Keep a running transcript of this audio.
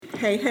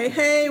Hey, hey,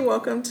 hey,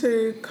 welcome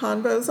to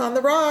Convos on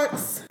the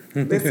Rocks.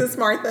 This is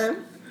Martha.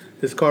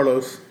 This is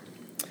Carlos.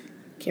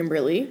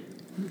 Kimberly.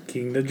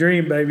 King the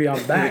Dream, baby,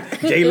 I'm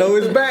back. J-Lo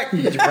is back. So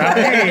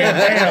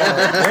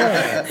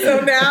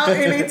now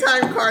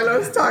anytime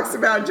Carlos talks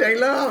about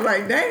J-Lo, I'm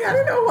like, dang, I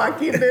didn't know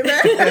Joaquin did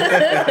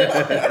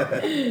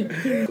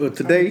that. Well,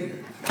 today,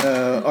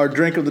 our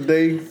drink of the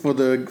day for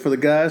the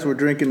guys, we're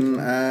drinking,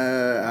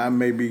 I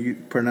may be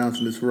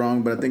pronouncing this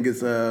wrong, but I think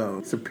it's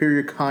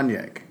Superior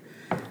Cognac.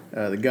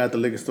 The guy at the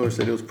liquor store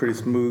said it was pretty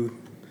smooth.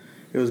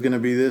 It was going to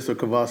be this or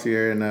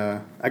Cavassier, and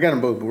I got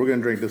them both, but we're going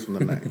to drink this one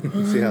tonight.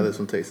 See how this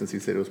one tastes, since he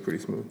said it was pretty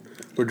smooth.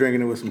 We're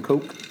drinking it with some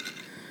Coke.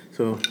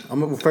 So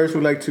first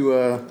we'd like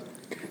to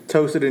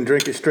toast it and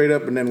drink it straight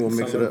up, and then we'll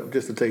mix it up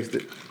just to taste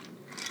it.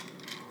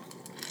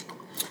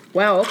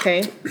 Wow,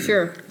 okay.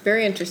 Sure.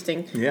 Very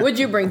interesting. Yeah. What'd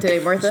you bring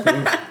today, Martha?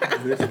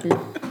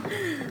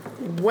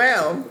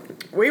 Well,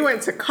 we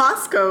went to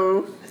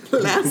Costco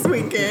last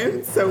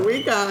weekend, so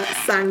we got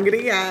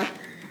Sangria,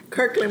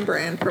 Kirkland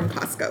brand from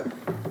Costco.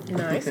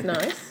 Nice.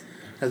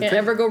 Can't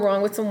ever go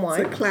wrong with some It's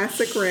a wine.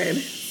 classic red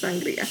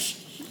Sangria.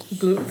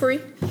 Gluten-free.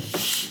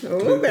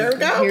 Oh, there we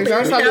go. Here's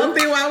our Being salute.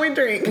 healthy while we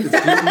drink. Does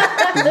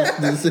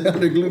it say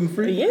they're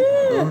gluten-free? Yeah.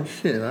 Oh,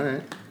 shit, all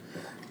right.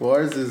 Well,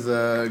 ours is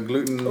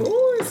gluten.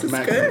 Ooh, this is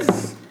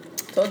Maximus.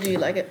 Told you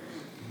like it.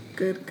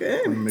 Good, I'm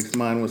good. gonna mix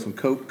mine with some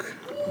Coke.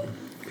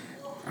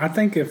 I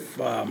think if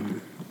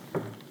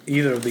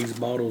either of these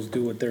bottles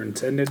do what they're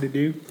intended to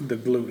do, the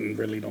gluten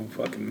really don't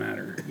fucking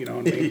matter. You know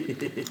what I mean?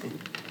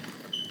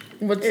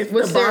 What's If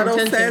their the bottle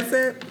intention? says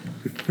it,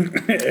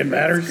 It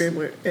matters.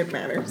 it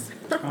matters.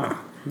 I'm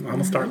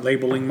gonna start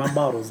labeling my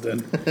bottles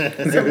then.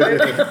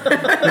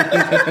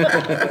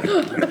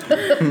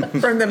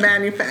 From the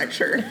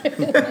manufacturer.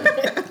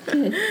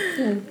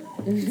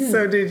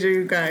 So did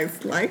you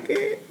guys like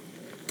it?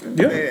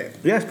 Yeah.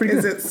 Yeah, it's pretty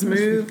Is good. it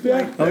smooth? Yeah.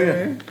 Like Oh, the-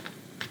 yeah.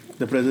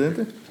 The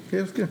Presidente? Yeah,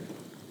 it's good.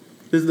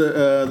 This is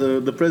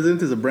the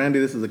Presidente is a brandy.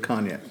 This is a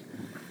cognac.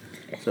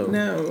 So.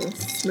 No,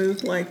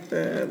 smooth like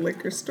the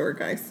liquor store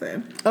guy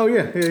said. Oh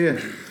yeah.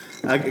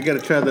 I got to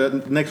try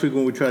the next week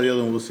when we try the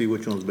other one. We'll see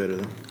which one's better.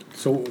 Then.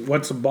 So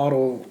what's a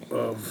bottle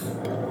of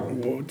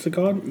what's it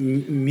called?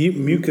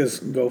 Mucus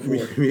go for?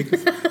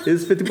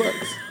 It's $50.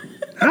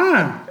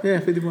 Ah, Yeah,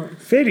 $50.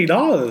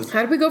 $50.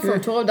 How did we go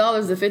from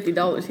 $12 to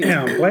 $50 here?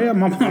 Damn, play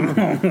my mom.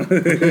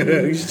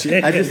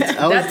 Shit. I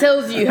That was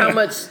tells you how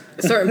much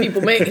certain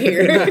people make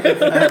here. I'm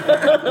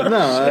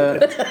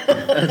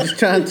just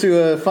trying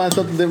to find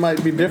something that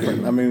might be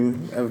different. I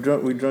mean,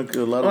 we drunk a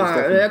lot All of right,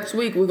 stuff. next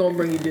week we're gonna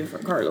bring you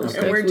different, Carlos.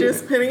 And we're Next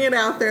just week. putting it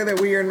out there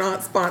that we are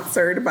not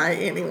sponsored by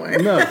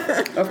anyone. No,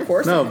 of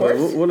course. but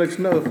we'll let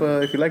you know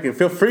if you like it.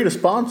 Feel free to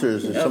sponsor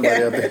us if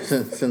somebody out there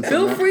send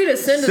Feel free to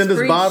send us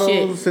free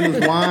bottles, shit. send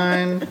us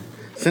wine,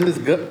 send us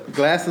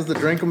glasses to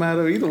drink them out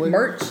of. Either way,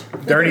 Merch.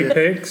 Dirty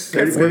pics.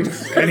 Dirty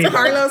pics. Any,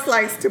 Carlos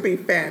likes to be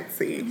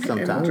fancy and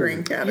Sometimes.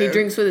 drink out He of.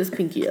 drinks with his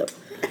pinky up.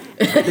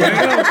 You been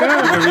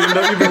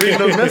reading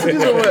those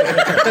messages or what?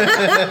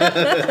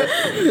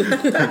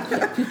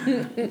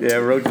 Yeah,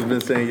 Roach has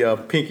been saying y'all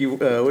pinky.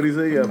 What do you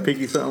say? Y'all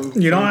pinky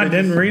something. you know, I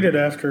didn't read it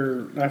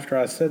after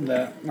I said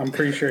that. I'm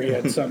pretty sure he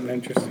had something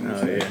interesting to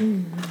Oh say. yeah.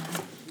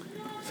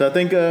 So I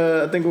think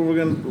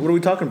what are we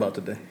talking about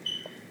today?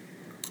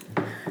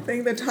 I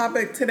think the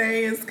topic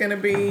today is going to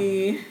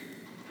be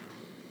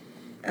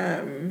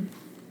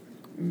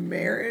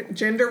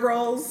gender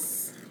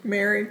roles,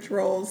 marriage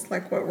roles.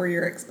 Like, what were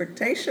your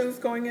expectations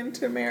going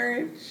into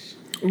marriage?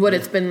 What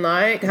it's been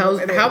like, how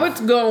It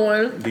it's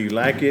going. Do you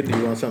like it? Do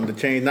you want something to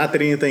change? Not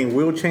that anything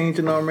will change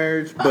in our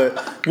marriage,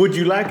 but would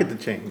you like it to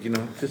change? You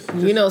know, just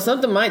You know,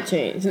 something might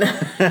change.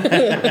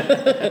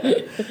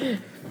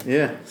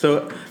 yeah.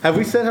 So have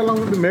we said how long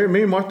we've been married?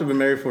 Me and Martha have been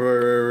married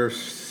for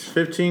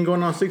 15,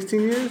 going on 16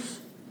 years.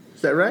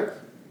 Is that right?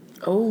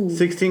 Oh,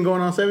 16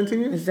 going on 17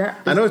 years? Is that-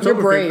 I know it's you're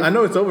over. brave. I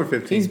know it's over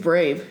 15. he's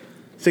brave.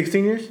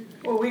 16 years?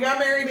 Well, we got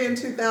married in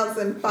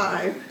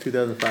 2005.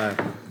 2005.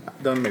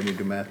 Don't make me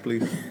do math,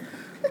 please.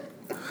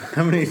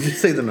 How many? Just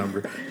say the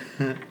number.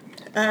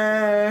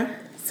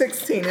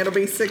 16. It'll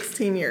be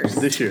 16 years.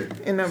 This year.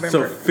 In November.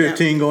 So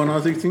 15 going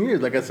on 16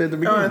 years, like I said at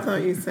the Oh, I beginning.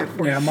 thought you said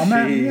 14. Yeah, my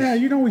man. Jeez. Yeah,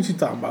 you know what you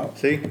talking about.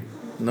 See?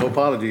 No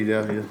apology,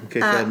 yeah, in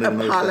case I y'all didn't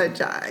know.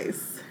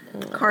 apologize.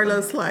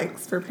 Carlos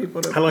likes for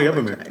people to How long you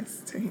been married?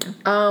 apologize to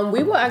him.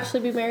 We will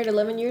actually be married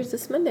 11 years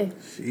this Monday.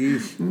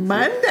 Sheesh.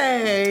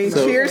 Monday.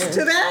 So- Cheers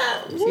to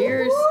that.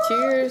 Cheers,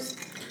 Woo-hoo. cheers.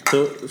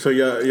 So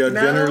y'all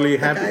No, generally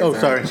the happy? guys Oh,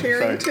 aren't sorry.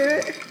 cheering to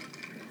it.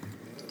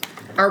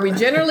 Are we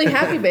generally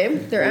happy,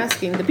 babe? They're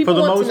asking. The people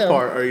For the want most to know.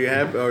 part, are you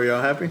happy? Are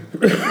y'all happy?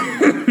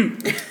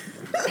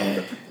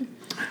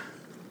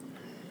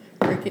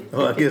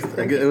 Well, I guess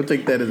we'll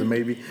take that as a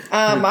maybe.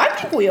 I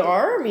think we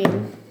are. I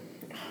mean,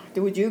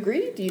 would you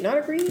agree? Do you not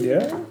agree?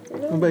 Yeah.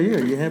 What about you? Are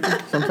you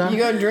happy sometimes?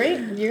 You gonna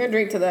drink? You're gonna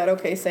drink to that?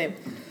 Okay, same.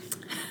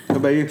 What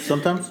about you?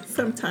 Sometimes?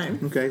 Sometime.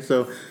 Okay,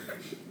 so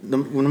no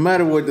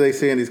matter what they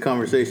say in these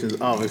conversations,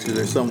 obviously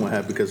they're somewhat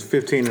happy because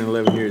 15 and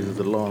 11 years is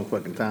a long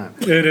fucking time.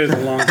 It is a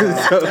long time.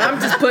 I'm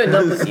just putting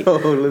up with you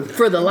So,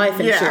 for the life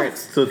Yeah.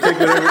 insurance. so take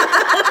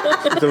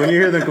whatever. So when you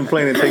hear them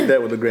complaining, take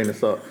that with a grain of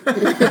salt.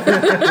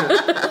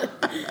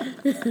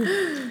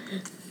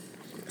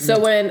 So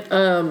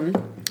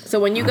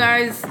when you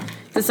guys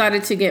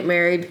decided to get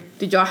married,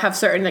 did y'all have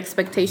certain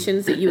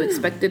expectations that you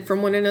expected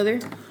from one another?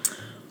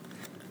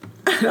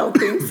 I don't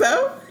think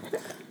so.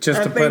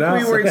 Just I to think put out.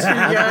 we were too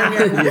young.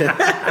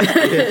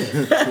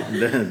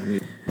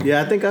 And,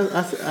 Yeah, I think I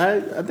think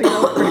I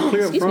was pretty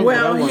clear up front.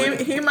 well, what I wanted.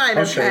 he might I'll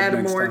have show you had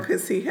next more time.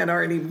 because he had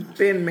already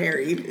been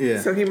married. Yeah.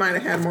 So he might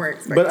have had more But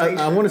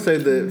expectations. I want to say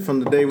that from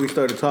the day we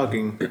started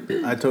talking,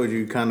 I told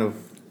you kind of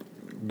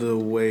the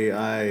way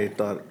I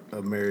thought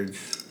a marriage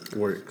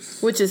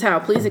works. Which is how?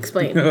 Please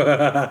explain.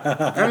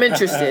 I'm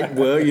interested.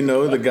 Well, you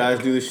know, the guys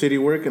do the shitty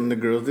work and the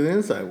girls do the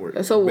inside work.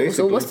 So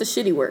basically. what's the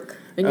shitty work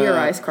in your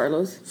eyes,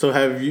 Carlos? So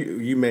have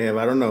you may have,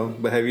 I don't know,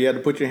 but have you had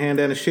to put your hand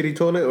down a shitty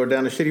toilet or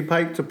down a shitty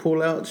pipe to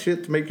pull out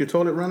shit to make your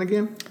toilet run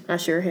again? I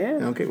sure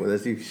have. Okay, well,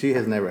 she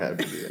has never had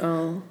to do that.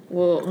 Oh,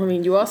 well, I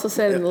mean, you also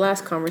said in the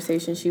last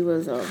conversation she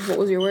was, what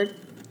was your word?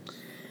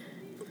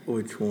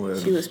 Which one?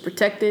 She was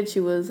protected. She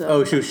was.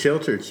 Oh, she was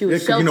sheltered. She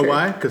was 'cause you know sheltered.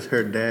 why? Because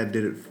her dad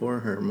did it for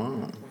her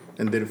mom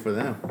and did it for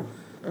them.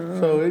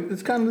 So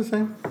it's kind of the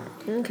same.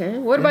 Okay.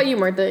 What about you,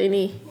 Martha?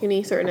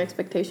 Any certain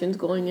expectations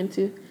going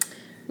into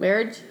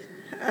marriage?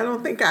 I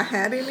don't think I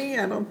had any.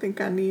 I don't think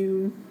I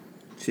knew.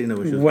 She didn't know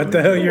what she was What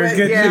the hell you're Well,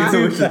 getting yeah.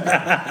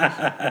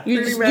 into?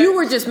 You much. you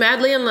were just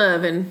madly in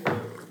love, and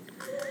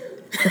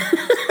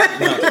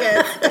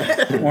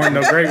Yes. Weren't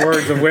no great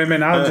words of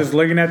women. I was just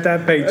looking at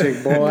that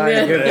paycheck, boy. I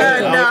ain't get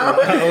that.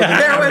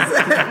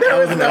 No,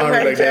 there was no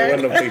Army back there,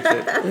 paycheck.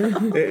 wasn't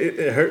no paycheck.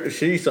 It hurt.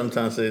 She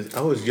sometimes says,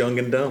 "I was young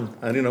and dumb.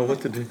 I didn't know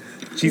what to do."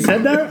 She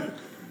said that?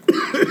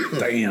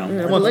 Damn.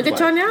 well, look at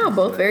y'all now,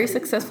 both very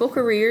successful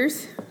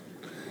careers.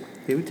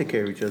 Yeah, we take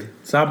care of each other.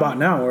 So how about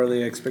now? What are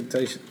the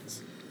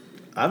expectations?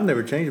 I've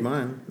never changed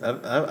mine.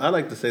 I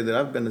like to say that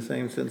I've been the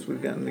same since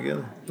we've gotten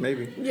together.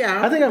 Maybe.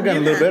 Yeah, I think I've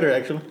gotten a you little have. better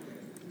actually.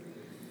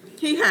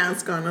 He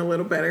has gone a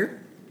little better.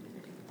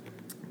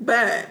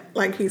 But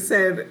like he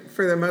said,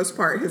 for the most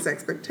part, his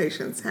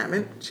expectations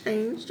haven't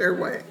changed or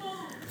what.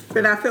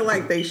 But I feel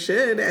like they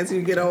should as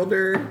you get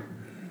older.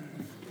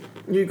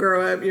 You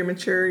grow up, you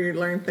mature, you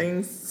learn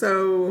things.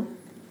 So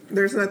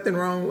there's nothing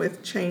wrong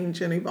with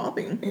change and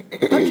evolving.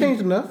 I've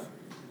changed enough.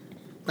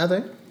 I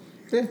think.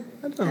 Yeah,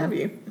 I've done Have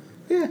enough.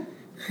 you?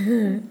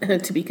 Yeah.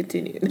 To be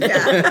continued.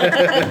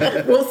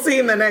 Yeah. We'll see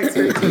in the next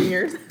 15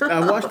 years.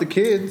 I watched the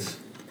kids.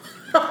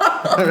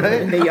 All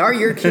right. They are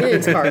your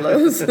kids,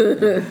 Carlos.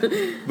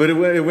 But it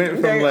went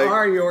from They like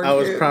are your I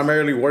was kids.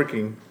 primarily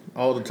working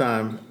all the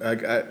time.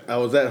 I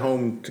was at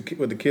home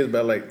with the kids,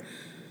 but like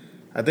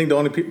I think the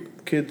only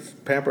kids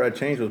pamper I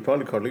changed was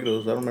probably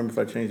Carlitos. I don't remember if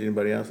I changed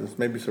anybody else's.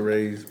 Maybe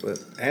Saray's, but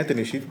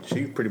Anthony, she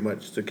pretty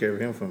much took care of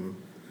him from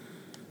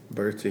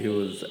birth till he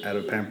was out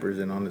of Pampers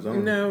and on his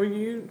own. No,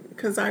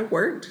 because I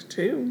worked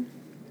too.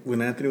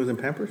 When Anthony was in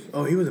Pampers?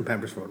 Oh, he was in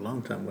Pampers for a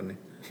long time, wasn't he?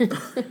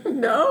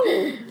 No,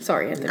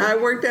 Sorry, Anthony. I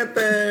worked at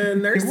the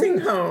nursing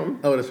home.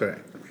 Oh, that's right.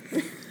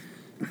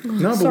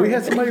 No, but we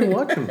had somebody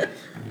watch him.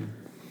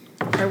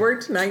 I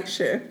worked night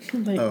shift.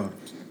 Oh,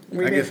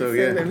 We I didn't guess so, send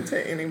yeah. them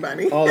to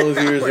anybody. All those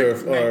years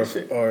Worked night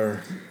shift.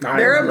 are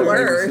They're a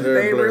blur. They're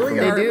a They blur really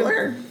for me. are They do. a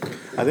blur.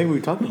 I think we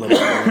talked about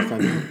that last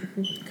time.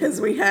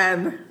 Because we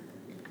had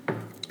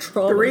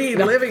Trauma. 3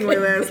 No. living with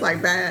us,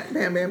 like bam,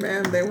 bam, bam,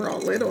 bam. They were all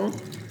little.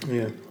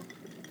 Yeah.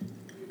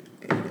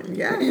 And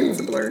yeah, it's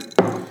a blur.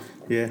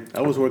 Yeah,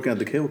 I was working at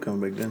the cable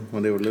company back then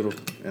when they were little,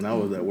 and I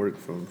was at work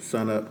from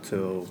sun up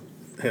till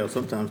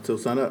sometimes till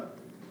sun up.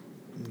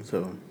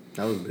 So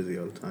I was busy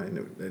all the time.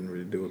 I didn't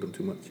really deal with them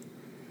too much.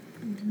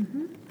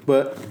 Mm-hmm.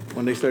 But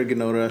when they started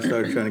getting older, I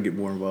started trying to get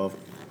more involved.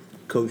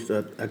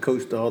 I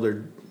coached all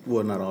their,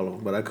 well, not all of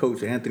them, but I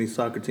coached Anthony's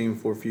soccer team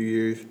for a few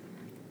years.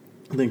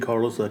 I think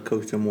Carlos, I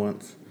coached him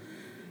once.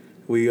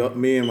 Me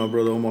and my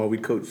brother Omar, we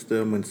coached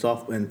them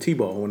in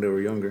t-ball when they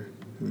were younger.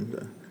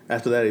 And,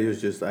 after that, it was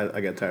just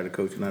I got tired of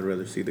coaching. I'd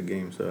rather see the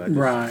game, so I just,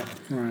 Right.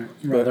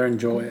 Rather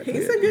enjoy it.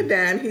 He's a good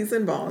dad. He's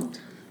involved.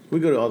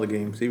 we go to all the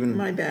games, even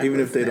My dad if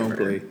was they don't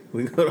never play.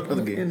 We go to all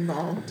the games.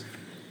 Involved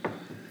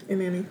in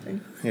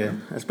anything. Yeah,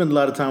 I spend a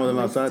lot of time with them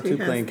outside He too,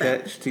 has playing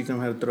that. catch, teaching them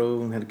how to throw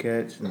and how to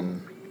catch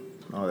and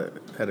all that,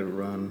 how to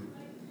run.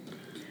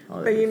 All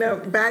that But you good know,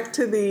 stuff. back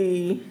to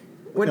the,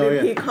 what Oh,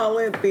 did yeah. he call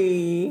it?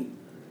 The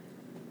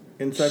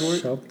Inside work,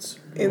 Schultz.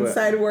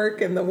 inside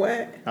work and the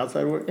what?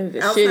 outside work. Outside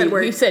Shitty.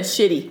 work. You said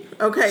shitty.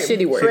 Okay.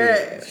 Shitty work.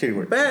 But, Shitty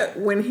work. But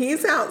when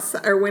he's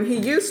outside, or when he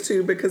used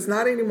to, because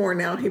not anymore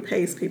now, he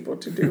pays people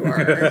to do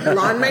our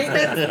lawn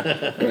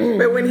maintenance.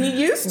 But when he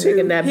used to,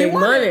 Making that big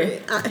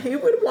money. He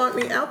would want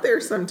me out there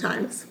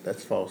sometimes.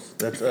 That's false.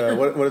 That's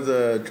what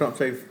does Trump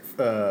say?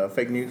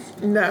 Fake news.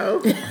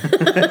 No.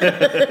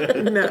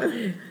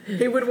 No.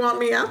 He would want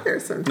me out there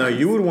sometimes. No,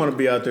 you would want to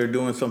be out there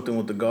doing something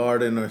with the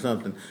garden or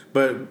something.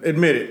 But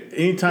admit it,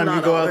 anytime you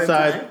Not go all the outside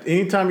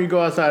anytime you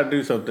go outside to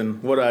do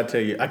something, what do I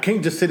tell you? I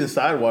can't just sit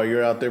inside while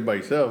you're out there by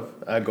yourself.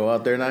 I go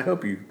out there and I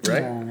help you,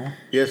 right? Aww.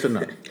 Yes or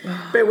no?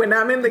 But when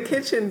I'm in the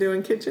kitchen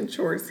doing kitchen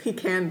chores, he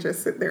can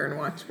just sit there and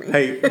watch me.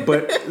 Hey,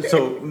 but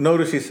so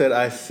notice she said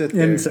I sit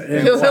there.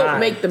 He'll help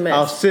make the mess.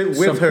 I'll sit with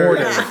Support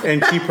her her.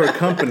 and keep her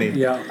company.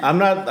 Yeah.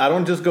 I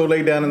don't just go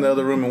lay down in the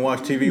other room and watch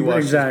TV while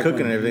Exactly. she's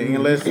cooking and everything,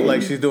 unless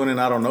like she's doing it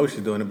and I don't know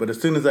she's doing it. But as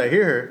soon as I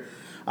hear her,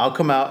 I'll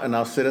come out and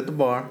I'll sit at the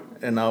bar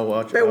and I'll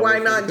watch. But I'll why watch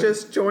her not cook.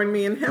 just join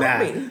me and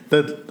help me?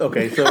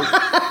 Okay, so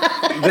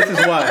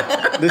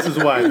this is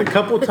why. The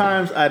couple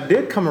times I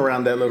did come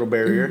around that little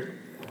barrier,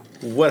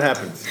 what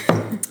happens?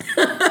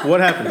 What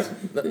happens?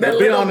 The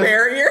little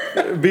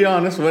barrier? Be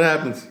honest, what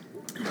happens?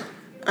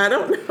 I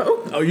don't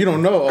know. Oh, you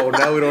don't know? Oh,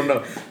 now we don't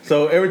know.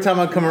 So every time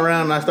I come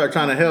around and I start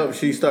trying to help,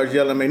 she starts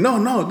yelling at me,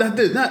 no, that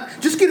did not.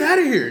 Just get out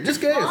of here. Just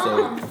get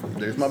out. So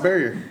there's my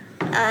barrier.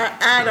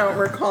 I don't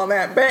recall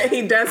that, but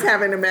he does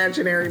have an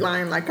imaginary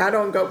line. Like, I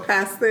don't go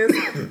past this.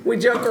 We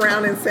joke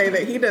around and say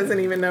that he doesn't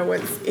even know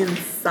what's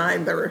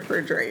inside the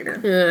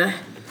refrigerator.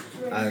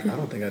 I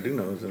don't think I do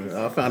know what's in it.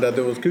 I found out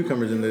there was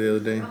cucumbers in there the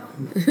other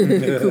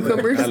day.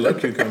 Cucumbers. I love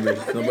cucumbers.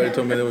 Nobody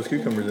told me there was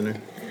cucumbers in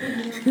there.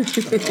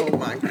 Oh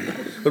my God.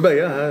 What about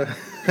y'all?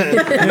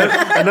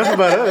 Enough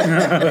about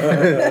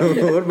us.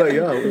 What about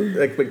y'all?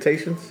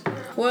 Expectations?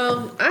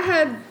 Well, I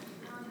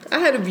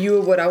had a view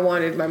of what I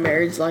wanted my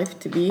marriage life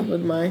to be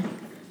with my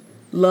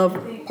love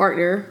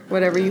partner,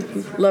 whatever you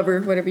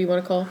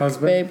want to call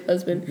Husband? babe,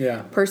 husband,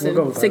 Yeah, person,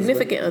 we'll go with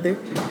significant other.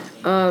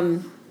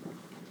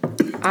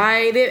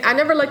 I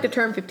never liked the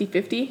term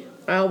 50-50.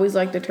 I always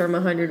liked the term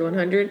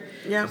 100-100.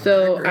 Yeah,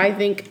 So I agree. I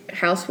think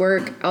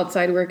housework,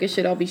 outside work, it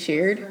should all be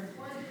shared.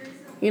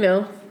 You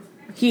know,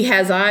 he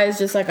has eyes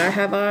just like I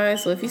have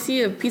eyes. So if you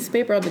see a piece of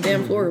paper on the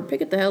damn floor,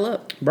 pick it the hell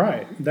up.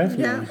 Right,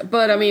 definitely. Yeah.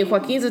 But I mean,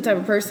 Joaquin's the type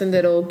of person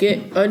that'll get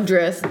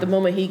undressed the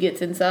moment he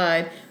gets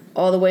inside,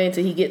 all the way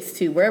until he gets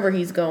to wherever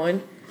he's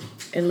going,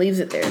 and leaves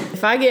it there.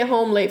 If I get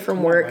home late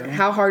from work,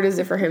 how hard is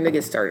it for him to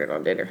get started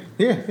on dinner,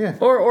 Yeah.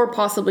 or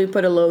possibly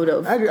put a load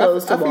of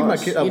clothes to feed my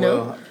wash? kid. You know.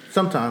 Well,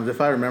 sometimes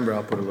if I remember,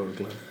 I'll put a little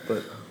clothes.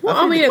 But Well,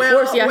 I mean, of Well,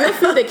 course, yeah, he'll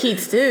feed the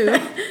kids too.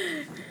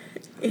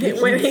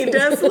 When he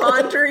does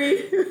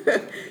laundry,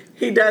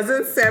 he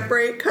doesn't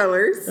separate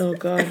colors. Oh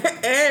God.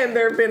 And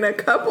there have been a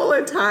couple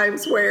of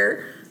times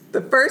where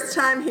the first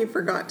time he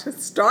forgot to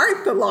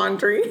start the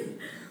laundry,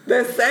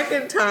 the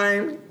second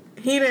time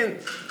he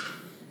didn't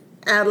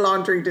add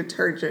laundry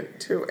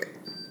detergent to it.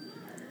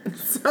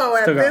 So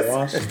Still got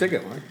washed. still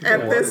got one.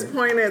 at this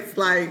point, it's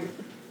like,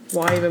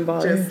 Why even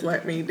bother? just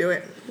let me do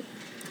it.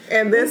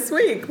 And this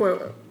week,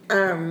 well,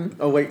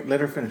 Oh wait,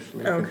 let her finish.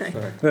 Okay.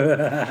 Sorry.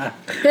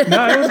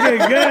 No, it was getting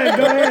good.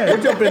 Go ahead.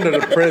 We'll jump into the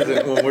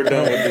present when we're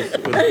done with this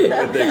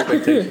with the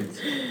expectations.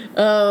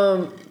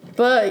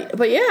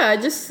 But yeah,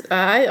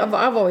 I've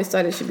always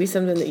thought it should be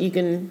something that you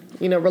can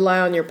rely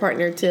on your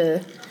partner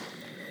to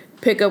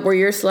pick up where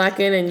you're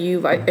slacking,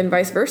 and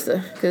vice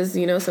versa, because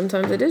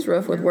sometimes it is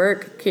rough with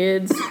work,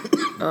 kids,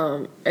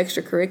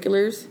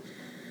 extracurriculars.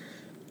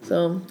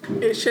 So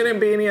it shouldn't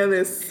be any of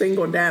this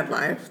single dad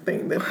life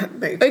thing that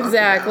they talk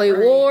exactly, about,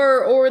 right?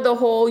 or the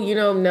whole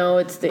no,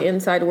 it's the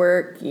inside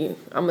work. I'm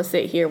gonna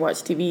sit here, watch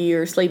TV,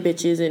 or slay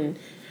bitches and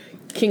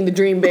King the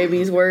Dream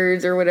Baby's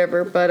words or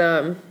whatever.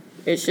 But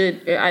it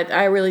should.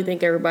 I really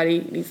think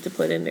everybody needs to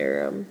put in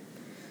their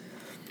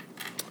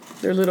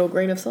little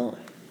grain of salt,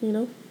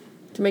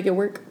 to make it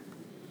work.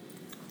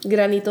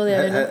 Granito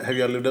de arena. Have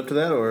y'all lived up to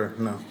that or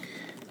no?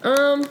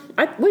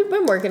 We've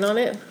been working on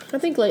it. I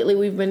think lately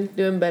we've been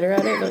doing better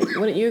at it. Like,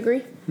 wouldn't you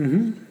agree?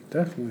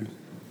 Definitely.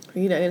 Are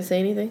you not gonna say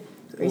anything?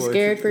 Are you Well,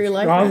 scared for your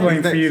life? Well, I was now?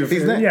 waiting for you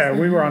He's to. next. Yeah,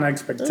 we were on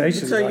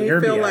expectations So on you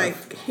your feel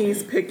behalf. like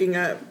he's picking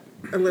up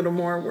a little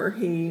more where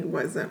he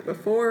wasn't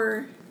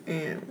before,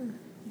 and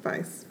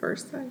vice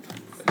versa.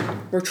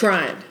 We're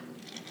trying,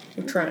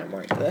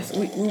 Mark.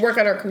 We work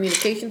on our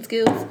communication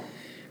skills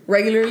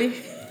regularly,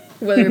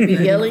 whether it be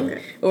yelling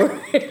or.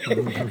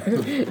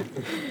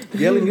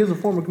 Yelling is a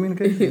form of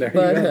communication. There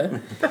you go.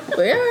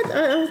 But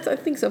yeah, I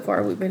think so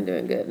far we've been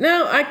doing good.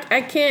 No,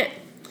 I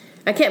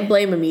can't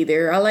blame him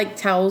either. I like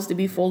towels to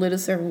be folded a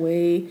certain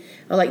way.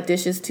 I like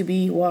dishes to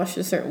be washed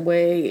a certain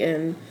way,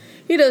 and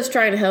he does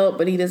try to help,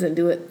 but he doesn't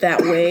do it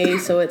that way.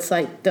 So it's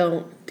like,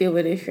 don't do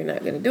it if you're not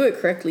going to do it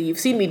correctly. You've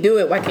seen me do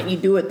it. Why can't you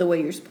do it the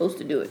way you're supposed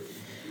to do it?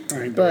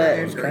 I ain't But-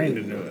 I was trained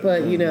to do it.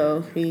 But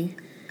he.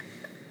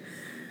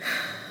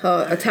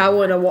 A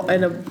towel and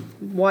a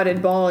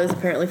wadded ball is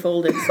apparently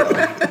folded. So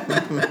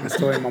That's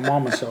the way my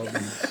mama showed me.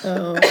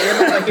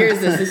 your mama hears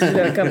this, and she's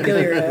gonna come kill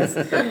your ass.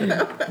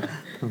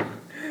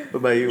 What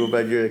about you? What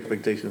about your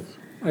expectations?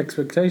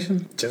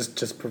 Expectation?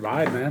 Just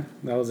provide, man.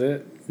 That was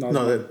it. No,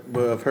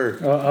 of her.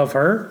 Of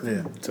her?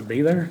 Yeah. To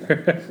be there.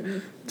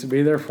 To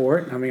be there for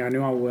it. I mean, I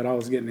knew what I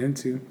was getting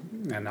into.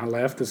 And I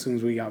left as soon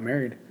as we got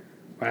married.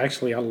 Well,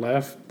 actually, I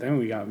left, then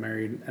we got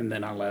married, and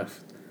then I left.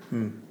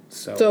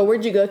 So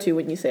where'd you go to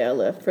when you say I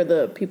left? For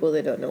the people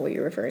that don't know what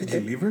you're referring Did you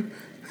to. leave her?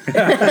 You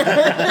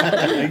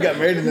got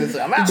married and then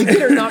said, I'm out. Did you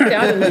get her knocked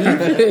out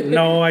and leave?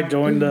 No, I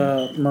joined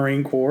the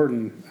Marine Corps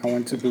and I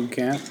went to boot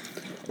camp.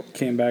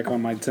 Came back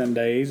on my 10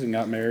 days and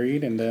got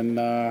married, and then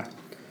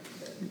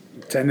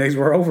 10 days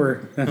were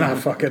over and I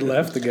fucking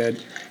left again.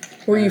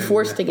 Were you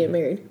forced to get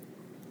married?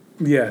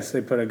 Yes, they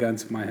put a gun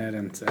to my head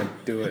and said,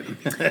 do it.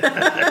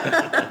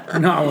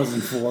 No, I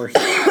wasn't forced.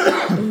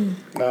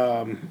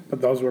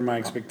 But those were my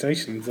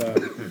expectations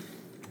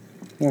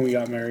when we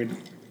got married.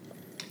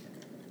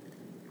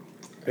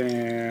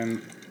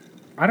 And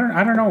I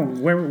don't know.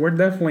 We're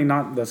definitely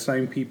not the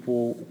same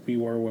people we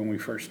were when we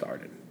first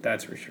started.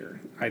 That's for sure.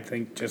 I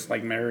think just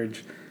like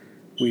marriage,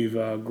 we've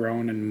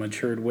grown and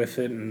matured with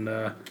it,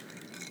 and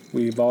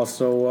we've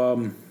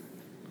also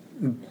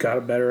got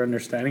a better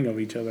understanding of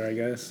each other, I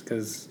guess,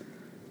 because,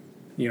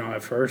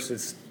 at first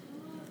it's,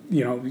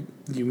 you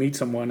meet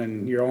someone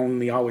and you're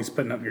only always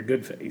putting up your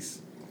good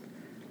face.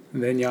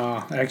 And then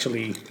y'all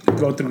actually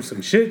go through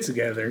some shit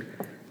together,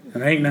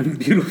 and there ain't nothing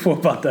beautiful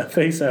about that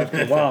face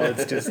after a while.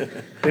 It's just,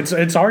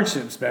 it's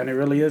hardships, man. It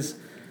really is.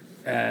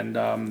 And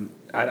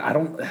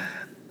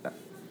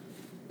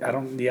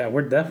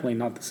we're definitely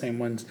not the same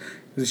ones.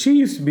 She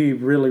used to be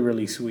really,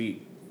 really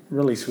sweet.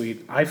 Really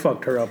sweet. I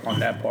fucked her up on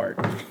that part.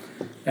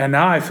 And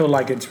now I feel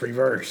like it's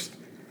reversed.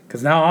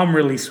 Because now I'm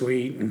really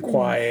sweet and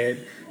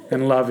quiet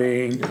and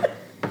loving.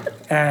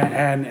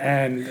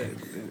 And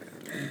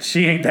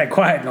she ain't that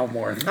quiet no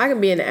more. I can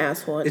be an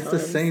asshole at It's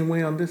times. the same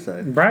way on this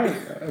side. Right.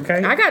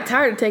 Okay. I got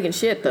tired of taking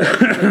shit, though.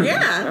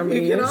 Yeah. I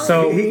mean, you can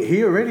So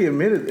He already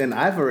admitted, and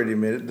I've already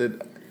admitted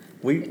that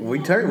we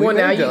turned. well,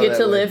 now made you y'all get that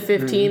to way. live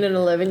 15 and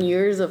 11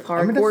 years of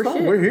I mean, hardcore that's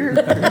fine. shit. We're here.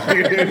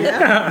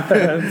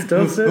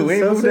 still sits, we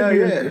ain't still moved out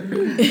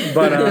sitting here. yet.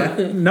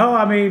 But no,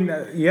 I mean,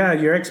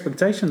 your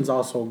expectations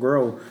also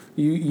grow.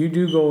 You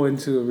do go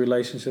into a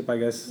relationship, I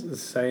guess,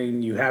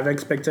 saying you have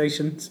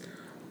expectations,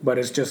 but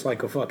it's just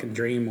like a fucking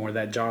dream or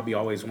that job you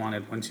always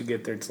wanted. Once you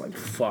get there, it's like,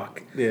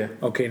 fuck. Yeah.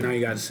 Okay, now you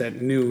got to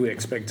set new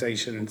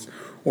expectations,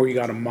 or you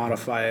got to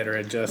modify it or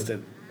adjust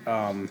it.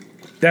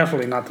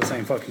 Definitely not the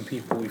same fucking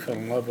people we fell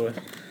in love with,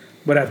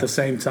 but at the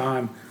same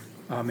time,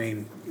 I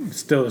mean,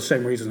 still the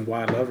same reasons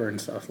why I love her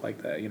and stuff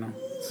like that.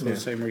 So the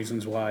same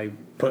reasons why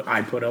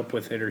I put up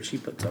with it or she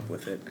puts up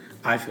with it.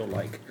 I feel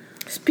like.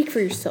 Speak for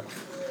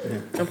yourself.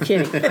 I'm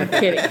kidding. I'm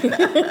kidding.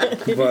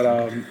 But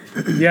I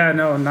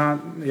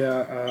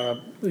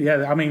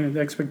mean, the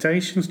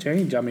expectations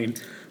change. I mean,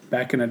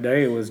 back in the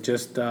day, it was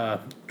just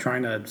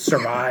trying to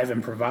survive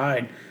and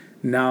provide.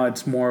 Now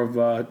it's more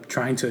of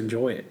trying to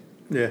enjoy it.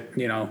 Yeah.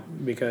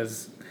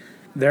 Because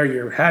there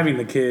you're having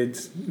the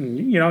kids.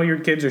 Your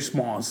kids are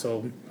small,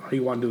 so all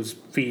you want to do is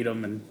feed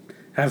them and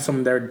have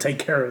someone there to take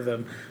care of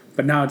them.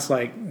 But now it's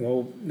like,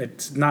 well,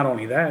 it's not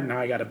only that. Now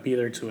I got to be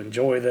there to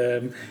enjoy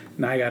them.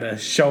 Now I got to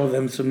show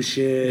them some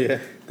shit. Yeah.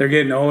 They're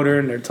getting older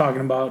and they're talking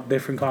about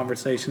different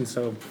conversations.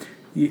 So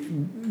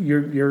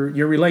your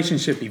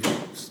relationship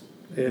evolves.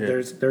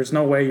 There's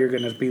no way you're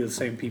going to be the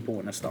same people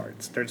when it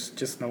starts. There's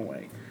just no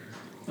way.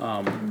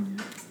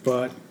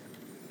 But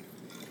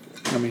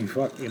I mean,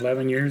 fuck,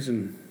 11 years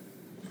and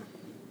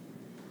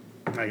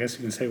I guess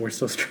you can say we're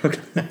still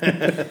struggling.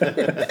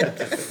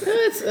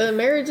 It's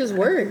marriage is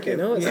work,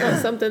 It's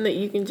not something that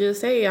you can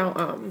just say. Yeah,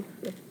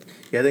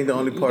 I think the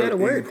only gotta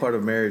work. easy part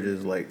of marriage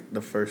is like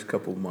the first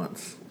couple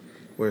months,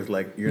 where it's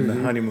like you're in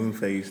the honeymoon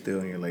phase still,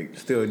 and you're like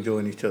still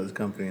enjoying each other's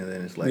company, and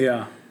then it's like,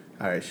 Yeah.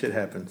 all right, shit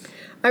happens.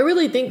 I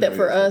really think that Maybe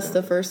for that's us,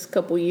 the first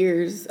couple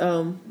years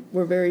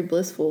were very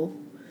blissful.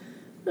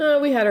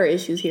 We had our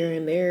issues here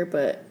and there,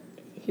 but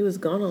he was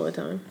gone all the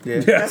time. Yeah.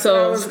 That's what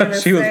I was gonna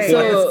She was say.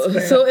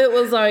 So it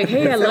was like,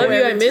 hey, I love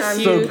you, I miss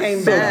you.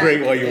 Came So back,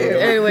 great while you were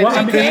gone. And when Well, I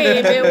he mean-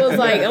 came, it was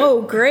like,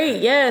 oh,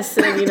 great, yes.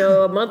 And,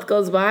 a month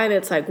goes by, and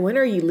it's like, when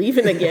are you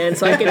leaving again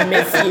so I can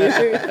miss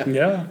you?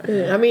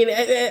 Yeah. I mean,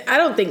 I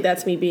don't think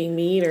that's me being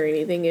mean or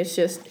anything. It's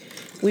just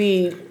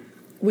we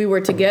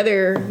were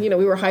together. We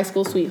were high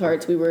school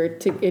sweethearts. We were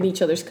in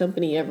each other's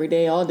company every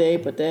day, all day.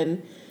 But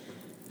then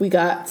we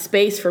got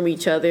space from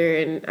each other,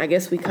 and I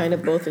guess we kind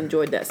of both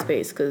enjoyed that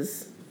space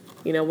because,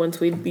 once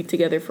we'd be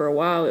together for a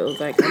while, it was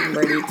like I'm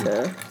ready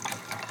to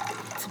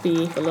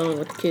be alone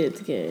with the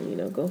kids again.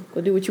 Go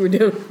do what you were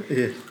doing.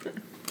 Yeah.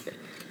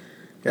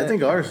 I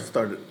think ours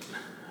started,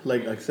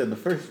 like I said, the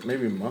first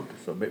maybe a month or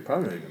so, but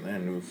probably not even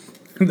then. It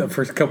was The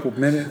first couple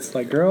minutes,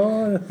 like,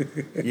 girl.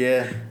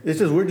 yeah. It's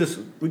just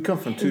we come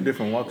from two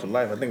different walks of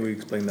life. I think we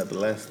explained that the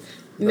last.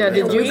 Now,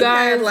 did We you had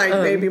guys like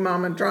baby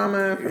mama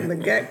drama from the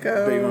get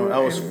go. Baby mama, I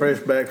was fresh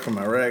back from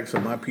Iraq, so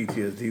my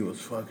PTSD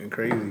was fucking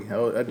crazy.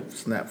 I'd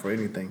snap for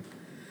anything,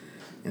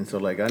 and so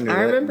like I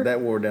knew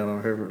that wore down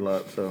on her a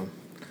lot. So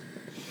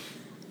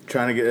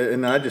trying to get,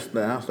 and I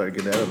started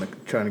getting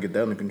trying to get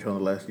that under control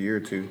in the last year or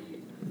two.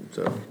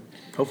 So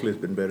hopefully it's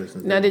been better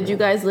since. Now, then. did you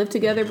guys live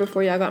together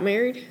before y'all got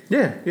married?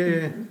 Yeah.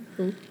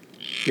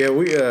 Yeah,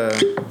 we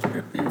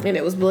And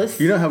it was bliss?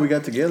 you know how we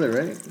got together,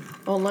 right?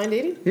 Online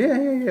dating?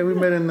 Yeah. We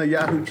met in the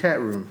Yahoo chat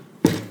room,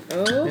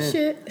 Oh,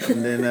 shit.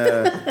 and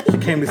then she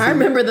came to see I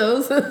remember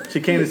those.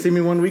 She came to see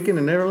me one weekend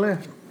and never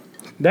left.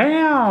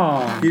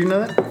 Damn. You didn't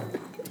know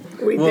that?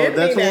 We did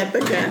meet at the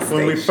gas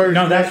when we station. first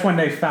No, met, that's when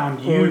they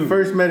found you. when we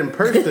first met in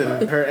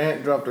person. Her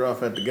aunt dropped her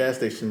off at the gas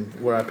station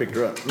where I picked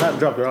her up. Not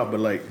dropped her off, but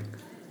like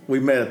we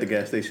met at the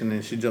gas station,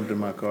 and she jumped in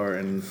my car,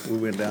 and we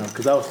went down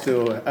because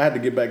I had to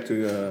get back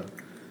to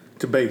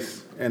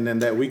base, and then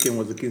that weekend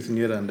was the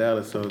quinceañera in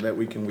Dallas. So that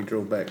weekend we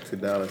drove back to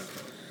Dallas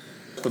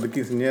for the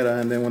quinceañera,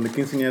 and then when the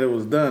quinceañera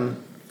was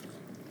done,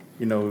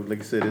 you know, like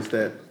I said, it's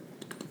that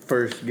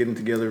first getting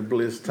together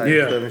bliss type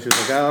Yeah. stuff, and she was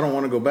like, I don't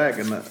want to go back,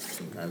 and I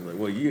was like,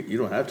 well, you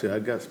don't have to. I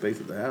got space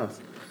at the house,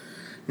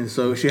 and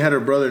so she had her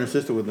brother and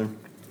sister with her,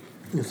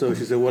 and so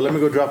she said, well, let me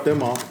go drop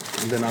them off,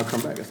 and then I'll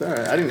come back. I said,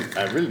 all right.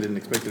 I really didn't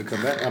expect her to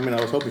come back. I mean, I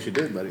was hoping she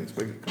did, but I didn't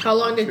expect her to come How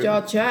back. long did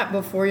y'all chat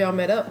before y'all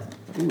met up?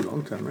 Ooh,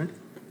 long time, right?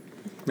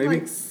 Maybe.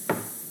 Like,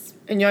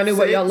 And y'all knew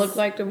what y'all 6. looked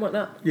like and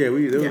whatnot? Yeah, there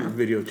was Yeah. a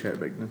video chat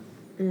back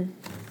then.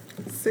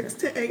 6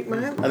 to 8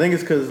 months. I think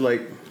it's because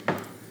like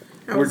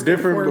I we're was good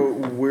different, for-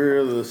 but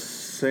we're the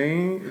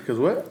same. Because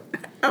what?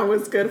 I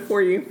was good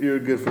for you. You were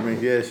good for me.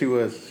 Yeah, she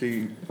was.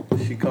 She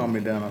calmed me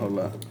down a whole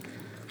lot.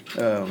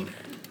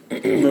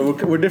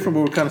 But we're different,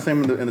 but we're kind of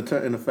same in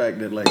the fact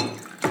that like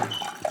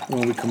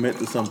when we commit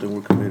to something,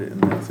 we're committed,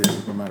 and that's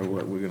it. No matter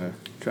what, we're gonna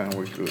try and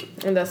work through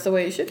it. And that's the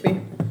way it should be.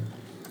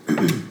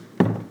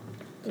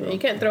 You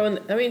can't throw in.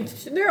 I mean,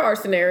 there are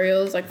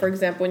scenarios, like for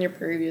example, in your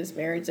previous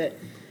marriage, that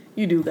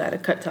you do gotta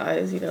cut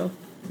ties. You know,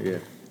 Yeah.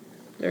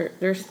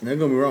 there's. Don't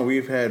get me wrong.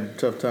 We've had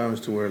tough times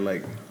to where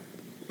like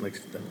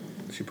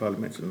she probably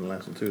mentioned in the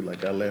last one too.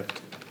 Like I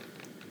left,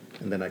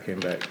 and then I came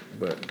back.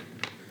 But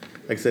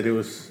like I said, it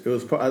was. I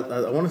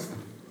don't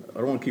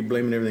want to keep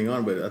blaming everything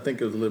on, but I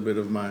think it was a little bit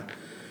of my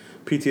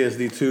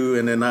PTSD too.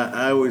 And then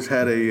I always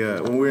had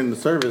when we were in the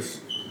service,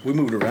 we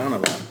moved around a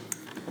lot,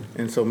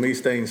 and so me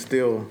staying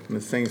still in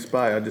the same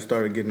spot, I just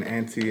started getting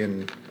antsy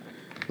and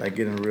like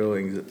getting real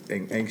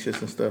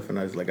anxious and stuff. And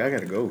I was like, I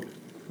gotta go,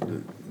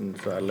 and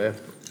so I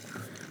left.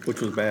 Which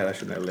was bad. I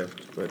shouldn't have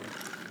left, but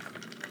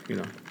you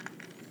know,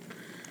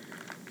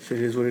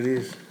 shit is what it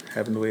is.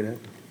 Happened the way it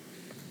happened.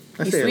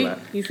 I You say sweep? a lot.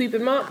 You sweep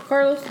and mop,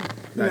 Carlos?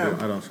 No.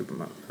 I don't sweep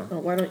them out. No. Oh,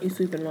 why don't you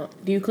sweep and mop?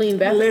 Do you clean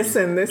bathrooms?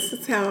 Listen, this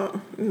is how.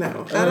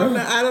 No, I don't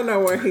know. I don't know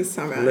what he's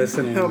talking about.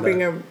 Listening helping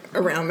to- him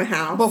around the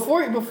house.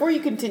 Before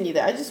you continue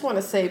that, I just want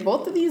to say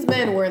both of these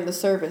men were in the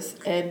service,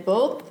 and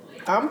both.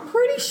 I'm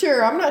pretty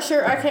sure. I'm not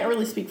sure. I can't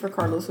really speak for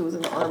Carlos, who was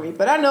in the army,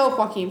 but I know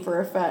Joaquin for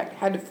a fact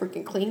had to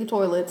freaking clean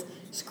toilets,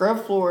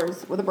 scrub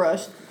floors with a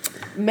brush,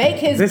 make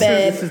his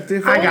bed, this is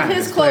different. fold I got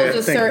his this. clothes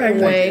a Thank you.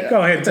 certain way,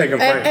 Go ahead and take a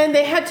break. and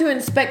they had to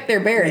inspect their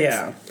barracks.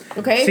 Yeah.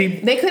 Okay.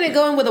 See- they couldn't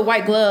go in with a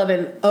white glove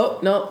and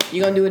no,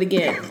 you're gonna do it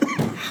again.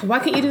 Why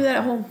can't you do that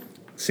at home?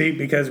 See,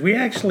 because we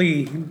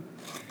actually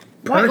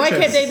Why can't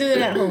purchase, they do that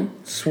at home?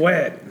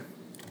 sweat,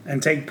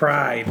 and take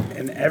pride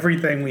in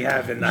everything we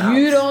have in the house.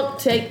 You don't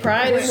take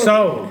pride in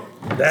So,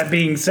 that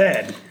being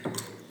said,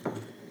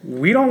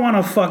 we don't want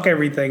to fuck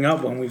everything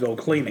up when we go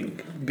cleaning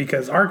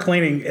because our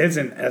cleaning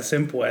isn't as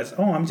simple as,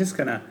 oh, I'm just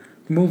going to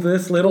move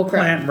this little Bull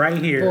crap. plant right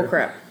here. Bull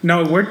crap.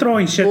 No, we're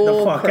throwing shit Bull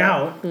the fuck crap.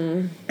 out.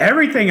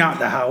 Everything out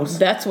the house.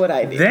 That's what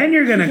I do. Then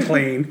you're going to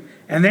clean,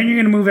 and then you're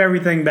going to move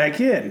everything back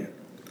in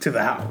to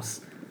the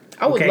house.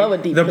 I would love a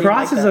deep The clean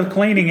process like that. of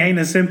cleaning ain't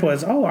as simple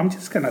as, oh, I'm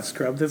just going to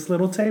scrub this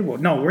little table.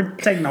 No, we're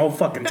taking the whole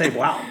fucking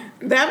table out.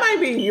 That might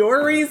be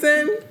your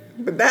reason,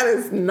 but that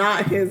is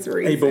not his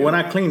reason. Hey, but when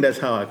I clean, that's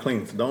how I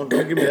clean. So don't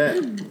give me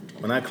that.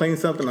 When I clean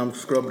something, I'm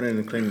scrubbing it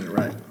and cleaning it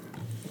right.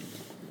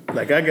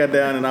 Like I got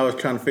down and I was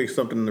trying to fix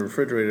something in the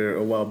refrigerator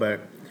a while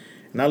back,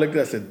 and I looked at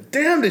it, I said,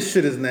 "Damn, this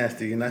shit is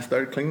nasty," and I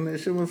started cleaning that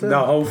shit myself. The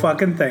whole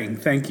fucking thing.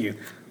 Thank you.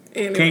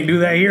 Anyway, Can't do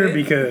that here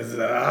because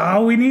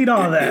we need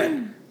all that.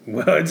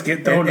 Well, it's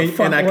get thrown the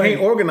fuck and I away.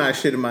 can't organize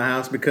shit in my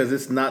house because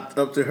it's not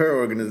up to her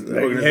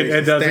organization.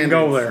 It doesn't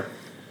go there.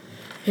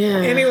 Yeah.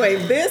 Anyway,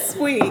 this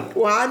week,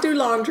 well, I do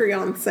laundry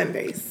on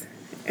Sundays.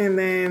 And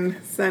then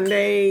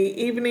Sunday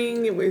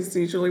evening, it was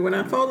usually when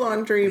I fold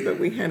laundry, but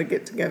we had to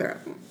get together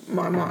at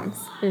my mom's.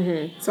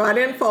 Mm-hmm. So I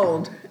didn't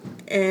fold.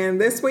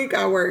 And this week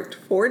I worked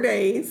 4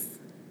 days,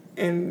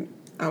 and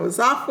I was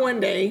off one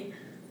day.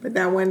 But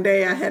that one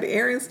day I had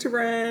errands to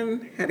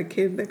run, had a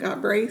kid that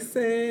got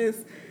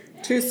braces,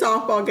 2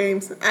 softball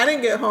games. I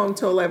didn't get home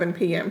till 11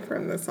 p.m.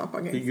 from the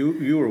softball games.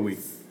 You or we?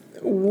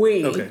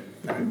 We. Okay.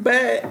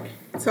 But,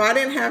 so I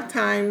didn't have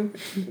time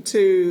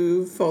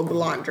to fold the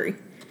laundry.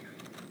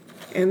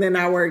 And then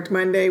I worked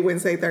Monday,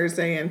 Wednesday,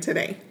 Thursday, and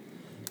today.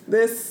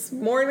 This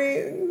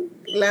morning,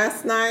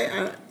 last night,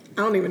 I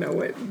don't even know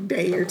what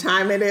day or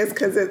time it is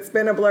because it's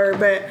been a blur,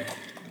 but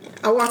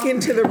I walk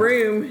into the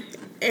room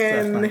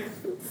and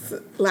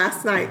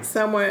last night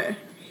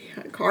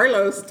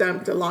Carlos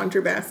dumped a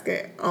laundry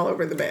basket all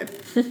over the bed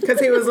because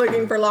he was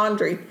looking for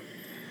laundry.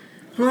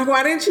 I'm like,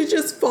 why didn't you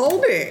just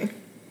fold it?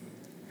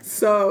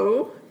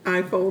 So I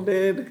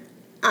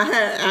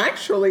had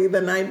actually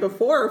the night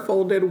before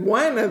folded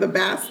one of the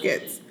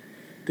baskets.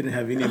 Didn't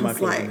have any of I my was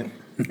clothes like, in it.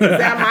 is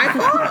that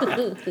my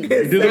fault?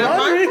 Is Do the that my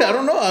laundry? fault? I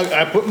don't know.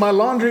 I put my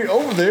laundry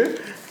over there.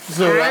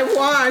 So I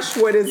wash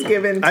what is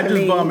given to I me.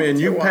 just bought me a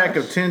new to pack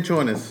wash. of 10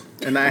 choinas,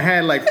 and I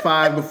had like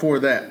 5 before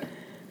that.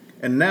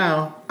 And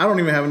now I don't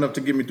even have enough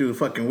to get me through the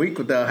fucking week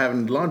without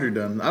having the laundry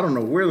done. I don't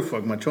know where the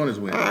fuck my choices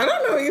went. I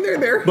don't know either.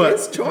 They're But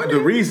his choices. the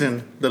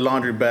reason the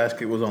laundry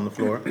basket was on the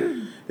floor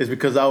is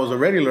because I was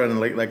already running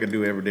late like I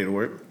do every day to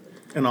work.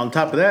 And on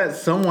top of that,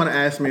 someone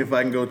asked me if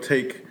I can go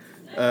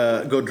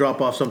drop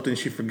off something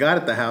she forgot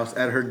at the house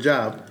at her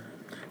job.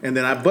 And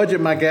then I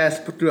budget my gas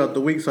throughout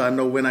the week so I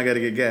know when I got to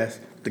get gas.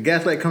 The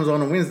gas light comes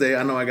on Wednesday.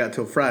 I know I got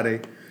till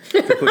Friday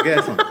to put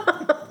gas on.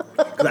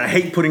 Because I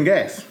hate putting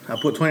gas. I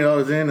put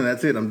 $20 in and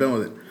that's it. I'm done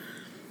with it.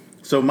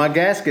 So my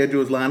gas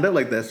schedule is lined up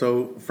like that.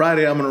 So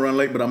Friday I'm going to run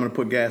late, but I'm going to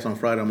put gas on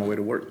Friday on my way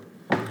to work.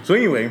 So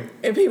anyway.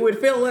 If he would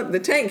fill up the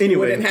tank, he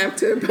wouldn't have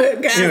to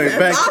put gas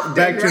as often,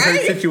 back to her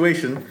right?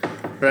 situation.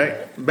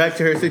 Right? Back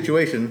to her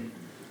situation.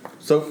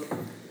 So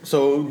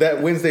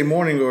that Wednesday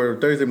morning or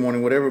Thursday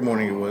morning, whatever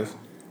morning it was,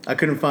 I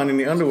couldn't find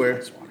any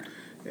underwear.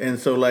 And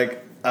so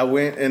like I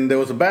went and there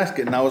was a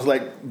basket and I was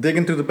like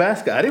digging through the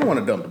basket. I didn't want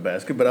to dump the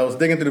basket, but I was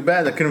digging through the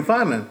basket. I couldn't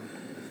find none.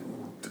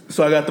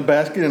 So I got the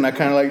basket and I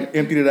kind of like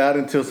emptied it out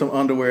until some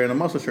underwear and a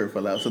muscle shirt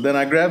fell out. So then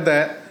I grabbed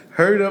that,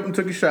 hurried up and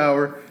took a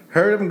shower,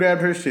 hurried up and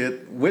grabbed her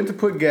shit, went to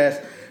put gas.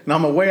 And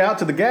on my way out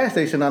to the gas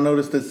station, I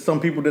noticed that some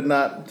people did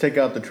not take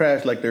out the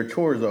trash like their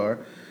chores are.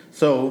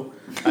 So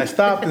I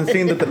stopped and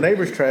seen that the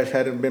neighbor's trash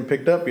hadn't been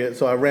picked up yet.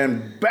 So I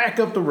ran back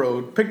up the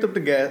road, picked up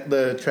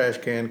the trash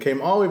can,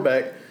 came all the way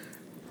back,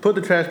 put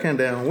the trash can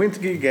down, went to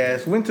get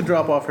gas, went to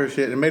drop off her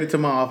shit, and made it to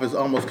my office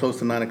almost close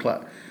to 9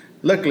 o'clock.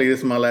 Luckily, this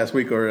is my last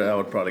week, or I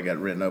would probably got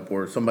written up,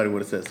 or somebody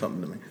would have said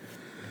something to me.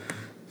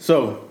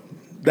 So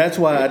that's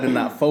why I did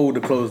not fold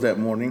the clothes that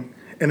morning.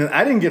 And then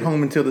I didn't get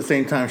home until the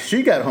same time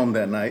she got home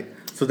that night.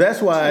 So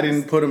that's why I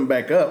didn't put them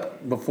back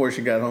up before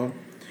she got home.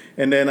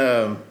 And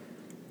then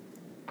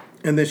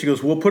she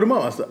goes, well, put them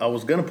up. I said, I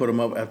was going to put them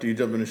up after you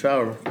jumped in the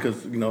shower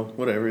because,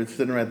 whatever. It's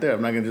sitting right there.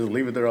 I'm not going to just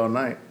leave it there all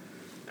night.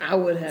 I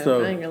would have.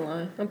 So, I ain't gonna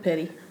lie. I'm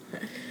petty.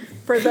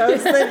 For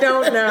those that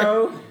don't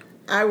know,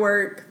 I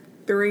work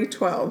 3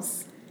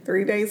 12s,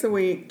 3 days a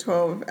week,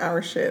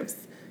 12-hour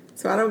shifts.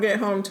 So I don't get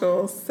home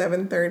till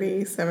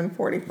 7:30,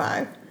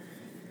 7:45.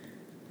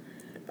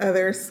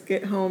 Others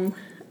get home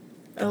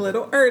a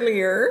little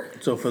earlier.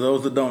 So for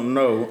those that don't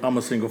know, I'm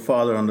a single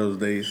father on those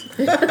days.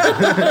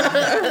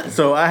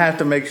 So I have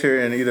to make sure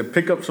and either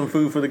pick up some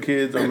food for the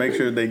kids or make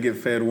sure they get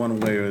fed one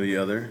way or the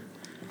other.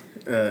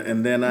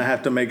 And then I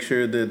have to make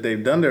sure that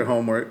they've done their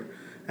homework.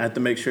 I have to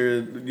make sure,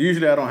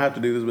 usually I don't have to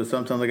do this, but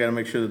sometimes I got to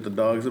make sure that the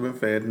dogs have been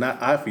fed.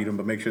 Not I feed them,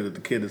 but make sure that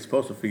the kid that's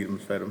supposed to feed them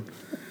is fed them.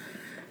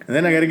 And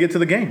then I got to get to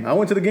the game. I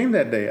went to the game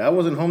that day. I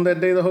wasn't home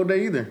that day the whole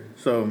day either.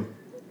 So,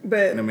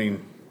 But I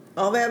mean,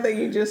 all that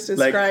you just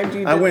described, you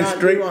did I went not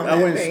straight. do on I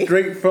that went day.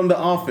 straight from the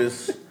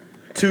office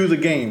to the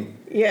game.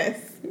 Yes.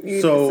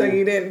 So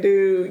you didn't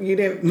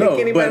pick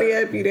anybody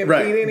up. You didn't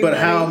feed anybody. But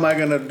how am I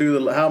gonna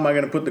how am I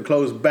gonna put the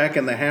clothes back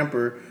in the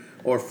hamper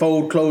or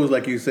fold clothes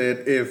like you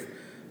said if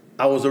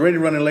I was already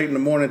running late in the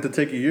morning to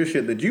take you your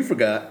shit that you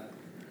forgot,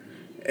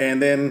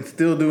 and then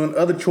still doing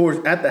other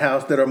chores at the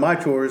house that are my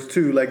chores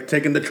too, like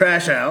taking the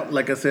trash out,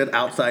 like I said,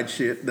 outside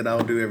shit that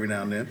I'll do every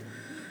now and then,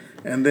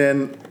 and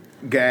then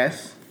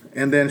gas,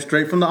 and then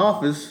straight from the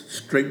office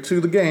straight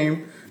to the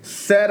game,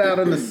 sat out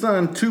in the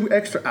sun 2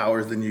 extra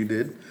hours than you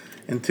did.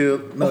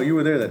 No, you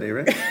were there that day,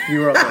 right?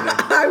 You were off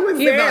that day. I was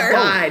You there.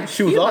 about died.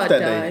 She was You off about that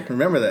died. day.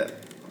 Remember that.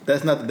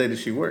 That's not the day that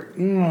she worked.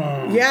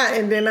 Yeah,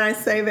 and then I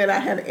say that I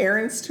had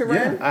errands to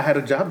Yeah, run. I had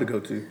a job to go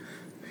to.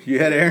 You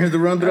had errands to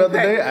run throughout the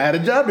Okay. day. I had a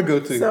job to go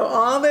to. So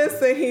all this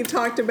that he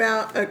talked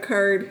about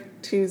occurred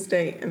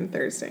Tuesday and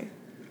Thursday.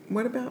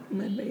 What about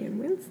Monday and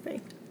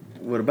Wednesday?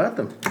 What about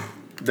them?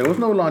 There was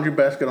no laundry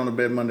basket on the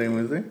bed Monday and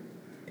Wednesday.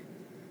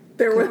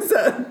 There was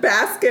a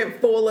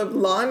basket full of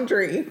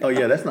laundry. Oh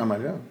yeah, that's not my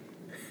job.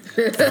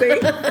 See?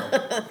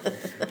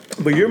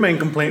 But your main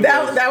complaint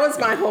was That was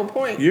my whole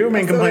point. your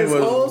main So complaint his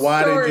whole was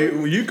why story-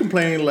 did you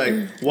complained like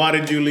why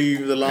did you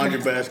leave the laundry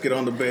basket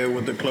on the bed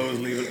with the clothes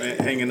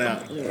hanging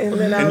out? And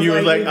then I And you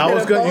was like, I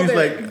was could've gonna. You was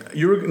folded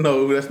it. like,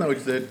 no, that's not what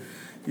you said.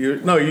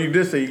 You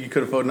did say you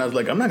could have folded. And I was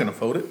like, I'm not gonna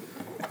fold it.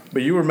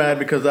 But you were mad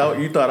because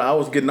you thought I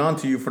was getting on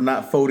to you for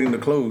not folding the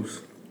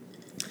clothes.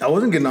 I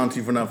wasn't getting on to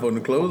you for not folding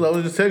the clothes. I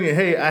was just telling you,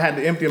 hey, I had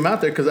to empty them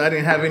out there because I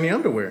didn't have any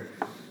underwear.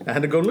 I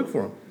had to go look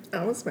for them.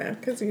 I was mad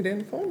because you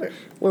didn't fold it.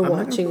 We're not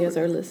gonna watching as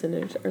our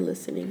listeners are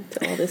listening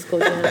to all this go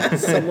down.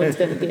 Someone's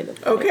gonna get it.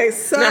 Okay,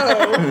 so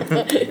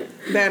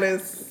that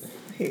is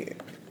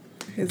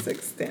his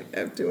extent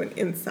of doing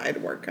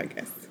inside work, I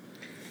guess.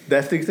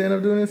 That's the extent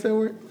of doing inside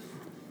work?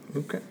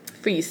 Okay.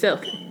 For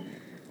yourself.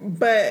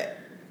 But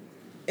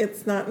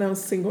it's not no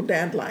single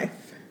dad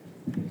life.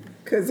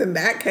 Because in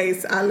that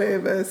case, I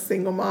live a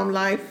single mom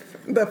life.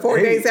 The 4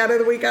 Hey. days out of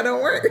the week I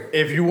don't work.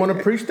 If you want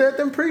to preach that,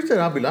 then preach that.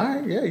 I'll be like, all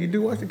right, yeah, you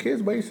do watch the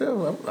kids by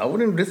yourself. I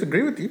wouldn't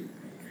disagree with you.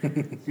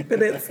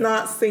 But it's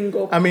not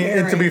single I mean,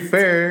 and to be parent.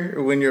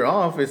 fair, when you're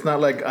off, it's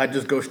not like I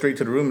just go straight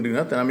to the room and do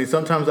nothing. I mean,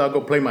 sometimes I'll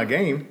go play my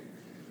game.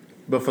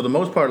 But for the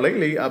most part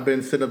lately, I've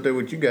been sitting up there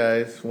with you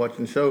guys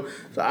watching the show.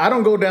 So I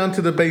don't go down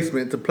to the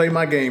basement to play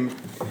my game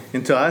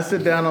until I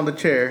sit down on the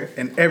chair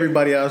and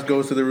everybody else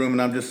goes to the room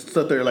and I'm just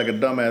sit there like a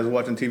dumbass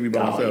watching TV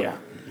by Oh, myself. yeah.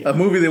 A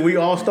movie that we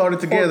all started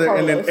together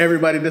and then Carlos.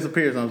 everybody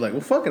disappears. And I was like,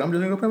 well, fuck it. I'm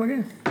just going to go play my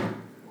game.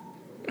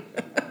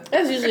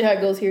 That's usually how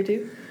it goes here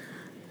too.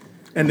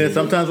 And then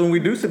sometimes when we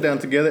do sit down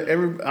together,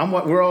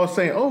 we're all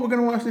saying, oh, we're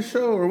going to watch this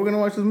show or we're going to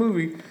watch this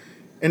movie.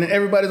 And then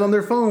everybody's on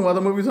their phone while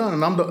the movie's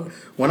on. And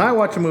when I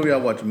watch a movie, I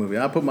watch a movie.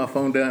 I put my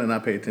phone down and I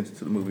pay attention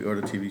to the movie or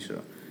the TV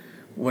show.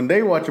 When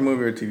they watch a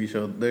movie or a TV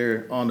show,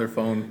 they're on their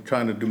phone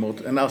trying to do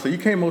And I'll say, you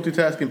can't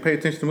multitask and pay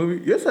attention to the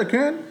movie? Yes, I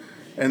can.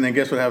 And then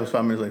guess what happens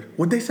 5 minutes later?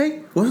 What'd they say?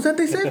 What was that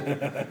they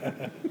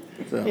said?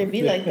 So, Yeah,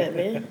 be like that,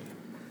 man.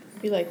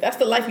 Be like, that's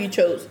the life you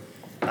chose.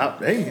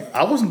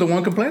 I wasn't the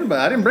one complaining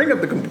about it. I didn't bring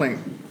up the complaint.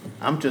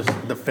 I'm just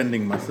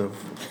defending myself.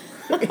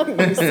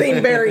 You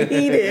seem very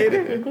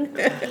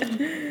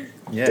heated.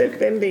 Yeah.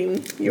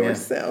 Defending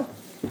yourself.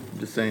 I'm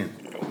just saying.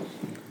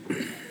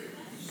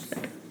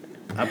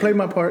 I played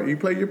my part. You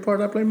play your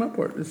part. I play my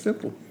part. It's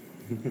simple.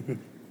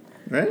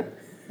 Right?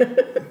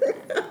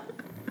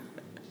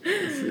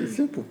 It's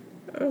simple.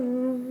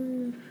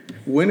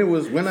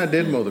 When I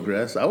did mow the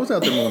grass, I was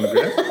out there mowing the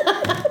grass.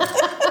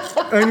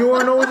 And you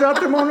weren't always out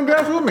there mowing the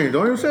grass with me.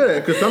 Don't even say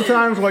that. Because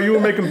sometimes while you were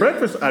making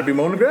breakfast, I'd be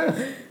mowing the grass.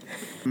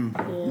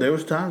 There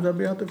was times I'd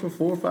be out there for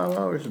 4 or 5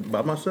 hours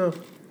by myself,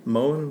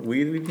 mowing,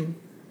 weed eating,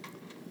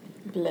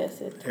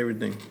 Bless it.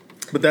 everything.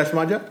 But that's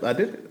my job. I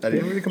did it. I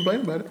didn't really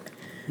complain about it.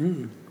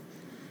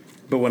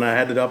 But when I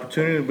had the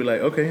opportunity to be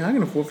like, okay, I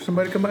can afford for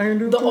somebody to come out here and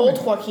do it The for old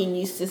me. Joaquin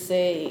used to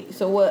say,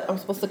 so what, I'm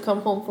supposed to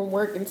come home from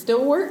work and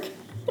still work?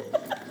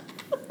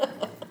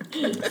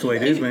 That's the way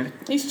it is, man.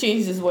 He's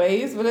changed his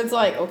ways, but it's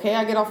like, okay,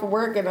 I get off of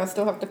work and I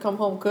still have to come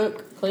home,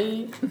 cook,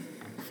 clean,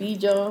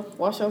 feed y'all,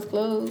 wash y'all's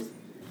clothes,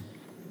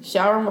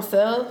 shower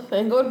myself,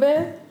 and go to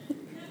bed.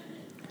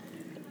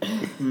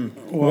 Well,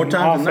 More in times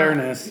all than not.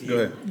 fairness, Go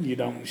ahead. you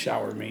don't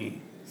shower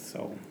me,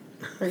 so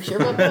Are you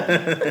sure about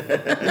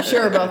that? You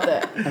sure about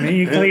that? I mean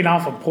you clean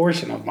off a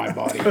portion of my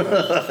body.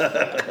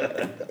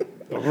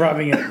 But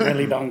rubbing it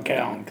really don't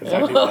count because I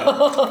do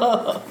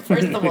that.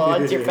 First of all,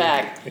 it's your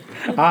back.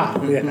 Yeah,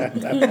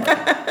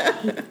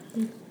 that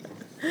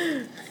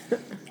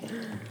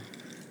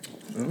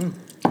part.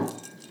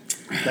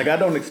 Like, I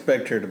don't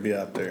expect her to be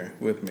out there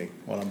with me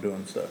while I'm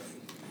doing stuff.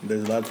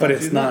 There's a lot of times But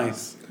it's she's not.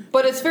 nice.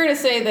 But it's fair to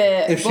say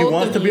that If she both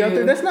wants of to be out you-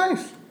 there, that's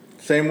nice.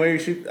 Same way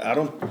I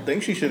don't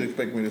think she should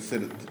expect me to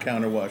sit at the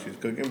counter while she's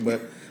cooking,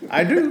 but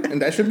I do, and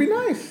that should be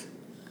nice.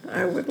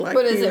 I would like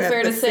But is you it at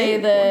fair the to say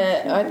sink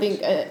that I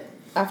think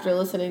after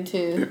listening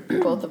to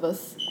both of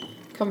us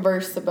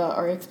converse about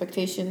our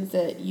expectations,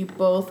 that you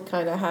both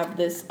kind of have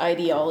this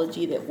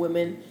ideology that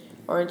women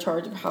are in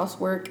charge of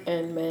housework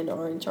and men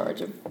are in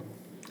charge of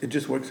It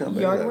just works out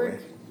better yard that work? way.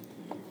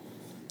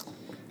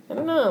 I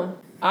don't know.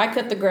 I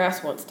cut the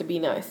grass once to be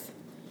nice.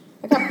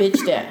 I got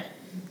bitched at.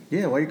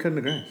 Yeah, why are you cutting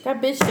the grass?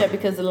 Got bitched at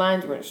because the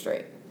lines weren't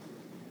straight.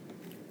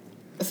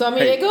 So I mean,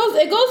 Hey.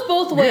 it goes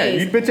both Yeah,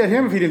 ways. you'd bitch at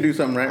him if he didn't do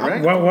something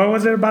right? What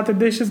was it about the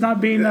dishes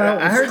not being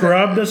I heard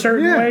scrubbed a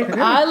certain Yeah. way?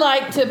 I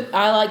like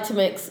to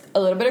mix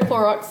a little bit of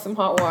Clorox, some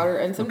hot water,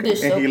 and some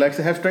dish And he soap. likes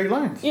to have straight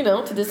lines. You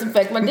know, to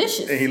disinfect my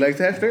dishes. And he likes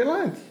to have straight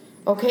lines.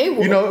 Okay,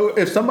 well, You know,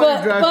 if somebody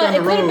but drives down it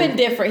the could have road, been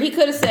different. He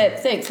could have said,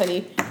 "Thanks,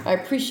 honey. I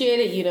appreciate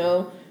it. You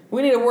know,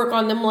 we need to work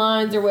on them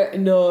lines or what."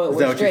 No, it is was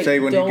that what straight. you say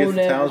when he gets Don't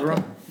the ever towels cut-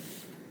 wrong?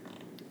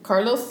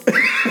 Carlos,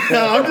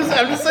 No, I'm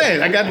just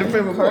saying. I got to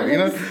defend my point. You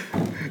know,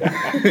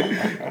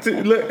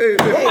 Look,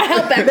 I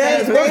help that They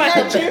cuz. Where am I let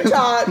helping? you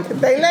talk.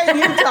 They let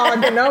you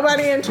talk, and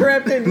nobody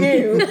interrupted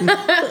you.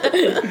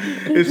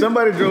 if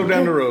somebody drove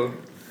down the road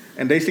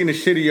and they seen a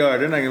shitty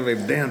yard, they're not gonna be,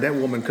 damn, that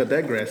woman cut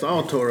that grass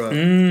all tore up.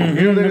 You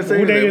know what they're gonna say?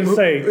 Who they gonna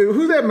say?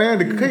 Who's that man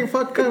that can't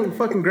cut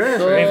fucking grass?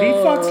 Right? If he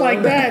fucks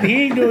like that,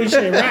 he ain't doing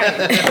shit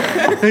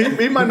right.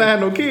 he might not have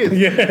no kids.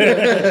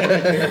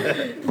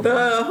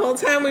 The whole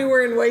time we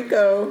were in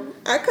Waco,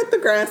 I cut the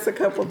grass a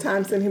couple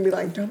times, and he'd be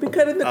like, "Don't be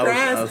cutting the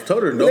grass." I was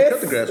told her, don't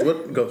cut the grass.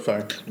 What? Go.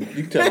 Sorry. You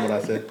can tell them what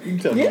I said. You can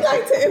tell them. You what I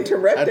like to said.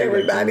 interrupt I do like to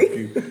everybody.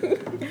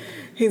 interrupt you.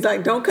 He's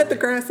like, "Don't cut the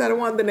grass. I don't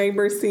want the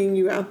neighbors seeing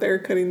you out there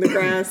cutting the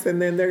grass,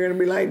 and then they're gonna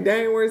be like,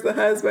 dang, where's the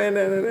husband?"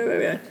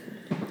 The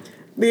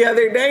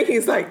other day,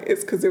 he's like,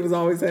 "It's because it was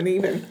always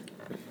uneven."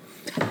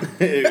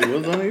 It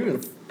was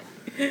uneven.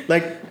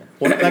 Like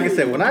I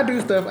said, when I do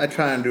stuff, I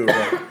try and do it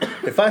right.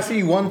 If I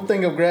see one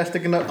thing of grass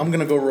sticking up, I'm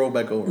gonna go roll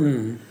back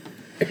over.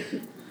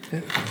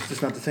 It's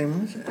just not the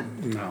same as that.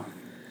 No.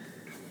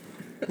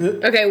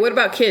 Okay, what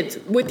about kids?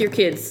 With your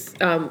kids,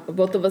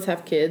 both of us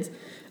have kids.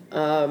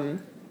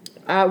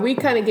 We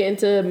kind of get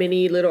into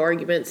many little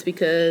arguments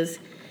because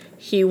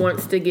he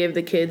wants to give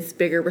the kids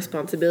bigger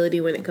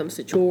responsibility when it comes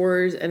to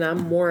chores, and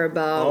I'm more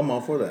about. I'm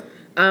all for that.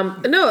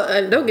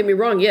 No, don't get me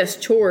wrong. Yes,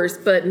 chores,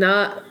 but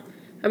not.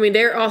 I mean,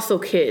 they're also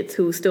kids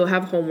who still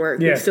have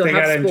homework. who Yes, still they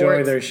have gotta sports.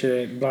 enjoy their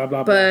shit. Blah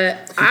blah blah.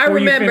 But I Before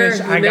you remember.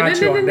 finish, I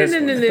got you on this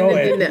one. Go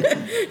ahead.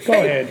 Go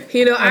ahead.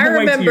 You know, I I'm gonna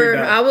wait till you're remember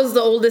done. I was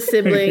the oldest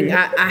sibling.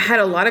 I had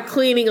a lot of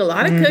cleaning, a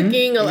lot of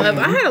cooking.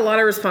 I had a lot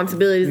of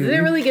responsibilities. I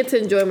didn't really get to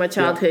enjoy my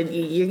childhood.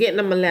 You're getting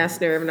on my last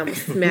nerve, and I'm gonna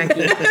smack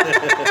you.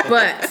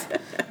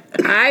 But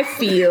I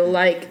feel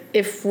like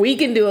if we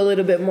can do a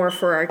little bit more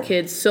for our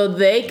kids so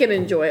they can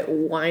enjoy it,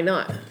 why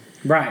not?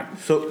 Right.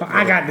 So-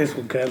 I got this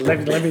one, cuz. Let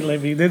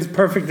me. This is a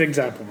perfect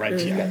example right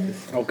here.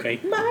 Okay.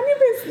 Mind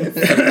your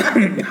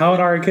business. How old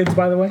are our kids,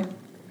 by the way?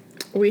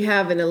 We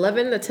have an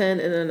 11, a 10,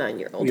 and a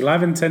 9-year-old.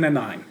 11, 10, and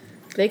 9.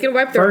 They can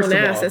wipe their First own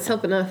of ass. all- That's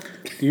helping us.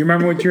 Do you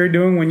remember what you were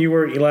doing when you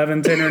were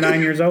 11, 10, or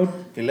 9 years old?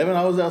 11,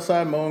 I was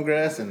outside mowing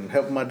grass and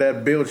helping my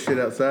dad build shit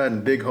outside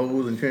and dig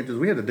holes and trenches.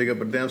 We had to dig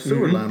up a damn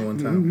sewer line one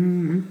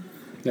time.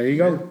 There you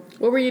go.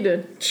 What were you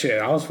doing? Shit,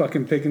 I was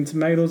fucking picking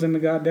tomatoes in the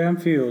goddamn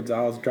fields.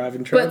 I was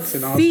driving But trucks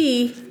and I was...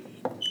 see,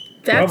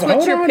 that's Hold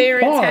what your on,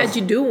 parents pause. had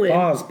you doing.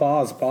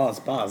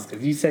 Pause.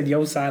 If you said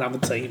your side, I'm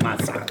gonna tell you my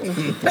side.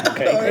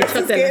 Okay. This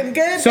is getting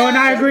good. So, and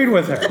I agreed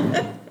with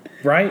her,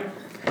 right?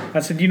 I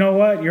said, you know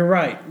what? You're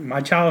right.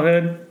 My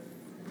childhood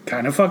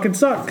kind of fucking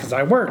sucked because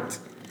I worked.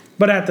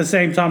 But at the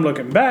same time,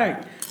 looking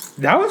back,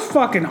 that was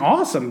fucking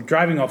awesome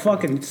driving a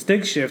fucking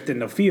stick shift in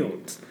the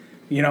fields.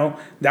 You know,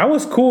 that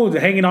was cool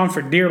hanging on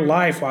for dear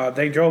life while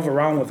they drove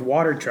around with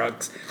water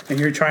trucks and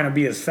you're trying to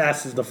be as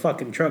fast as the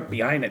fucking truck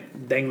behind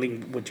it,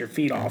 dangling with your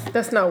feet off.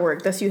 That's not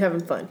work. That's you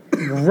having fun.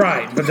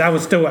 Right, but that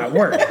was still at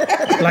work.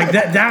 Like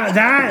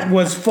that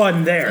was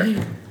fun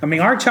there. I mean,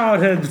 our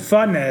childhood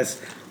funness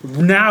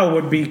now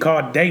would be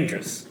called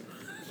dangerous.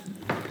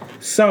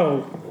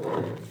 So,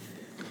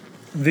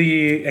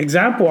 the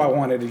example I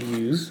wanted to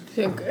use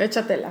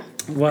Échatela.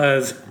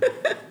 was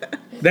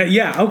that,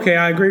 yeah, okay,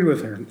 I agreed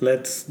with her.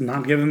 Let's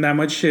not give them that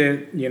much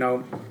shit. You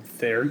know,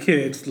 they're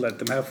kids. Let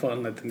them have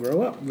fun. Let them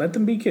grow up. Let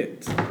them be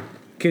kids.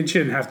 Kids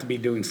shouldn't have to be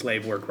doing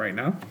slave work right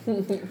now.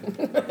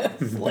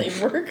 Slave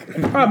work.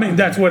 I mean,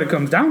 that's what it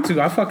comes down to.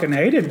 I fucking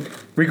hated,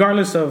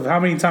 regardless of how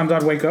many times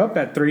I'd wake up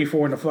at 3,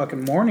 4 in the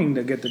fucking morning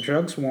to get the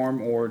trucks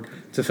warm or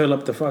to fill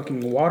up the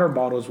fucking water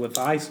bottles with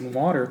ice and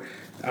water.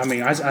 I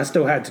mean, I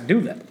still had to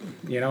do that,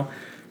 you know?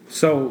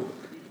 So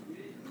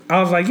I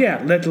was like,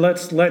 yeah, let's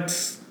let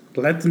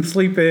them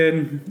sleep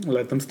in,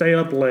 let them stay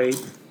up late.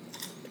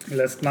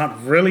 Let's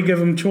not really give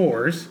them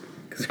chores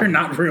because they're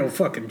not real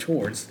fucking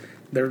chores.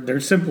 They're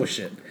simple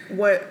shit.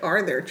 What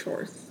are their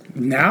chores?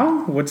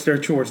 Now, what's their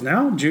chores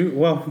now?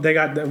 Well, they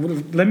got.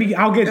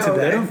 I'll get to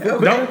Okay. that.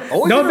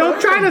 Okay.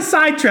 Don't try to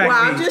sidetrack Well,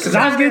 I'm me just because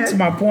I was trying getting to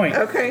my point.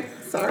 Okay,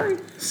 sorry.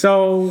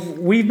 So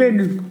we've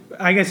been,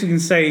 I guess you can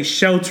say,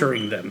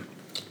 sheltering them.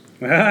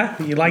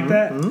 You like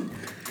that?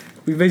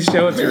 We've been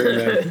sheltering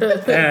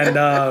them, and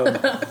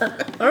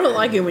I don't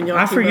like it when y'all.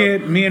 I keep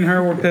forget. Me and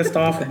her were pissed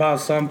off about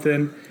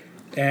something.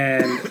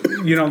 And,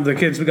 you know, the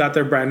kids, we got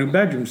their brand new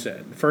bedroom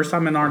set. First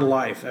time in our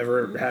life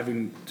ever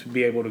having to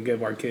be able to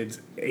give our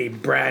kids a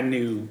brand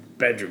new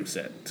bedroom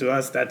set. To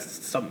us, that's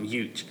something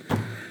huge.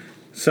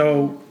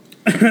 So,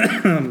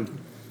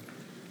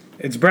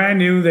 it's brand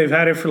new. They've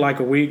had it for like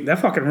a week. That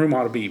fucking room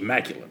ought to be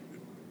immaculate.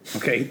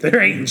 Okay?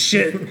 There ain't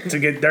shit to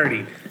get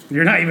dirty.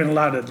 You're not even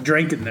allowed to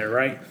drink in there,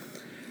 right?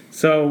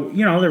 So,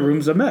 you know, the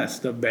room's a mess.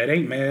 The bed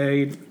ain't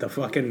made. The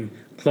fucking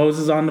clothes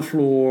is on the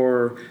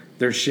floor.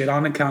 There's shit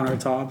on the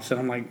countertops, and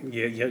I'm like,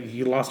 yeah,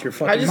 you lost your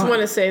fucking I just mind.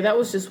 want to say that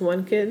was just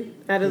one kid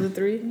out of the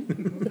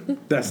 3.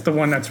 That's the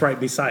one that's right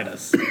beside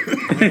us.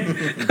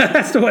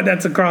 That's the one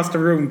that's across the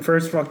room.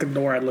 First fucking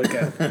door I look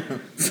at.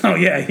 So,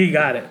 yeah, he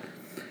got it.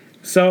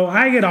 So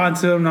I get on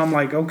to him, and I'm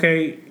like,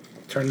 okay,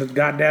 turn the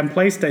goddamn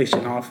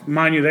PlayStation off.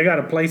 Mind you, they got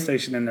a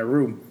PlayStation in their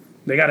room.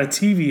 They got a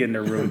TV in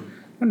their room.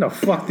 When the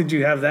fuck did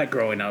you have that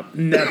growing up?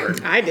 Never.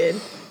 I did.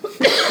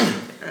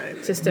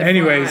 Just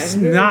Anyways,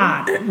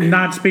 FYI.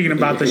 not speaking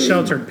about the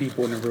sheltered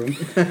people in the room.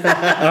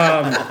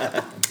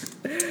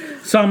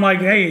 So I'm like,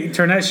 hey,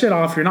 turn that shit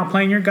off. You're not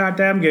playing your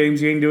goddamn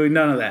games. You ain't doing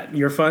none of that.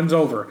 Your fun's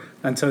over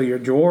until your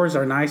drawers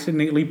are nice and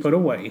neatly put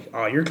away.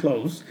 All your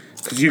clothes,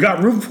 because you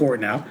got room for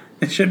it now.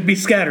 It shouldn't be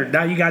scattered.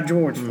 Now you got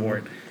drawers for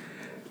it.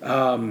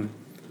 And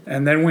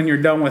then when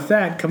you're done with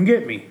that, come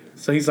get me.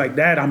 So he's like,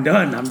 Dad, I'm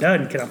done.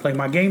 Can I play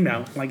my game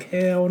now? I'm like,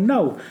 hell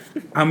no.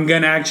 I'm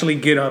going to actually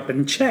get up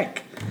and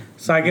check.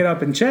 So I get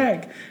up and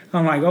check.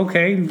 I'm like,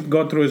 okay,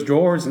 go through his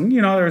drawers. And,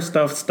 you know, there's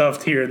stuff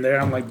stuffed here and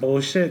there. I'm like,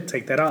 bullshit,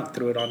 take that out,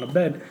 threw it on the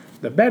bed.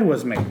 The bed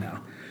was made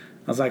now.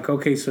 I was like,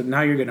 okay, so now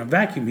you're going to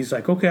vacuum. He's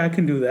like, okay, I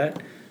can do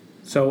that.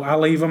 So I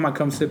leave him. I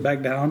come sit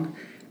back down.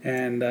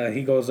 And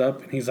he goes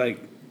up and he's like,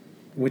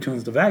 which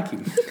one's the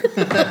vacuum? Like,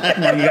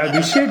 you got to be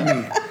shitting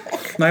me.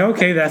 I'm like,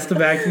 okay, that's the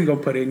vacuum. Go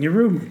put it in your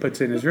room.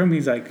 Puts it in his room.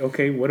 He's like,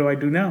 okay, what do I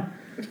do now?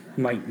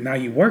 I'm like, now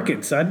you work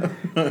it, son.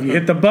 You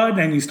hit the button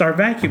and you start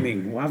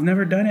vacuuming. Well, I've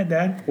never done it,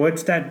 Dad.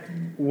 What's that?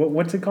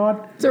 What's it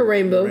called? It's a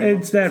rainbow.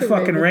 It's that It's a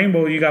fucking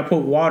rainbow. You got to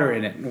put water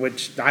in it,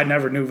 which I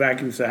never knew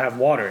vacuums to have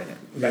water in it.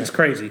 That's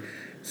crazy.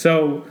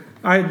 So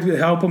I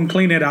help him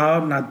clean it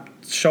out, and I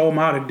show him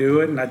how to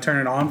do it, and I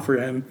turn it on for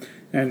him,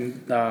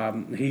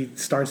 and he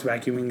starts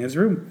vacuuming his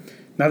room.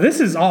 Now, this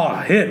is all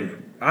him.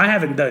 I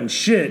haven't done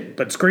shit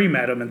but scream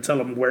at him and tell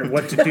him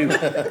what to do.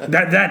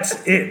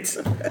 That's it.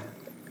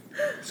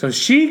 So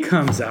she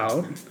comes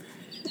out,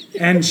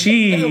 and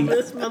she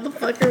This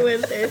motherfucker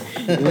went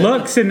there.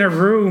 looks in the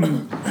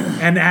room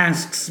and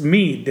asks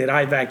me, did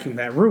I vacuum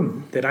that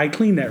room? Did I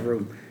clean that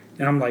room?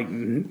 And I'm like,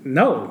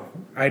 no,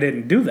 I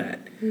didn't do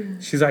that.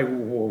 She's like,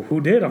 well,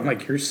 who did? I'm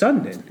like, your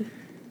son did.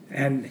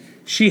 And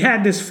she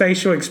had this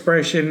facial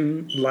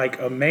expression like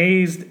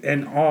amazed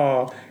and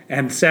awe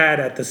and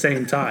sad at the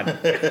same time.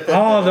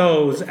 All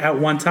those at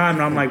one time.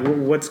 And I'm like,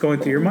 what's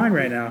going through your mind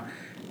right now?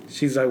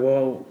 She's like,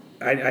 well,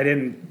 I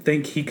didn't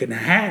think he could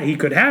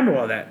handle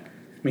all that.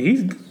 I mean,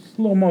 he's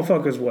little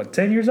motherfucker's what,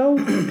 10 years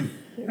old?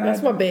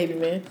 That's my baby,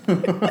 man.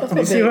 That's my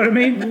You see baby. what I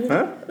mean?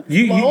 Huh?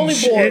 My only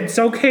boy. It's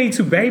okay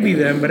to baby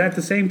them, but at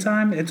the same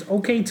time, it's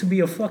okay to be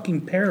a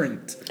fucking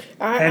parent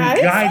and I didn't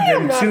say guide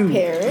I'm them not a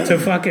parent. to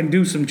fucking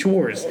do some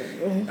chores.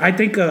 I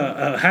think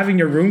having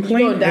your room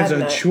clean dad is a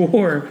night.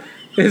 chore.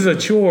 Is a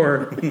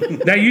chore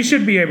that you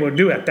should be able to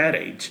do at that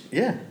age,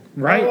 Yeah.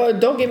 right?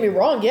 Don't get me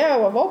wrong. Yeah,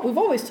 we've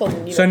always told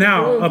them. So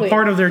now, a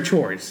part of their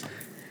chores,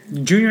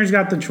 Junior's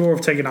got the chore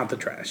of taking out the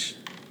trash.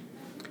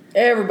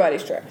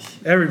 Everybody's trash.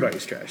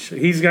 Everybody's trash.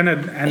 He's gonna,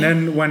 and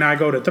then when I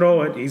go to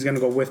throw it, he's gonna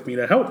go with me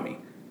to help me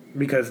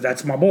because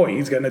that's my boy.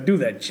 He's gonna do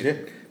that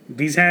shit.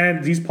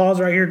 Yeah. These paws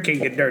right here can't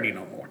get dirty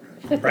no more,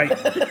 right?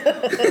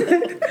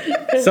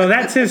 So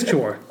that's his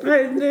chore.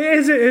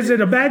 Is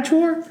it a bad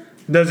chore?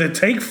 Does it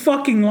take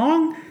fucking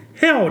long?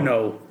 Hell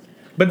no.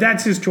 But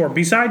that's his chore.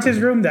 Besides his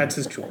room, that's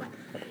his chore.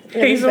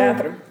 And his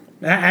bathroom.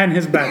 And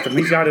his bathroom.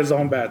 He's got his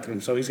own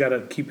bathroom, so he's got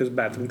to keep his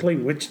bathroom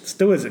clean, which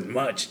still isn't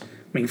much. I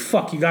mean,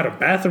 fuck, you got a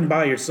bathroom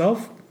by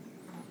yourself?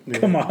 Yeah.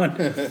 Come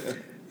on.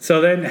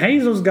 So then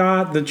Hazel's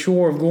got the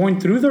chore of going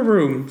through the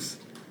rooms.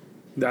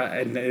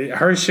 And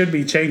hers should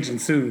be changing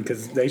soon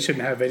because they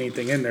shouldn't have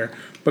anything in there.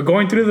 But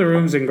going through the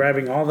rooms and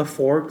grabbing all the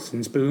forks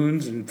and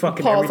spoons and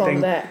fucking Pause everything.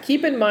 on that.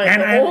 Keep in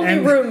mind, the only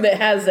room that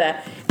has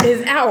that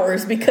is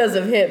ours because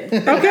of him.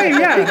 Okay,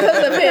 yeah.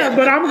 Because of him. Yeah,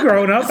 but I'm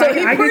grown up. So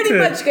he pretty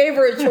much gave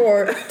her a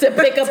chore to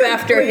pick up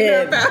after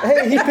him.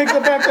 Hey, he picked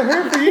up after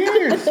her for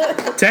years.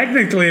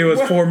 Technically, it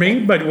was for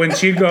me, but when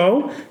she'd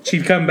go,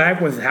 she'd come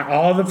back with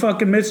all the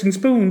fucking missing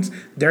spoons.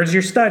 There's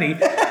your study.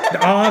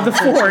 All the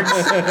forks.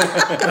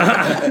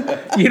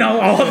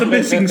 All the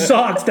missing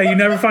socks that you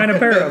never find a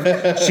pair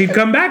of. She'd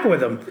come back with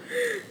them.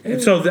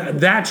 And so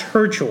that's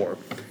her chore.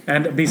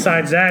 And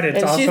besides that, it's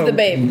And also... she's the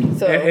baby,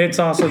 so... It's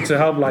also to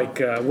help,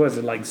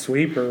 like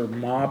sweep or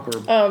mop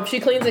or... She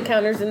cleans the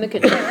counters in the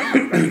kitchen.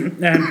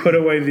 and put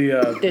away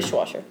the...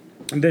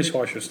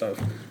 dishwasher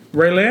stuff.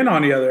 Raylene,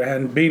 on the other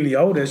hand, being the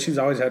oldest, she's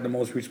always had the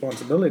most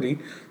responsibility.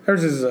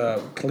 Hers is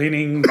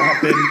cleaning,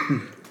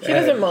 mopping. She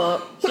doesn't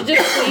mop. She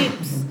just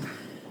sweeps.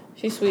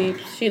 She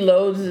sweeps. She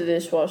loads the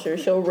dishwasher.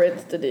 She'll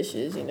rinse the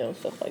dishes,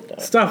 stuff like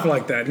that. Stuff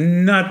like that.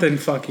 Nothing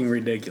fucking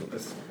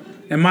ridiculous.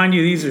 And mind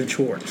you, these are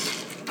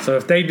chores. So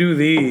if they do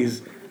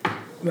these,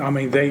 I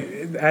mean,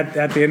 they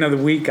at the end of the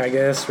week, I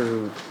guess,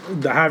 or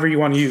however you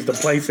want to use the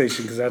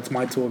PlayStation, because that's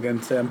my tool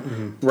against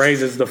them,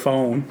 raises the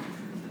phone,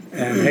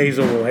 and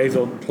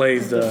Hazel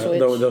plays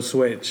the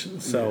Switch.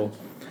 So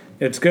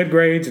it's good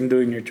grades and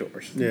doing your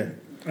chores. Yeah.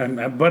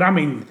 But I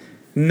mean,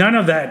 none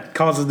of that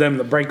causes them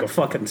to break a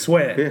fucking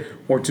sweat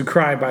or to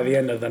cry by the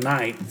end of the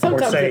night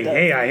Sometimes or say, it does.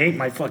 "Hey, I hate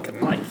my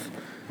fucking life."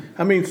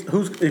 I mean,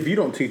 if you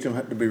don't teach them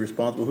to be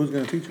responsible, who's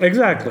going to teach them?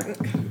 Exactly.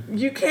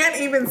 You can't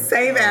even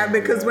say that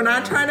because when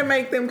I try to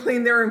make them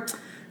clean their room,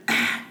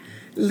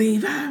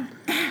 leave them.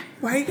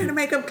 Why are you going to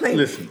make them clean?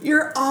 Listen.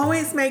 You're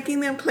always making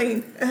them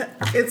clean.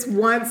 It's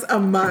once a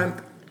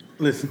month.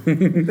 Listen.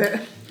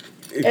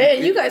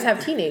 And you guys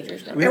have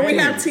teenagers now. And we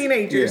have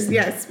teenagers.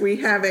 Yeah. Yes, we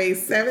have a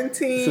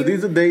 17. So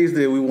these are days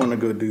that we want to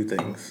go do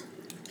things.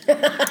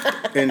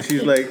 And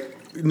she's like,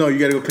 no, you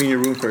got to go clean your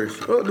room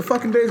first. Oh, the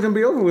fucking day's going to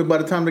be over with by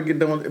the time they get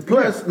done with it.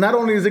 Plus, not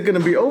only is it going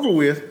to be over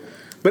with,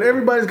 but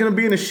everybody's going to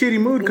be in a shitty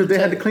mood because they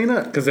had to clean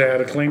up. Because they had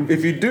to clean.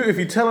 If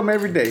you tell them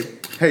every day,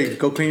 hey,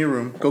 go clean your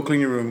room, go clean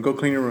your room, go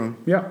clean your room.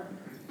 Yeah.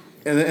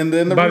 And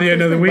then By the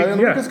end of the week,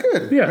 it's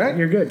good. Yeah, right?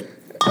 you're good.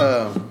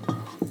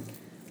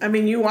 I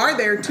mean, you are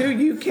there too.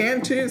 You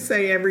can too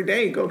say every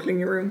day, go clean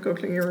your room, go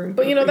clean your room.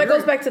 But that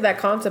goes back to that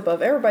concept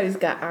of everybody's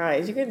got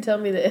eyes. You can tell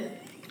me that.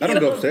 I don't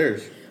go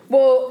upstairs.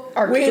 Well,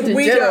 our kids in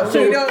general.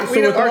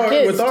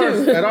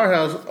 At our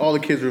house, all the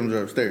kids' rooms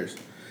are upstairs.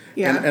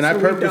 Yeah, and I so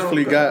we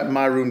purposefully don't go. got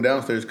my room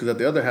downstairs because at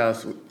the other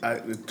house,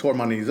 I tore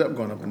my knees up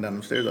going up and down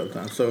the stairs all the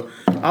time. So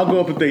I'll go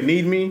up if they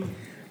need me,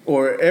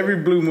 or every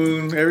blue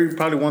moon,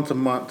 probably once a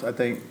month, I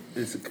think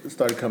it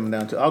started coming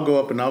down to. I'll go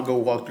up and I'll go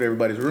walk through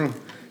everybody's room,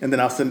 and then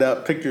I'll send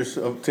out pictures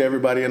to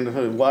everybody in the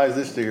hood. Why is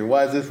this there?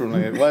 Why is this room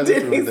like that? Why is this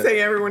Did room he like that?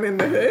 say everyone in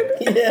the hood?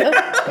 Yeah.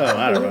 Oh,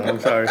 I don't know. I'm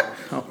sorry.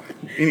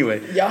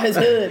 Anyway. Y'all his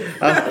hood.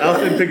 I'll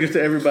send pictures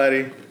to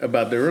everybody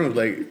about their rooms.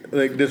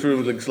 Like this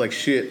room looks like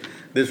shit.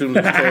 This room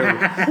looks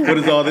terrible. What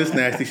is all this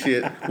nasty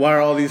shit? Why are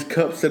all these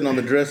cups sitting on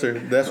the dresser?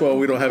 That's why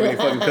we don't have any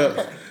fucking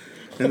cups.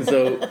 And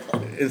so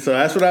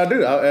that's what I'll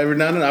do. Every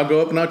now and then I'll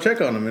go up and I'll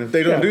check on them. And if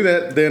they don't do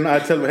that, then I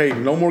tell them, hey,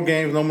 no more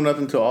games, no more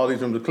nothing until all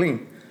these rooms are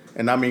clean.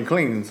 And I mean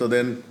clean. And so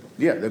then,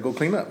 yeah, they'll go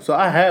clean up. So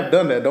I have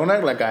done that. Don't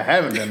act like I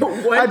haven't done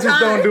that. One I just time?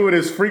 don't do it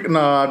as frequent.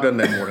 No, I've done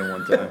that more than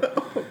one time.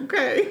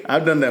 Okay.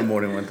 I've done that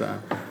more than one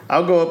time.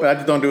 I'll go up, I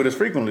just don't do it as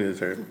frequently as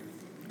her.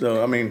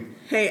 So I mean,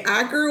 Hey,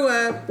 I grew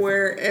up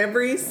where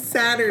every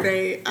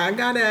Saturday I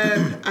got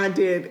up, I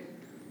did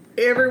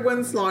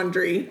everyone's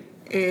laundry,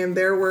 and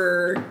there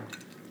were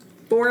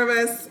 4 of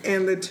us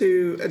and the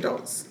 2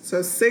 adults.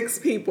 So 6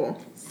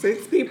 people.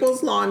 6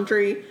 people's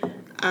laundry.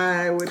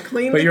 I would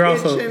clean But the you're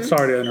kitchen. also,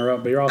 sorry to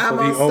interrupt, but you're also I'm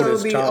the also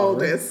oldest the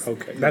child. right? oldest.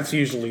 Okay, that's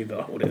usually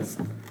the oldest.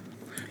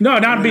 No,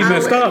 not to be I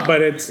messed would- up,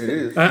 but it's It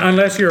is.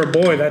 Unless you're a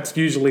boy, that's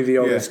usually the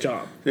oldest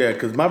job. yeah,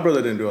 because my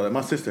brother didn't do all that. My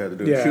sister had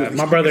to do it. She Yeah, was-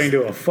 my brother ain't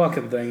do a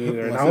fucking thing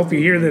either. And I hope you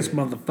hear this,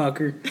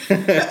 motherfucker.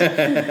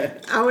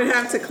 I would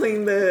have to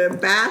clean the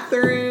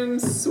bathroom,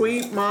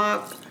 sweep,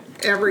 mop,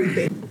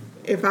 everything.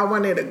 If I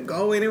wanted to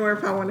go anywhere,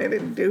 if I wanted to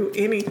do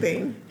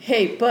anything.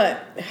 Hey,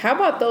 but how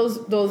about those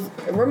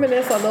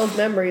reminisce on those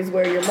memories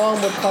where your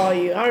mom would call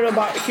you? I don't know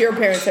about if your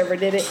parents ever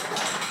did it,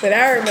 but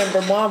I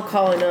remember mom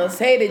calling us,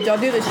 hey, did y'all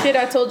do the shit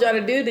I told y'all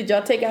to do? Did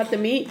y'all take out the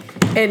meat?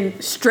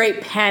 And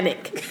straight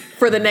panic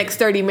for the next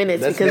 30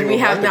 minutes That's because we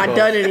never have my not fault.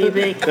 done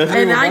anything. That's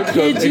And me I with my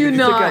kid brother. you Hey,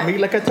 took out not. meat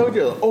like I told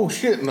you. Oh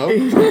shit, no.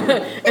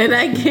 And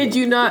I kid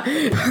you not,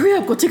 hurry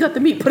up, go take out the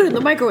meat, put it in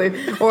the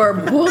microwave, or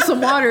boil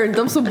some water and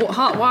dump some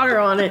hot water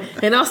on it,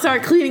 and I'll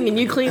start cleaning and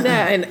you clean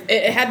that. And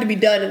it had to be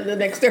done in the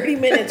next 30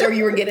 minutes or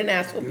you were getting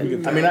ass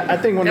whooping. I mean, I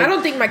think when I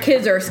don't think my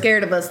kids are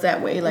scared of us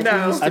that way. Like we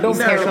No. used to I don't be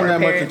scared pass of on our that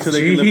much parents. until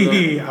they get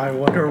Gee, I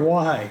wonder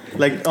why.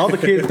 like all the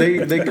kids, they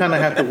kind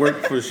of have to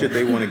work for the shit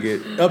they want to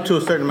get up to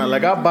a certain amount.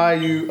 Like I'll buy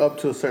you up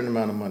to a certain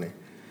amount of money.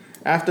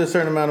 After a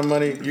certain amount of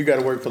money, you got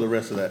to work for the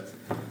rest of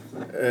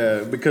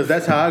that. Because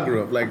that's how I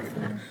grew up. Like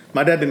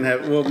my dad didn't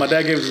have. Well, my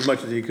dad gave us as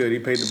much as he could. He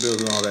paid the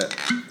bills and all that.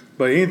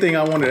 But anything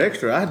I wanted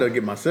extra, I had to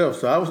get myself.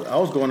 So I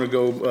was going to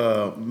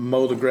go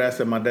mow the grass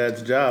at my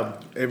dad's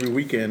job every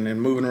weekend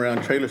and moving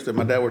around trailers.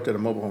 My dad worked at a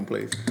mobile home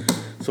place,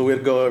 so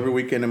we'd go every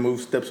weekend and move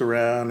steps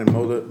around and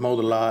mow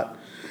the lot.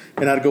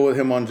 And I'd go with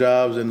him on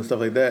jobs and stuff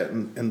like that.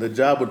 And the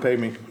job would pay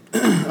me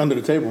under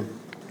the table.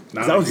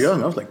 'Cause I was Nice.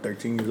 young. I was like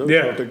 13 years old.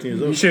 Yeah, 12, 13 years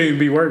you old. shouldn't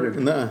be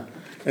working. Nuh-uh.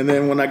 And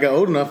then when I got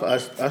old enough, I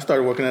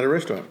started working at a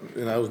restaurant,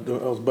 and I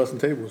was busting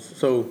tables.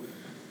 So,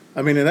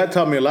 I mean, and that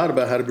taught me a lot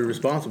about how to be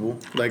responsible.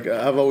 Like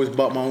I've always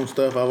bought my own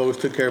stuff. I've always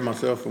took care of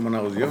myself from when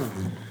I was young,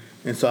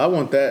 and so I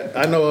want that.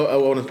 I know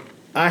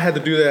I had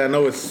to do that. I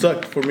know it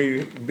sucked for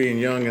me being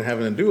young and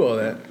having to do all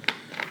that,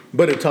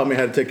 but it taught me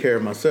how to take care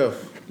of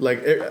myself.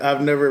 Like I've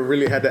never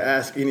really had to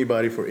ask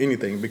anybody for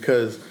anything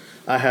because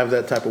I have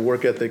that type of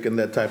work ethic and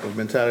that type of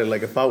mentality.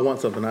 Like if I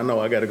want something, I know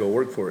I got to go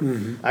work for it.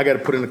 Mm-hmm. I got to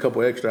put in a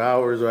couple extra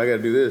hours, or I got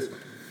to do this.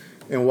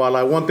 And while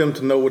I want them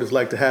to know what it's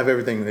like to have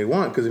everything they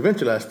want, because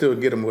eventually I still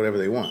get them whatever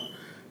they want,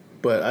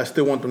 but I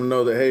still want them to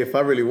know that, hey, if I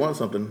really want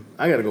something,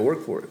 I got to go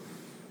work for it.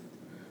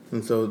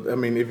 And so, I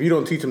mean, if you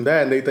don't teach them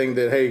that, and they think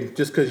that, hey,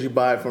 just because you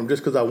buy it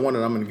just because I want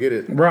it, I'm going to get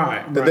it.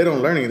 Right. That they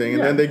don't learn anything, and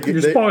Yeah, then they get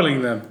you're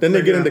spoiling them. Then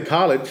they get Yeah. into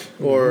college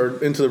or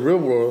into the real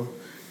world,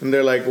 and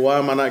they're like, why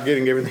am I not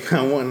getting everything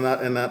I want,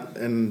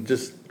 and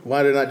just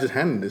why did not just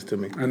handing this to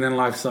me? And then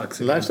life sucks.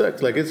 Life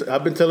sucks. Like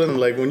I've been telling them,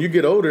 like when you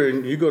get older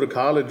and you go to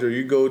college or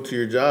you go to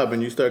your job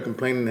and you start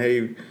complaining,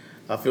 hey,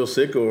 I feel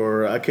sick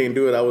or I can't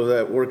do it. I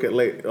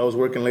was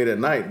working late at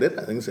night. Then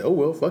I think say, oh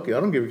well, fuck it. I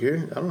don't give a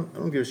care. I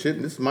don't give a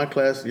shit. This is my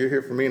class. You're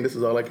here for me, and this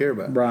is all I care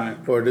about. Right.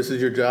 Or this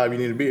is your job. You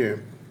need to be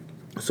here.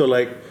 So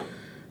like.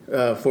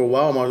 For a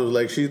while, Martha was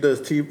like, she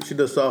does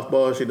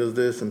softball, she does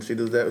this, and she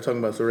does that. We're talking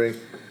about Saray.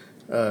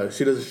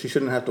 She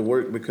shouldn't have to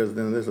work because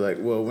then it's like,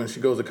 well, when she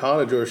goes to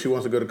college or she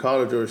wants to go to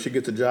college or she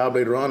gets a job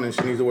later on and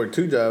she needs to work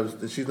 2 jobs,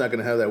 then she's not going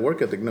to have that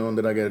work ethic knowing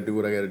that I got to do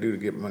what I got to do to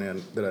get money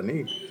that I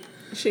need.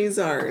 She's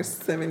our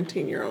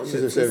 17-year-old. She's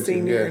a She's a 17,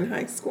 senior yeah. in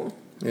high school.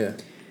 Yeah,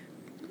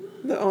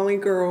 The only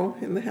girl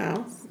in the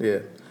house. yeah.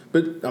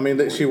 But, I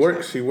mean, she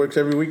works. She works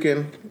every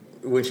weekend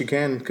when she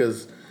can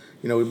because,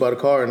 you know, we bought a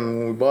car and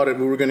when we bought it,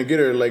 we were going to get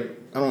her, like,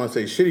 I don't want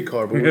to say shitty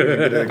car, but we were going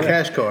to get her a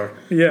cash car.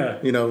 Yeah.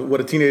 You know, what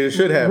a teenager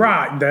should have.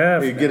 Right,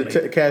 definitely. You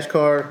get a cash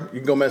car, you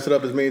can go mess it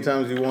up as many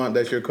times as you want,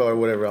 that's your car,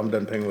 whatever, I'm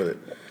done paying with it.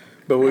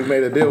 But we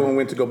made a deal when we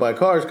went to go buy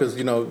cars because,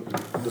 you know,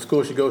 the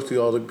school she goes to,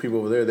 all the people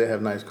over there, they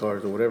have nice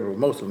cars or whatever,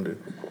 most of them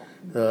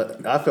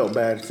do. I felt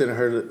bad sending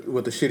her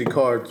with the shitty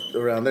car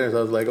around there, so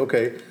I was like,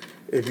 okay,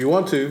 if you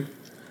want to,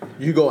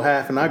 you go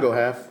half and I go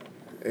half.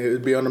 It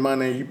would be under my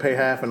name, you pay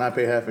half and I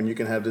pay half and you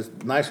can have this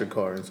nicer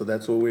car. And so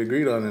that's what we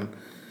agreed on. And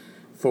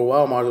for a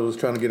while, Martha was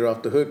trying to get her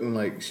off the hook, and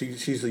like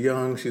she's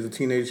a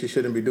teenager, she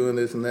shouldn't be doing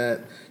this and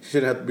that. She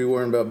shouldn't have to be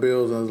worrying about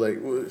bills. And I was like,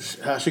 well,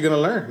 how's she gonna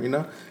learn, you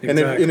know?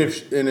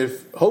 Exactly. And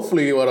if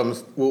hopefully what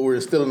we're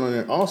instilling on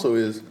her also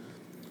is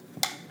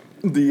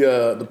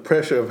the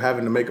pressure of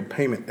having to make a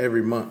payment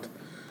every month,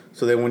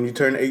 so that when you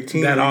turn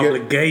 18, That you get,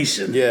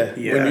 obligation. yeah.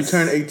 Yes. When you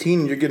turn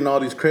 18, you're getting all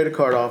these credit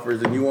card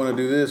offers, and you want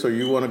to do this or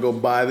you want to go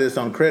buy this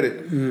on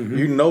credit. Mm-hmm.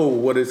 You know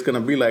what it's going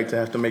to be like to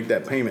have to make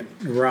that payment,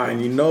 Right.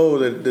 And you know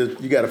that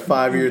you got a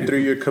 5-year,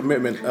 3-year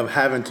commitment of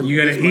having to.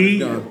 You this gonna money's eat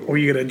gone. or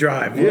you gonna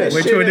drive? Yeah,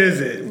 Which Should one a-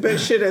 is it? But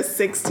should a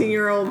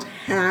 16-year-old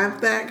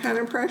have that kind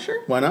of pressure?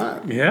 Why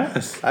not?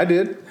 Yes. I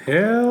did.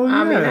 Hell yes.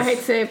 I mean, I hate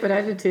to say it, but I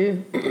did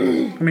too.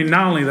 I mean,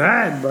 not only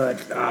that, but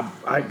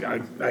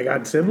I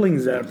got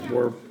siblings that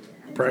were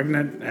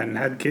pregnant and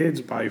had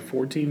kids by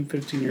 14,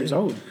 15 years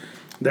old.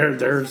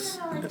 There's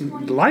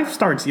life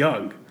starts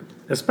young,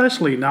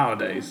 especially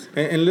nowadays.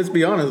 And let's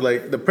be honest,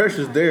 like the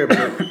pressure's there, but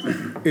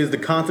is the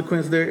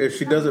consequence there? If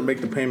she doesn't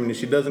make the payment, if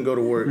she doesn't go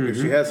to work, if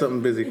she has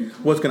something busy,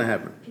 what's going to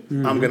happen?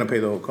 I'm going to pay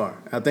the whole car.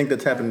 I think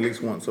that's happened at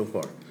least once so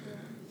far.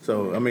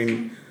 So, I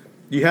mean,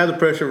 you have the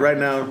pressure right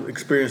now.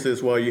 Experience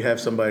this while you have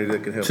somebody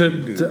that can help you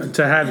do that.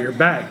 To have your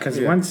back, because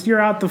once you're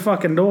out the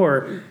fucking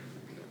door,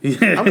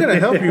 I'm going to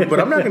help you, but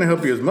I'm not going to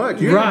help you as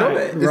much. You Right, know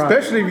that. right.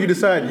 Especially if you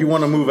decide you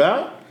want to move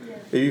out.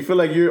 If you feel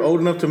like you're old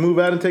enough to move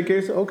out and take care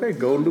of yourself, okay,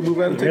 go and move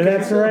out and take yeah, care of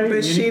that's yourself. right. But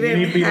You she need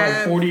didn't to be like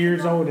have- 40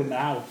 years old in the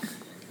house.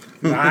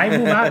 Nah, I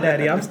move out,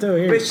 Daddy. I'm still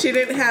here. But she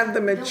didn't have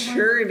the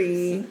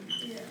maturity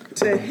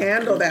to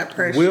handle that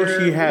pressure. Will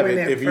she have when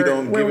it if you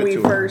don't give when it we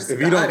to her? first If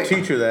you got don't it.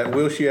 teach her that,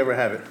 will she ever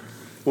have it?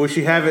 Will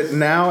she have it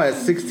now at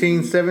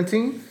 16,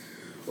 17?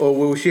 Or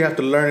will she have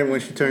to learn it when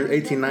she turns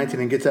 18, 19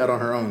 and gets out on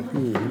her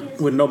own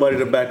with nobody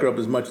to back her up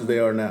as much as they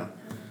are now?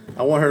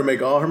 I want her to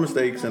make all her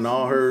mistakes and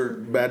all her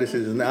bad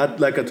decisions.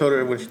 Like I told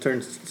her when she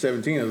turned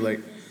 17, I was like,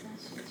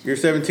 you're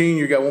 17,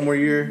 you got one more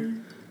year.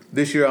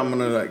 This year I'm going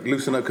to like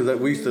loosen up because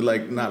we used to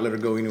like not let her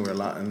go anywhere a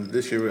lot. And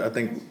this year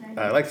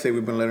I like to say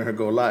we've been letting her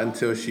go a lot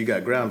until she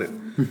got grounded.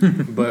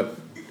 But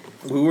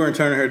we weren't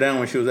turning her down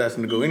when she was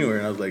asking to go anywhere.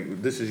 And I was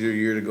like, this is your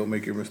year to go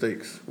make your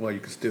mistakes while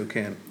you still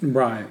can.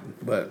 Right.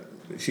 But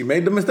she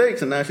made the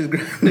mistakes and now she's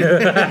grounded.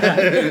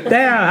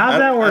 Damn, how's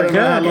that I work? don't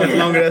know how much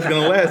longer that's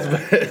going to last.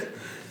 But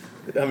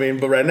I mean,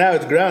 but right now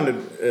it's grounded.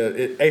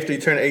 After you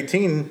turn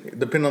 18,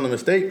 depending on the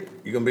mistake,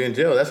 you're going to be in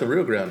jail. That's a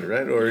real grounded,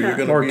 right? Or you're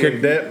going Or to be kick-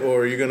 in debt,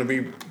 or you're going to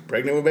be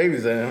pregnant with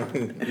babies.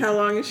 How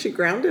long is she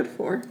grounded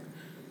for?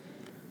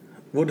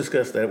 We'll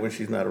discuss that when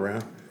she's not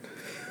around.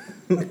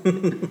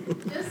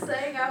 Just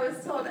saying, I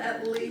was told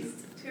at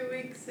least 2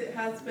 weeks. It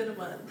has been a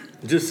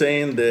month. Just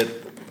saying that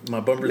my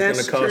bumper's going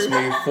That's to cost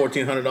true. me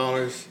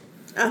 $1,400.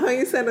 I thought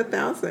you said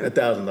 1,000.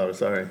 $1,000,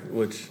 sorry.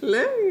 Which,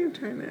 Let me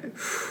turn it.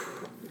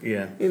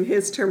 yeah. In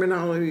his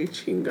terminology,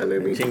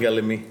 chingalimi.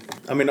 Chingale me.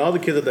 I mean, all the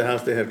kids at the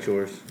house, they have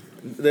chores.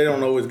 They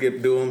don't always get to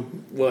do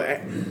them. Well,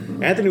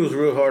 Anthony was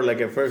real hard,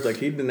 like at first, like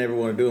he didn't ever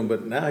want to do them,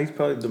 but now he's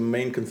probably the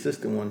main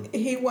consistent one.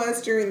 He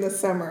was during the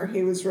summer.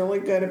 He was really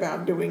good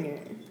about doing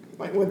it,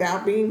 like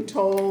without being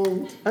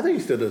told. I think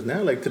he still does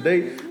now. Like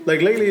today,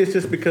 like lately, it's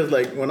just because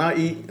like when I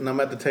eat and I'm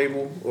at the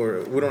table,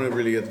 or we don't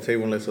really at the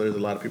table unless there's a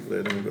lot of people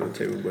there, then we go to the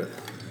table. But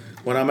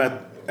when I'm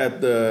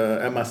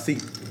at my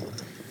seat,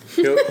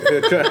 he'll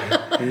try.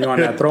 You're on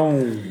that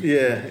throne.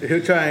 Yeah,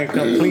 he'll try and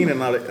come clean,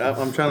 and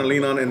I'm trying to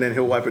lean on it, and then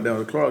he'll wipe it down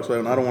with Clorox. So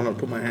I don't want to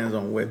put my hands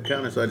on wet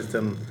counter, so I just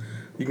tell him,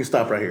 you can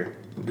stop right here.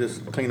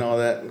 Just clean all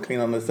that, clean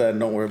on this side, and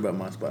don't worry about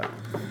my spot.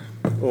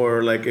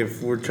 Or like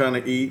if we're trying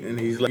to eat, and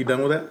he's like, you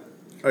done with that?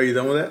 Are you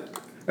done with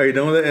that? Are you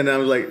done with that? And I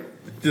was like,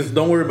 just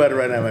don't worry about it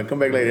right now, man. Come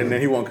back later, and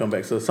then he won't come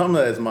back. So some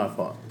of that is my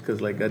fault, because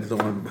like I just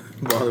don't want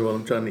to bother while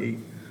I'm trying to eat.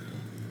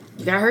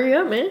 You gotta hurry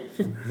up, man.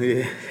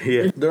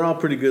 Yeah. They're all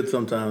pretty good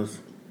sometimes.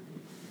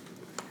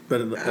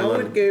 But I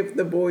would give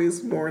the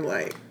boys more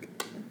like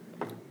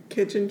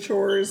kitchen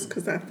chores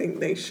because I think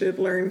they should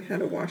learn how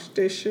to wash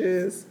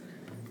dishes.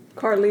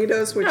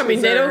 Carlitos, which I mean,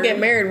 is they don't our- get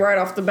married right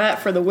off the bat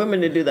for the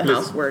women to do the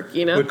housework,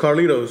 you know? With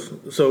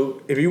Carlitos,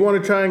 so if you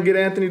want to try and get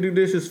Anthony to do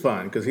dishes,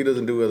 fine, because he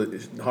doesn't do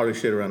hardly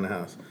shit around the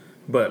house.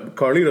 But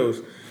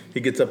Carlitos, he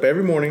gets up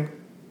every morning,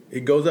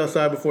 he goes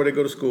outside before they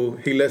go to school,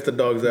 he lets the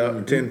dogs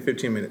out 10,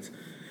 15 minutes.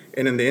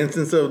 And in the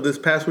instance of this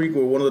past week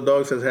where one of the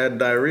dogs has had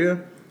diarrhea,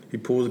 he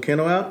pulls the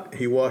kennel out,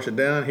 he washed it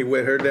down, he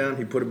wet her down,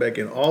 he put it back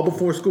in, all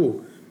before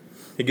school.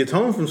 He gets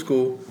home from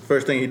school,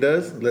 first thing he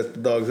does, lets the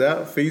dogs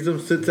out, feeds them,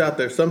 sits out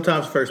there,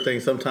 sometimes first thing,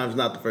 sometimes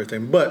not the first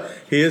thing. But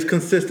he is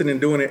consistent in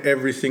doing it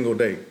every single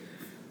day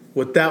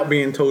without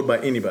being told by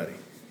anybody.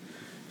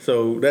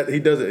 So that he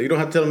does it. You don't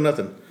have to tell him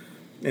nothing.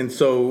 And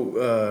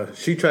so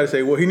she tried to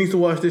say, well, he needs to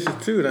wash dishes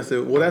too. And I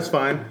said, well, that's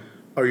fine.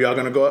 Are y'all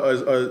going to go, are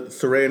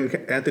Saray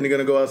and Anthony going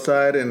to go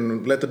outside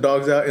and let the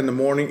dogs out in the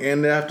morning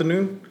and the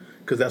afternoon?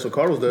 Because that's what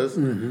Carlos does.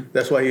 Mm-hmm.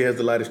 That's why he has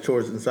the lightest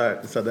chores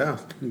inside the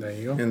house. There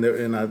you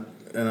go.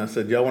 And I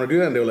said, y'all want to do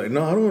that? And they were like,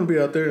 no, I don't want to be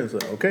out there. And I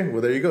said, okay,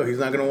 well, there you go. He's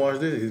not going to wash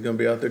dishes. He's going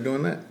to be out there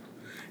doing that.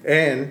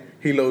 And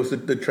he loads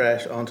the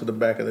trash onto the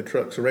back of the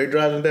truck. So Ray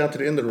drives him down to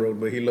the end of the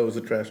road, but he loads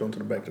the trash onto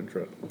the back of the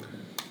truck.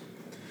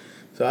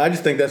 So I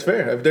just think that's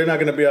fair. If they're not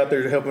going to be out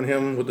there helping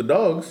him with the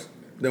dogs,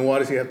 then why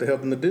does he have to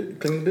help him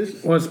clean the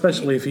dishes? Well,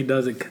 especially if he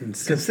does it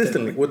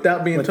consistently.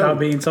 Without being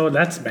told.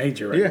 That's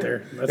major right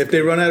there. That's if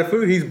they run out of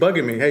food, he's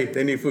bugging me. Hey,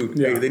 they need food.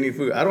 Yeah. Hey, they need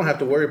food. I don't have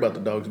to worry about the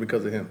dogs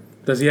because of him.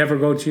 Does he ever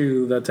go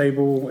to the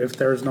table if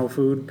there's no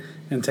food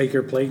and take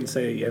your plate and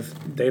say, if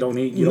they don't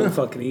eat, you don't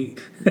fucking eat?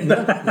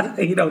 No.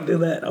 You don't do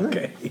that?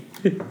 Okay.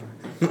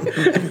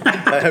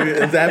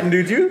 Has that happened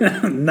to you?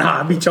 Nah,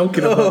 I be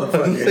choking a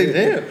motherfucker. Say,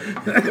 damn.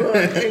 Well,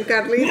 and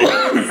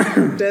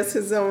Carlitos does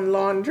his own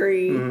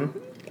laundry. Mm-hmm.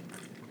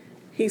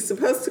 He's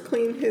supposed to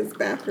clean his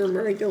bathroom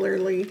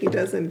regularly. He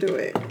doesn't do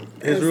it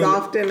as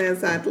often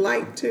as I'd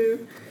like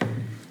to.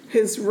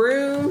 His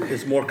room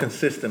It's more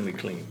consistently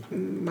clean.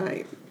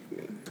 might.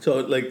 So,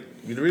 like,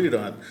 You really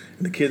don't have,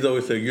 and the kids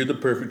always say, you're the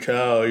perfect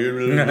child. You're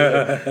really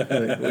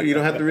like, well, you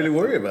don't have to really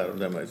worry about him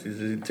that much.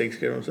 He takes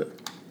care of himself.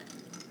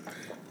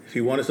 If he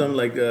wanted something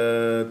like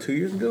 2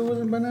 years ago,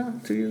 wasn't it by now?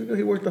 2 years ago,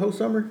 he worked the whole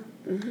summer.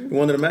 He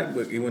wanted a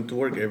MacBook. He went to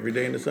work every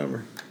day in the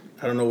summer.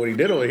 I don't know what he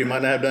did over there. He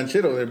might not have done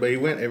shit over there, but he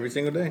went every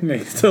single day.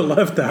 He still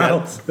left the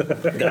house.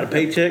 Got a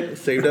paycheck,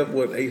 saved up,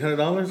 $800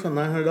 or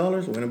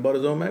 $900, went and bought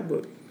his own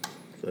MacBook.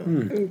 So.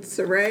 And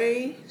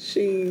Saray,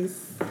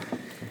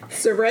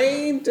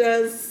 Saray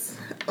does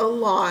a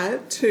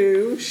lot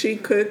too. She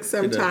cooks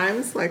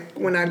sometimes. Like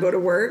when I go to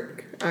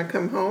work, I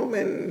come home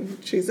and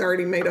she's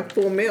already made a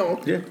full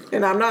meal. Yeah.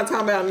 And I'm not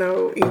talking about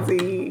no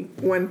easy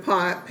one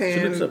pot pan.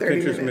 She looks up 30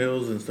 Pinterest minutes.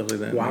 meals and stuff like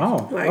that.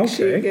 Wow. Like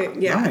okay.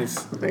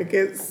 nice. Like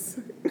it's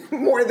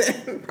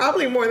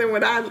probably more than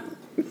what I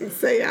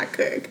say I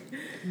cook.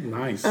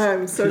 Nice.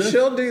 So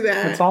she'll do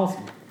that. That's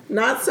awesome.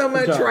 Not so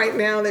much job. right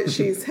now that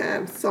she's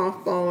had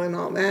softball and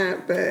all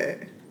that, but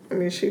I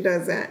mean, she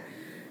does that.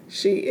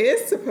 She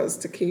is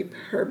supposed to keep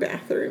her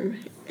bathroom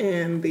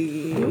and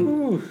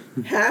the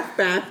half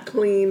bath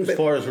clean. As But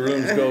far as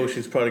rooms go,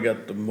 she's probably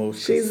got the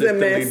most She's the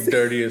consistently mess.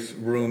 dirtiest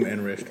room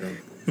and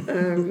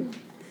restroom.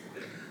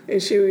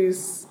 and she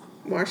always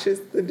washes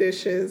the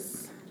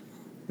dishes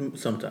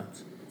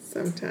Sometimes.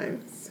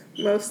 sometimes.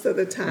 Most of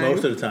the time.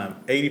 Most of the time.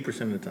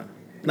 80% of the time.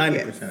 90%.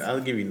 Yes. I'll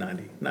give you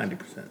 90%.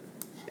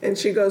 And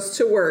she goes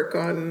to work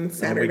on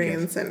Saturday and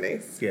weekends.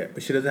 Sundays. Yeah,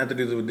 but she doesn't have to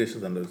do the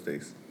dishes on those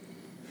days.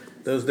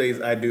 Those days,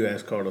 I do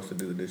ask Carlos to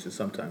do the dishes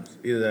sometimes.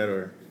 Either that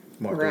or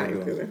Martha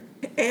will do them.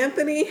 Right.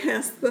 Anthony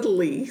has the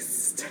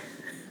least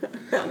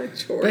amount of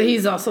chores. But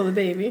he's also the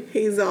baby.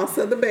 He's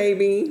also the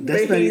baby,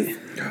 That's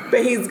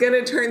but he's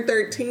gonna turn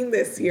 13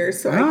 this year,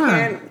 so I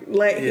can't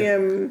let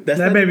him. That's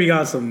That not, baby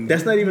got some.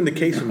 that's not even the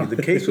case with me.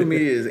 The case with me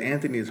is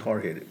Anthony is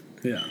hard-headed.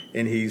 Yeah.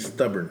 And he's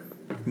stubborn.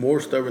 More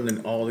stubborn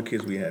than all the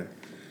kids we have.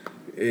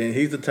 And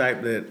he's the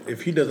type that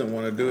if he doesn't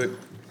want to do it,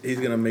 he's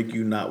going to make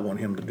you not want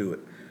him to do it.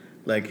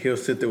 Like, he'll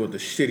sit there with the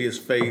shittiest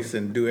face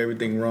and do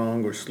everything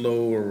wrong or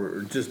slow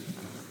or just,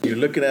 you're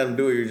looking at him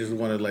do it, you just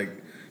want to, like,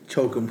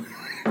 choke him.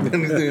 And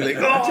he's like,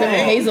 Tim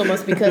and Hazel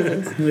must be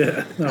cousins.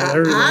 Yeah. No,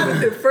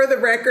 everybody- For the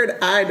record,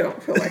 I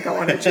don't feel like I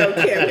want to choke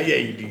him. yeah,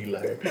 you do, you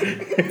liar.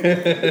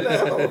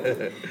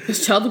 No.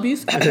 It's child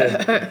abuse.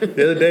 The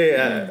other day,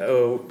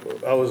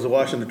 I was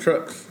washing the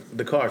trucks,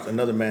 the cars,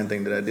 another man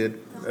thing that I did.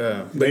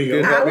 But you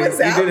did help I me. was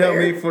You out did help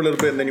there. me for a little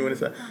bit, and then you went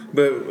inside.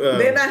 But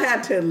Then I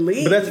had to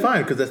leave. but that's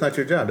fine because that's not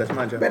your job. That's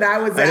my job. But I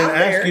was I didn't out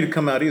ask there. you to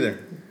come out either.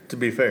 To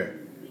be fair,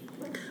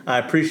 I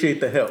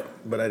appreciate the help,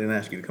 but I didn't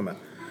ask you to come out.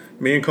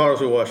 Me and Carlos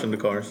were washing the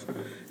cars,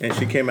 and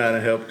she came out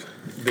and helped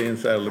the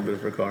inside a little bit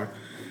of her car.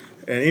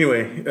 And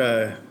anyway,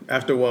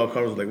 after a while,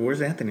 Carlos was like,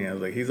 "Where's Anthony?" I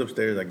was like, "He's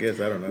upstairs, I guess.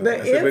 I don't know."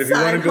 The I said, "But if you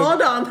want inside, to go,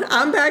 hold on.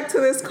 I'm back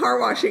to this car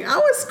washing. I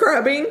was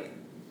scrubbing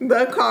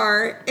the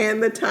car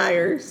and the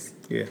tires,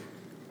 yeah."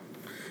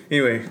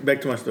 Anyway,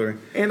 back to my story.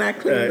 and I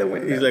cleaned the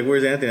window. He's like,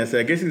 "Where's Anthony?" I said,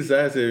 "I guess he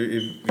decided. I said,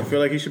 if you feel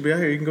like he should be out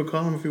here, you can go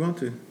call him if you want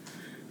to."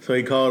 So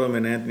he called him,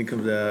 and Anthony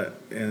comes out,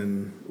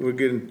 and we're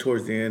getting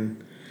towards the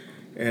end.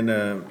 And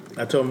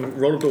I told him,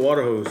 roll up the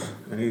water hose.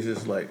 And he's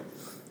just like,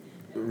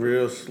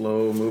 real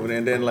slow moving.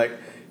 And then, like,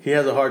 he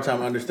has a hard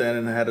time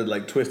understanding how to,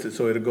 like, twist it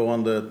so it'll go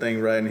on the thing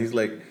right. And he's,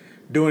 like,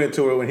 doing it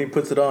to where when he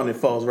puts it on, it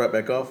falls right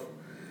back off.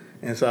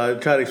 And so I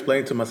try to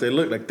explain to him. I say,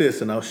 look, like this.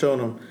 And I was showing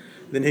him.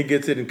 Then he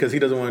gets it, and because he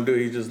doesn't want to do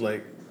it, he's just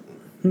like,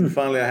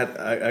 finally,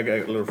 I got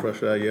a little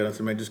frustrated. I yelled. I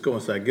said, man, just go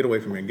inside. Get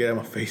away from me. Get out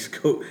of my face.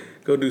 Go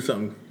do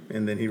something.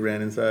 And then he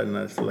ran inside, and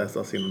that's the last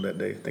I seen him that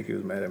day. I think he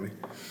was mad at me.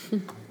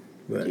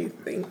 But, You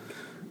think?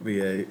 but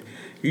yeah,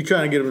 you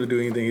trying to get him to do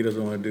anything he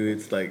doesn't want to do,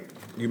 it's like,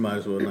 you might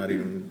as well not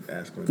even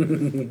ask him to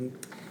do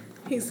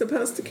it. He's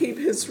supposed to keep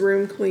his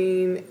room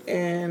clean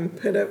and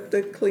put up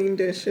the clean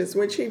dishes,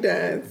 which he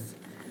does,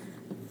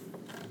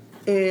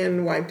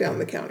 and wipe down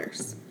the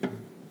counters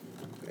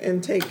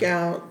and take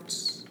out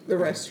the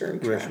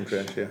restroom trash. Restroom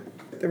trash, yeah.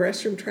 The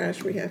restroom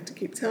trash, we have to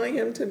keep telling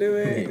him to do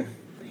it.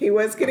 He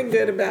was getting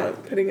good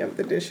about putting up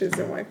the dishes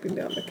and wiping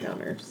down the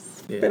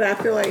counters. Yeah. But I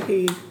feel like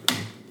he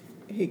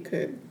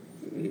could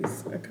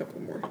use a couple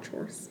more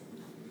chores.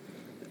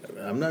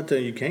 I'm not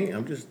telling you can't.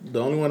 I'm just,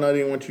 the only one I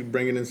didn't want you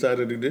bringing inside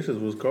to do dishes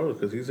was Carlos,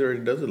 because he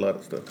already does a lot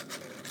of stuff.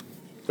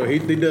 So he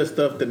does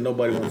stuff that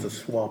nobody wants to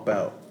swap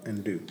out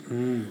and do.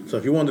 So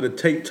if you wanted to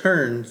take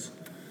turns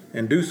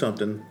and do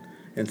something,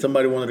 and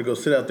somebody wanted to go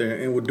sit out there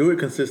and would do it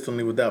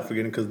consistently without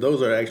forgetting, because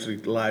those are actually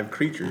live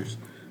creatures,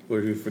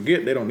 where if you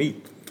forget, they don't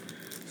eat.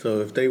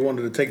 So if they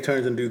wanted to take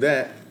turns and do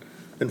that,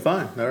 then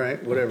fine, all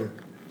right, whatever.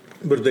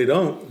 But if they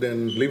don't,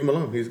 then leave him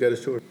alone. He's got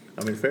his chores.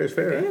 I mean, fair is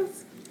fair, right?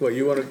 Yes. What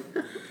you want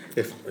to,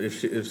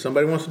 if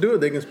somebody wants to do it,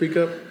 they can speak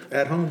up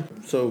at home.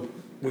 So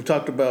we've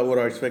talked about what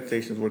our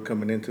expectations were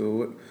coming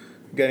into it.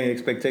 Got any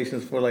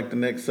expectations for like the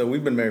next? So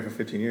we've been married for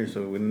 15 years.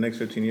 So in the next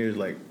 15 years,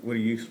 like, what do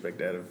you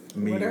expect out of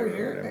me? What are or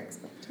your whatever?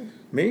 expectations?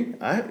 Me?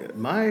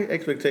 My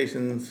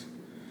expectations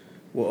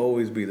will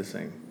always be the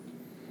same.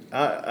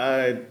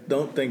 I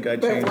don't think I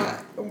But change.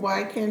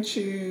 why can't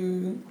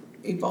you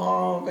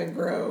evolve and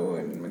grow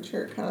and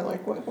mature, kind of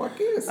like what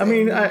Joaquin was I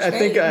saying. mean, I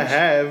think I Change.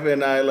 have,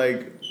 and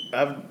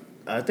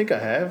I think I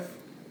have,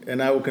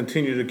 and I will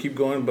continue to keep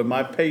going. But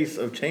my pace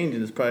of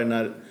changing is probably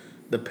not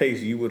the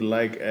pace you would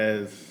like.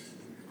 I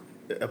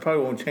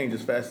probably won't change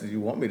as fast as you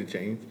want me to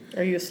change.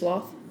 Are you a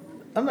sloth?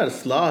 I'm not a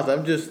sloth.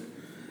 I'm just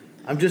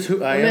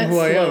who I am. that's Who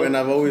I am, slow. and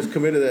I've always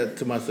committed that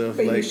to myself.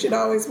 But you Like, should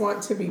always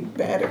want to be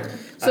better.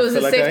 So is feel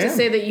it like safe I to am.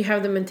 say that you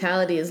have the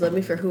mentality is let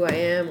me for who I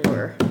am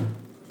or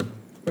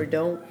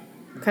don't?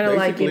 Kind of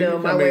like, Basically,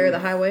 my I way or mean- the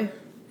highway?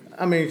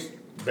 I mean,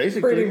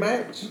 basically, Pretty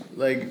much.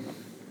 like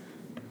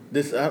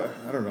this. I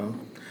don't know.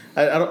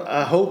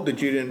 I hope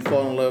that you didn't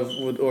fall in love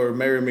with or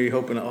marry me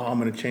hoping, oh, I'm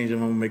going to change him,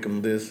 I'm going to make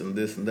him this and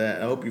this and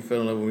that. I hope you fell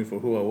in love with me for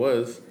who I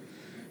was.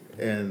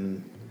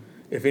 And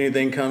if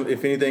anything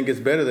gets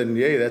better, then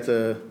yay, that's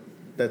a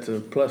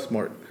plus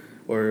mark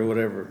or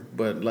whatever.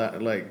 But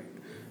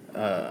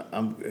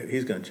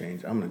he's going to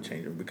change. I'm going to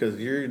change him because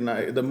you're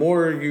not. The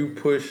more you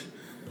push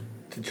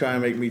to try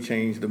and make me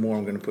change, the more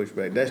I'm going to push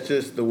back. That's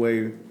just the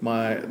way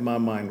my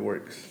mind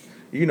works.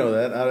 You know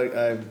that.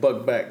 I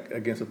buck back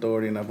against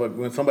authority, and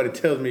when somebody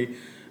tells me,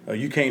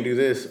 you can't do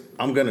this,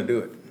 I'm going to do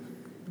it.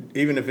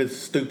 Even if it's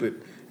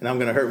stupid, and I'm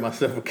going to hurt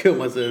myself or kill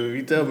myself. If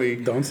you tell me...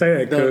 Don't say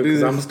that, Don't do because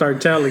this. I'm going to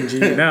start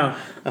challenging you now.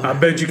 I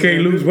bet you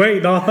can't lose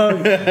weight, dog.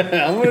 I'm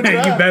going to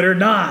You try. better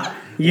not.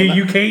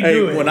 You can't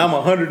do it. When I'm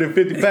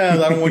 150 pounds,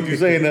 I don't want you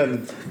saying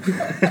nothing.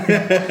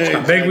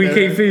 I bet we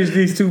can't finish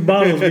these 2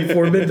 bottles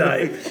before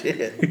midnight.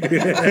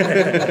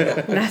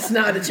 That's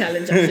not a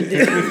challenge I should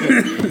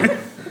do.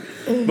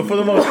 But for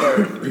the most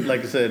part,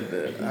 like I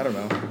said, I don't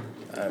know.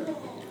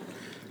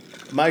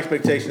 My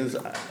expectations,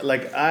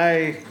 like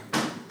I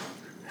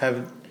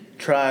have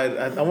tried,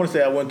 I want to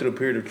say I went through a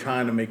period of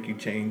trying to make you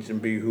change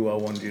and be who I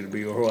wanted you to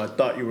be or who I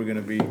thought you were going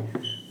to be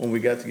when we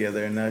got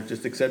together, and I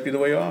just accept you the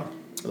way you are.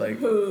 Like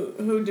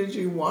Who did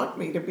you want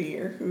me to be,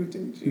 or who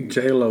did you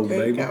J-Lo,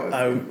 think baby.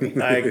 I was?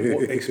 I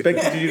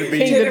expected you to be.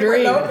 King- the Jennifer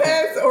dream.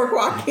 Lopez or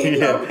Joaquin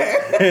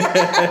Lopez?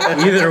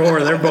 Either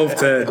or, they're both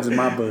Teds in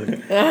my book.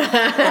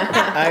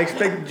 I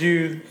expected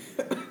you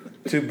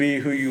to be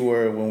who you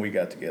were when we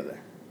got together.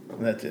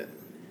 And that's it.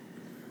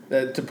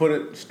 To put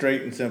it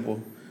straight and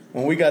simple,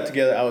 when we got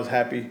together, I was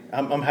happy.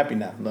 I'm happy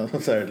now. No,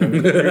 sorry.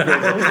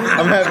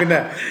 I'm happy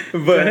now.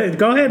 But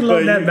Go ahead and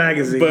load but that you-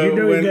 magazine. But You're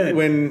doing good.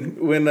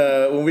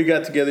 when we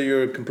got together,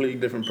 you're a completely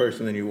different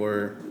person than you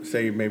were,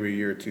 say, maybe a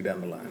year or two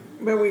down the line.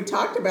 But we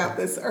talked about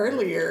this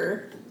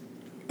earlier.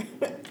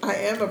 I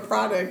am a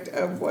product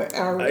of what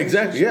our relationship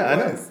Exactly. Yeah, I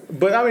know. was.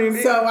 But I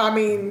mean, So I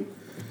mean,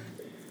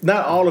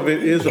 not all of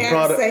it is a can't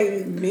product.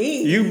 say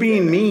me. You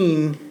being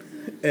mean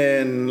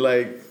and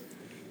like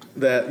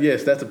that,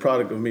 yes, that's a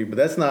product of me, but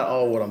that's not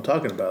all what I'm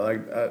talking about.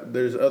 Like,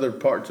 there's other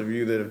parts of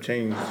you that have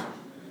changed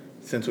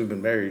since we've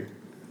been married,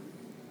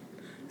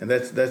 and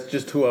that's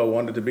just who I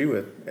wanted to be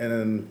with. And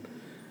then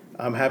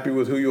I'm happy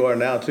with who you are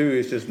now too.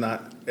 It's just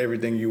not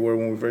everything you were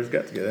when we first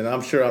got together, and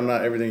I'm sure I'm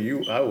not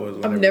everything I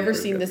was. I've never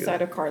seen this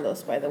side of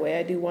Carlos, by the way.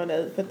 I do want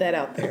to put that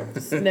out there.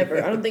 Just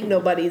never. I don't think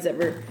nobody's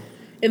ever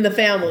in the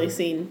family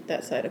seen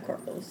that side of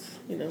Carlos.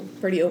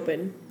 Pretty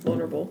open,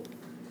 vulnerable.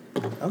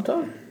 I'm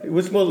talking.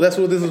 That's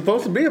what this is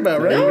supposed to be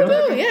about, right?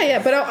 No,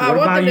 yeah. But I What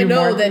want about them to you,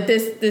 know Mark? that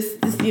this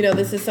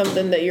this is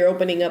something that you're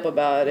opening up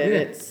about, and Yeah.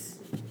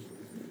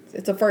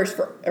 it's a first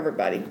for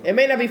everybody. It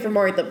may not be for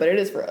Martha, but it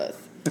is for us.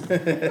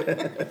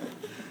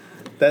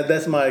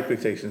 That's my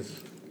expectations.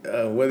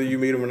 Whether you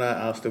meet him or not,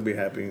 I'll still be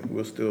happy.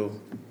 We'll still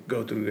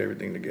go through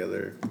everything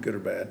together, good or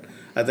bad.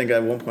 I think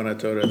at one point I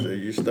told her, I said,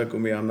 "You're stuck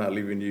with me. I'm not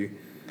leaving you.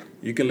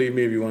 You can leave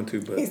me if you want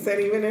to, but He said,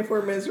 even if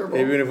we're miserable.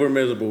 even if we're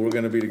miserable, we're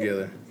gonna be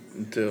together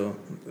until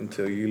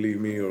you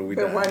leave me or we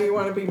But die." why do you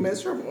want to be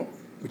miserable?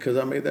 Because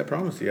I made that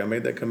promise to you. I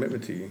made that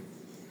commitment to you.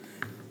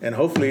 And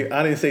hopefully,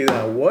 I didn't say that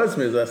I was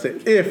miserable. I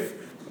said if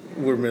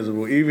we're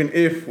miserable, even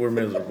if we're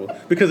miserable.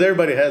 Because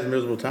everybody has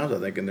miserable times, I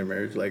think, in their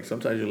marriage. Like,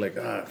 sometimes you're like,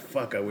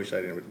 fuck, I wish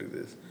I didn't do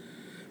this.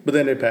 But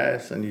then they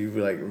pass, and you,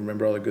 like,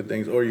 remember all the good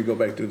things. Or you go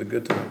back through the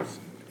good times.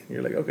 And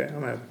you're like, okay,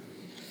 I'm happy.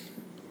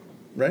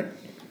 Right?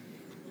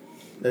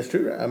 That's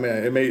true, right? I mean,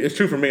 it's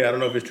true for me. I don't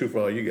know if it's true for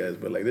all you guys.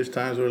 But, like, there's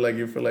times where, like,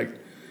 you feel like,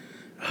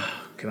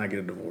 can I get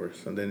a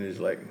divorce? And then it's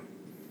like,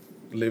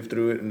 live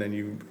through it, and then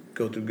you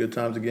go through good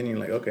times again, and you're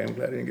like, okay, I'm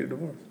glad I didn't get a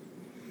divorce.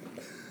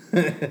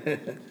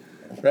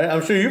 Right?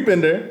 I'm sure you've been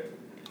there.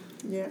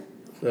 Yeah.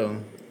 So,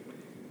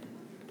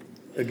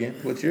 again,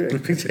 what's your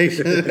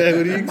expectation? What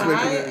do you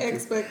My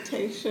expect?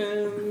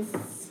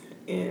 expectations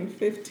in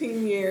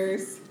 15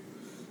 years,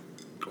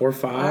 Or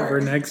 5 or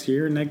next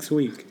year, next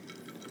week.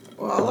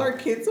 well, all our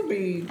kids will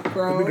be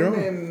grown, grown.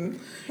 and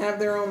have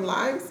their own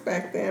lives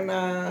back then.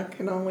 I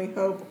can only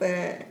hope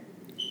that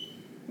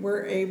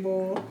we're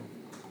able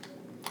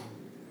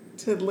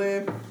to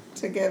live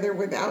together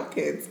without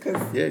kids,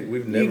 because Yeah,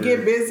 we've never. you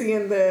get busy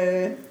in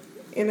the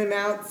in and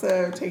outs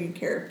of taking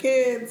care of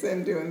kids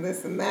and doing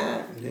this and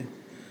that. Yeah.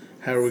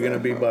 How are we going to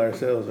be by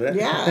ourselves, right?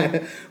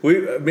 Yeah.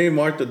 Me and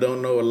Martha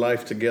don't know a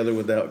life together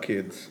without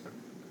kids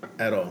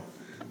at all.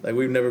 Like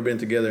we've never been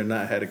together and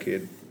not had a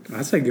kid.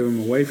 I say give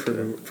them away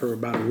for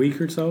about a week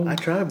or so. I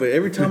try, but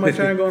every time I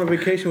try and go on a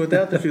vacation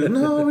without them, she's like,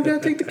 no, we gotta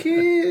take the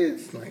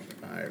kids. Like,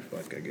 all right,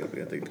 fuck, I guess we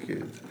gotta take the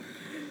kids.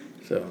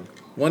 So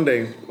one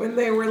day, When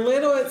they were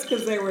little, it's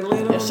because they were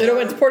little. Should have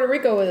went to Puerto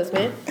Rico with us,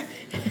 man.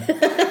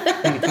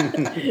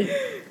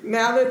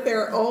 Now that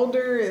they're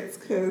older, it's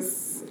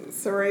because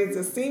Saray's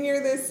a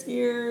senior this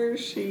year.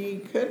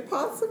 She could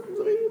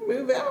possibly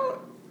move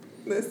out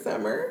this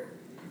summer.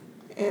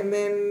 And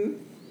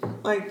then,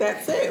 like,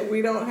 that's it.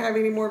 We don't have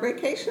any more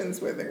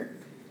vacations with her.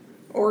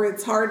 Or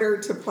it's harder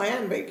to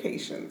plan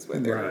vacations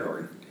with her. Right.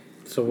 Or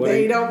So what?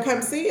 they don't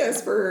come see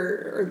us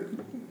or,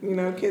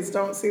 kids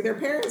don't see their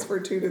parents for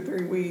 2 to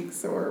 3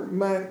 weeks or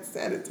months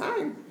at a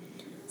time.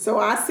 So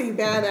I see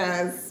that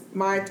as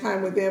my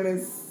time with them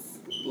is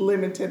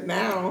limited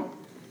now.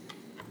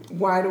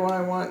 Why do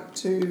I want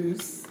to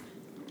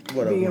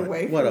be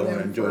away from what I them want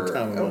to enjoy for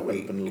time with a my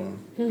week? husband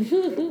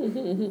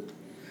alone.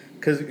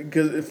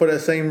 Because for that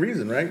same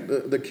reason, right?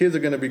 The kids are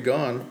gonna be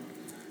gone,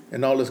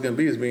 and all it's gonna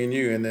be is me and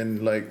you, and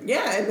then like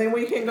Yeah, and then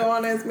we can go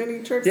on as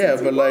many trips yeah,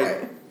 as but we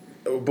like,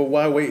 want. but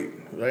why wait,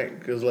 right?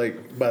 Because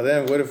like by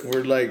then, what if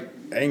we're like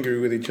angry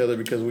with each other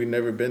because we've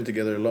never been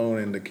together alone,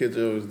 and the kids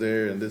are always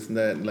there, and this and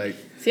that, and like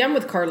See, I'm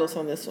with Carlos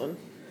on this one.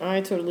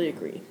 I totally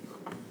agree.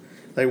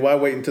 why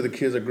wait until the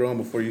kids are grown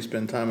before you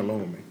spend time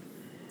alone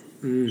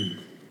with me?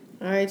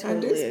 I I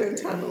totally do spend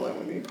agree. time alone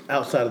with you.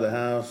 Outside of the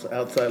house,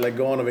 outside, like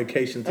go on a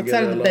vacation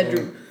together Outside of the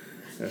alone.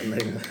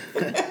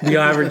 bedroom. Do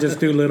y'all ever just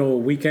do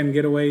little weekend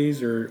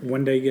getaways or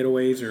one day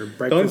getaways or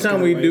breakfast? The only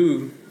time we getaways?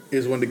 do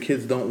is when the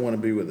kids don't want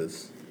to be with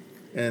us.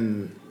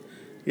 And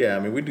yeah, I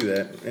mean, we do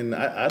that. And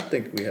I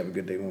think we have a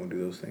good day when we do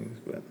those things.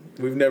 But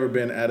we've never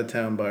been out of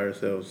town by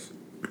ourselves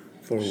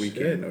for a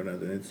weekend or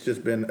nothing. It's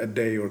just been a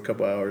day or a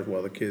couple hours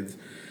while the kids,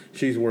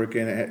 she's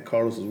working,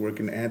 Carlos is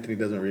working, Anthony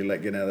doesn't really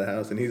like getting out of the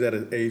house. And he's at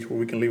an age where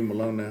we can leave him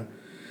alone now.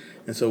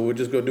 And so we'll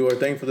just go do our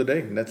thing for the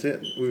day. And that's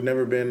it. We've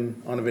never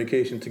been on a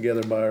vacation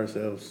together by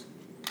ourselves,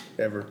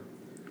 ever.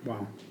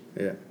 Wow.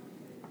 Yeah.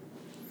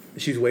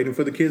 She's waiting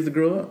for the kids to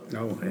grow up.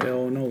 No,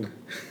 hell no.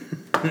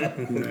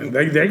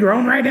 they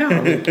grown right now.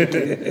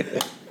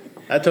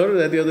 I told her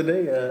that the other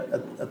day.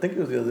 I think it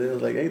was the other day. I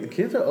was like, hey, the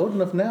kids are old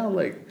enough now.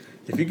 Like,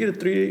 if you get a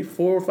 3,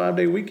 4, or 5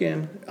 day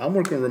weekend, I'm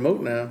working remote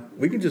now.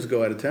 We can just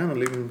go out of town and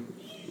leave them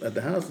at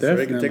the house. So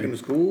they can take them to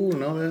school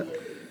and all that.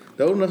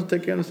 They're old enough to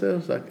take care of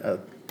themselves. I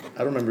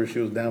don't remember if she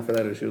was down for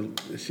that or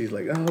she's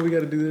like, oh, we got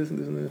to do this and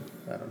this and this.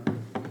 I don't know.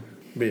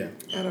 But yeah,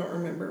 I don't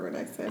remember what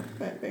I said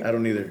that day. I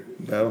don't either.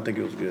 But I don't think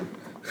it was good.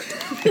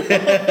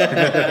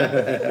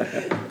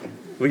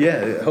 But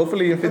yeah,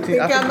 hopefully in 15.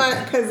 I think I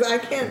might, because I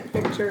can't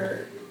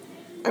picture.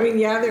 I mean,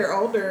 yeah, they're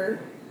older,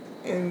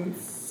 and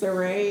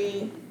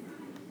Saray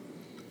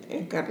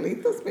and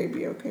Carlitos may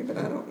be okay, but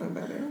I don't know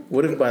about her.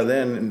 What if by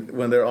then,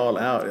 when they're all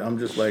out, I'm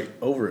just like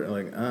over it?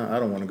 Like, I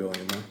don't want to go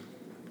anymore.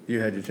 You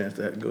had your chance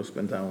to go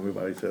spend time with me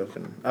by yourself,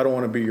 and I don't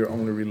want to be your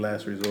only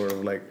last resort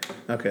of like,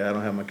 okay, I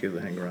don't have my kids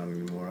to hang around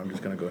anymore. I'm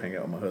just gonna go hang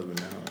out with my husband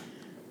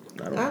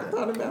now. I don't I want that.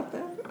 thought about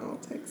that. I'll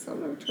take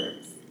solo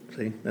trips.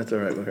 See, that's all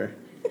right with her.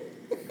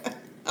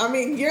 I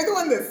mean, you're the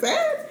one that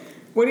said.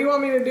 What do you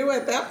want me to do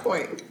at that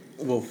point?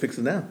 We'll fix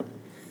it now.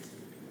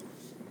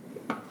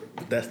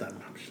 But that's not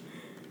an option.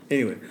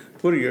 Anyway,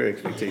 what are your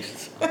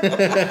expectations?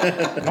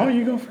 No,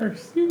 you go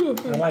first. You go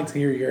first. I like to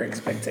hear your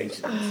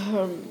expectations.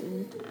 I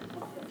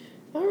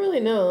don't really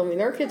know. I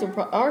mean, our kids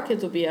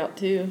will be out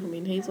too. I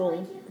mean,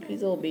 Hazel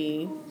will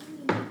be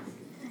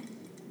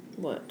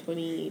what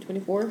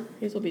 24.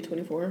 Hazel will be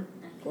 24,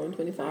 going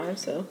 25.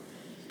 So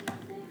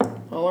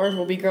all ours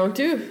will be grown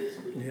too.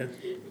 Yeah.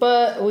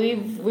 But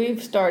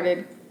we've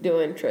started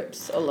doing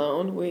trips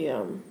alone.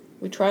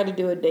 We try to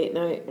do a date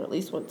night at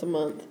least once a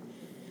month.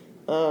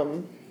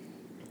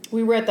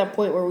 We were at that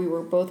point where we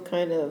were both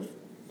kind of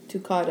too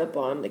caught up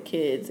on the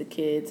kids,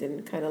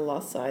 and kind of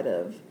lost sight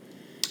of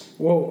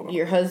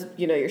your husband,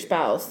 your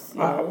spouse.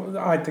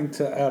 I think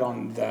to add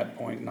on that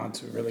point, not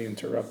to really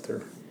interrupt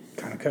or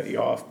kind of cut you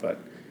off, but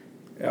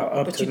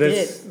up to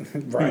this,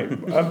 right?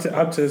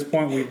 Up to this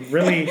point, we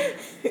really.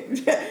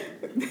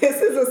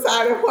 This is a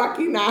side of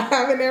Joaquin I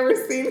haven't ever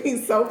seen.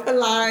 He's so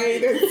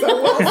polite and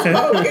so well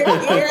spoken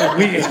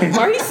here. Why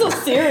are you so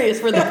serious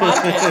for the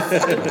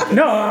podcast?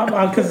 No,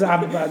 because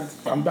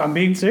I'm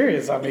being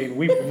serious. I mean,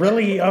 we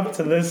really up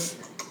to this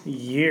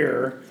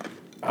year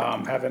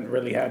haven't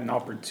really had an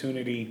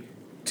opportunity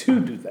to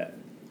do that.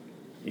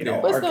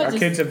 Our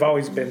kids have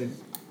always been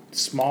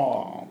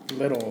small,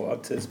 little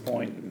up to this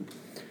point. And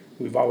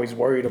we've always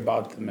worried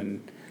about them,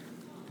 and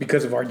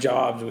because of our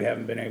jobs, we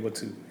haven't been able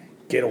to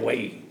get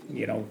away.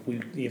 We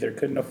either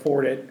couldn't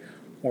afford it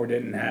or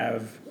didn't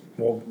have.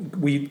 Well,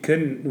 we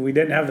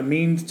didn't have the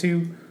means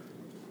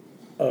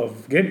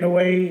of getting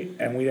away,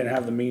 and we didn't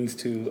have the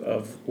means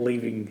of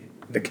leaving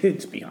the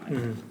kids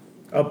behind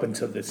up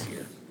until this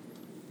year.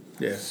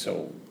 Yeah.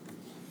 So,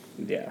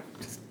 yeah,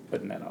 just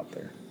putting that out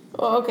there.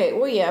 Well, okay.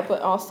 Well, yeah,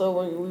 but also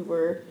when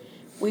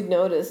we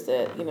noticed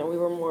that we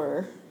were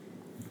more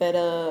fed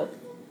up,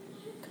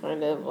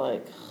 kind of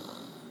like,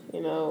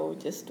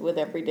 just with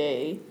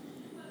everyday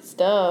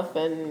stuff.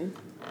 And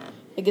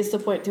it gets to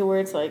the point to where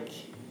it's like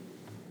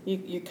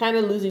you're kind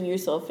of losing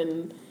yourself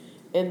in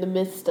the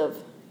midst of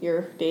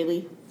your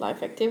daily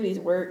life activities,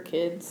 work,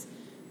 kids,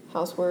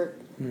 housework,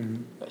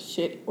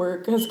 shit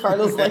work, as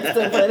Carlos likes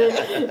to put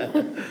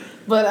it.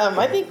 But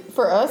I think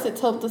for us,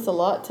 it's helped us a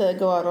lot to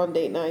go out on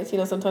date nights.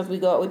 Sometimes we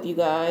go out with you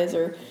guys,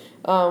 or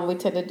we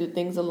tend to do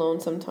things alone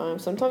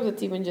sometimes. Sometimes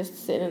it's even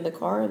just sitting in the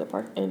car in the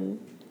park in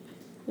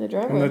the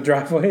driveway. On the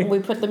driveway. We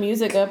put the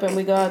music up and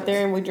we go out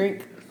there and we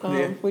drink.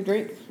 We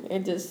drink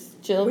and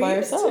just chill by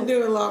ourselves. We used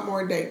to do a lot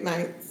more date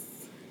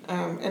nights,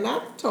 and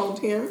I've told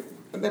him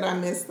that I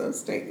miss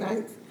those date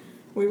nights.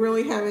 We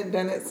really haven't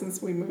done it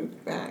since we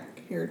moved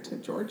back here to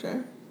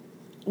Georgia.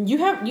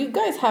 You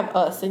guys have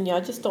us, and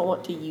y'all just don't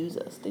want to use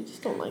us. They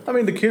just don't like. I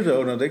mean, the kids are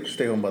old enough; they can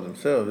stay home by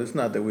themselves. It's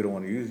not that we don't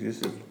want to use you; it's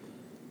just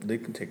they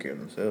can take care of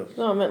themselves.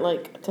 No, I meant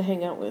like to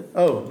hang out with.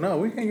 Oh no,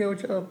 we hang out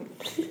with y'all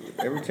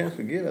every chance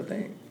we get.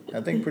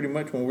 I think pretty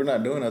much when we're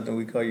not doing nothing,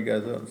 we call you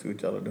guys up and see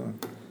what y'all are doing.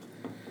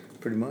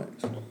 Pretty much.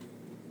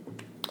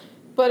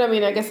 But I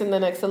mean, I guess in the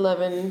next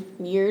 11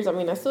 years, I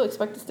mean, I still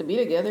expect us to be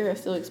together. I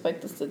still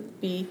expect us to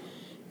be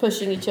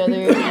pushing each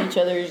other, each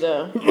other's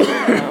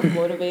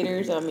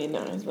motivators. I mean,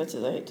 not as much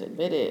as I hate to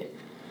admit it.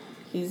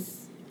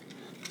 He's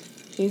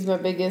my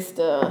biggest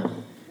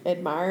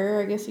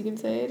admirer, I guess you can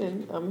say it,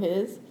 and I'm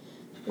his.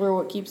 We're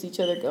what keeps each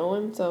other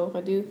going. So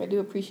I do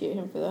appreciate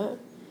him for that,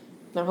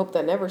 and I hope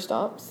that never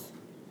stops.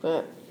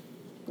 But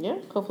yeah,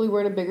 hopefully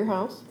we're in a bigger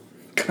house.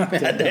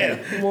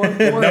 Damn. More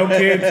No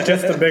kids,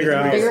 just a bigger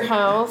house. bigger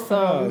house,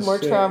 more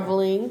shit.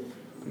 traveling.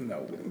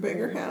 No.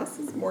 Bigger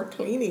houses, more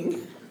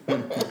cleaning.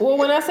 Well,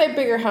 when I say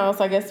bigger house,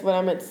 I guess what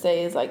I meant to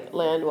say is like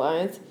land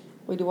wise.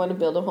 We do want to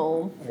build a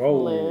home.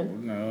 Whoa,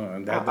 Land.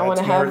 no, I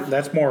wanna have-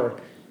 that's more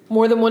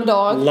More than one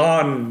dog.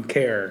 lawn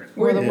care.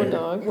 More than one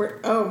dog. More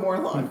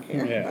lawn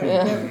care. Yeah.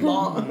 Yeah.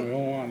 Lawn. We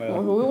don't want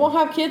to. We won't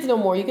have kids no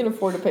more. You can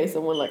afford to pay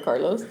someone like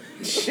Carlos.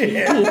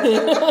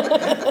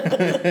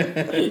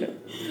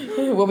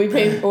 We'll be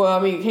paying. Well, I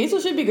mean, Hazel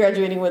should be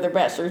graduating with her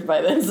bachelor's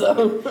by then,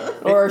 so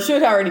or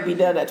should already be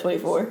done at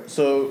 24.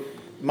 So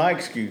my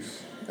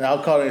excuse, and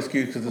I'll call it an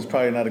excuse because it's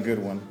probably not a good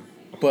one,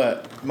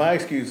 but my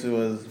excuse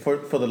was for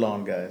the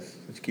lawn guys.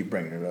 Just keep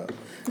bringing it up.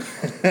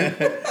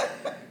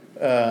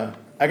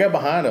 I got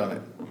behind on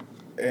it,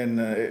 and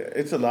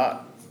it's a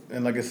lot.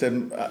 And like I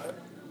said,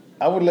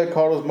 I would let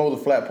Carlos mow the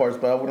flat parts,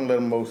 but I wouldn't let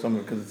him mow some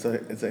of it because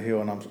it's a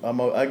hill, and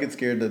I get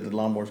scared that the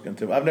lawnmower's going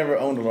to tip. I've never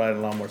owned a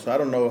riding lawnmower, so I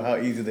don't know how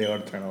easy they are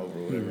to turn over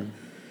or whatever.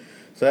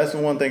 Mm-hmm. So that's the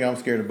one thing I'm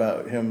scared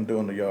about, him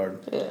doing the yard.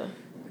 Yeah.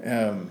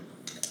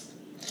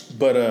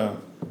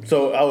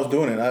 So I was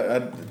doing it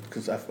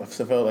because I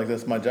felt like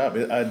that's my job.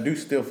 I do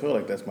still feel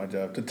like that's my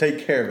job, to take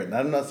care of it. And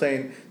I'm not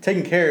saying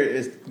taking care of it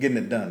is getting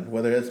it done,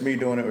 whether it's me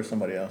doing it or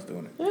somebody else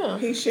doing it. Yeah.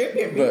 He should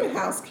be a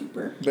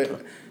housekeeper.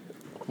 But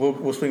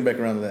we'll swing back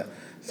around to that.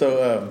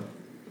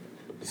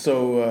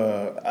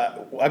 So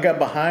I got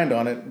behind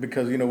on it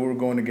because, we were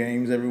going to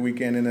games every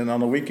weekend. And then on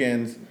the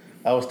weekends,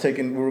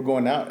 we were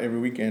going out every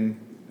weekend.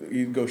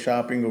 You'd go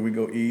shopping or we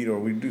go eat or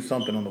we do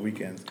something on the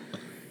weekends.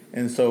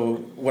 And so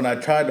when I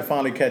tried to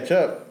finally catch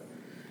up,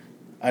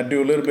 I'd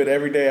do a little bit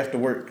every day after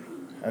work.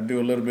 I'd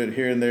do a little bit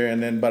here and there.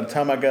 And then by the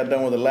time I got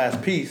done with the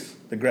last piece,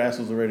 the grass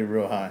was already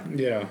real high.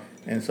 Yeah.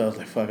 And so I was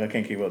like, fuck, I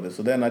can't keep up with this.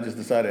 So then I just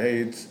decided, hey,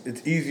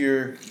 it's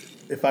easier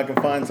if I can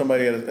find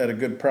somebody at a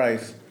good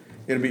price.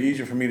 It'll be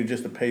easier for me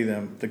to pay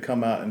them to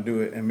come out and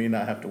do it and me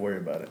not have to worry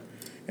about it.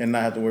 And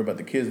not have to worry about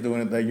the kids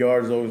doing it. The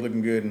yard's always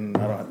looking good and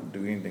I don't have to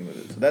do anything with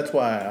it. So that's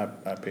why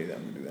I pay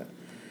them to do that.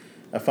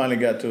 I finally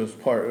got to this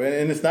part,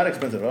 and it's not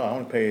expensive at all. I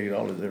only pay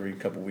 $80 every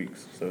couple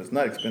weeks, so it's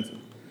not expensive.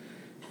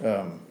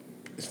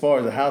 As far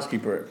as a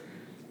housekeeper,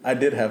 I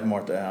did have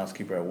Martha a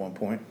housekeeper at one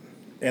point,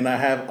 and I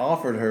have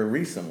offered her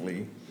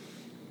recently,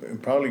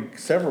 and probably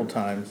several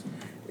times,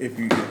 if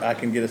you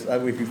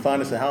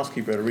find us a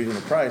housekeeper at a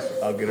reasonable price,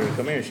 I'll get her to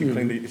come in. She'll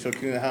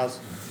clean the house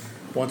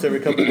once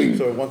every couple of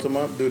weeks or once a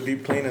month, do a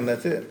deep clean, and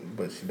that's it.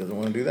 But she doesn't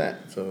want to do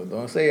that. So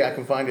don't say I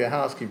can find you a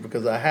housekeeper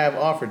because I have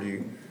offered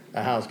you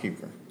a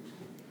housekeeper.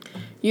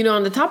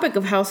 On the topic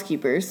of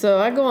housekeepers, so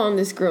I go on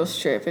this girls'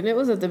 trip, and it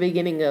was at the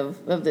beginning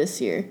of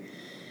this year.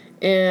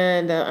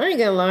 And I ain't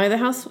gonna lie, the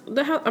house,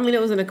 I mean,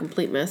 it wasn't a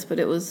complete mess, but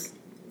it was,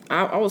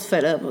 I was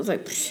fed up. I was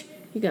like,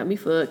 you got me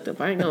fucked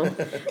up. I ain't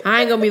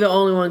gonna be the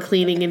only one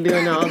cleaning and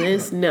doing all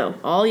this. No.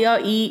 All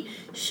y'all eat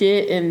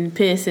shit and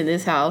piss in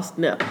this house.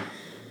 No.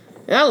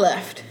 And I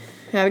left.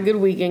 Had a good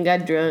weekend,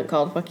 got drunk,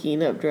 called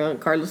Joaquin up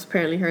drunk. Carlos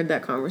apparently heard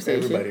that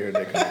conversation. Everybody heard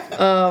that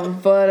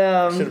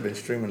conversation. Should have been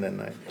streaming that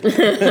night.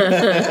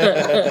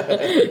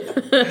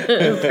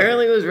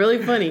 Apparently it was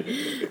really funny.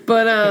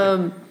 But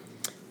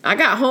I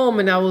got home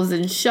and I was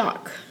in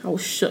shock. I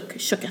was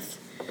shooketh.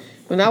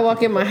 When I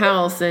walk in my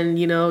house and,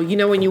 you know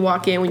when you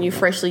walk in, when you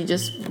freshly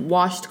just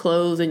washed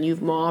clothes and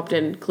you've mopped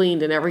and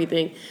cleaned and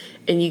everything,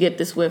 and you get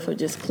this whiff of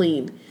just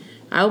clean.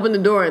 I opened the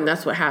door and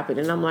that's what happened.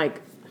 And I'm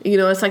like, You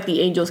know, it's like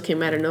the angels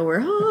came out of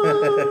nowhere.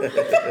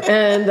 Ah.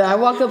 And I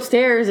walk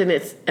upstairs and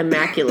it's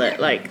immaculate.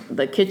 Like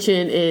the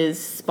kitchen is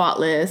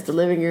spotless. The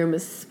living room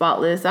is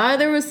spotless.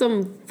 There was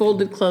some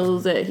folded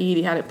clothes that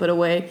he had it put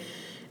away.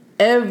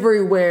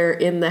 Everywhere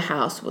in the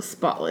house was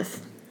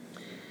spotless.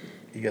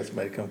 You got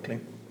somebody come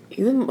clean?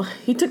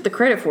 He took the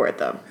credit for it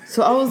though.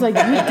 So I was like,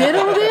 you did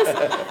all this?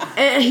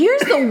 And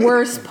here's the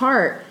worst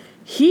part.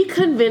 He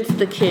convinced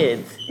the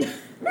kids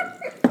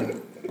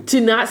to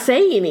not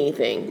say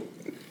anything.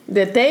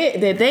 That they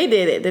did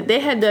it. That they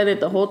had done it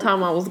the whole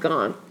time I was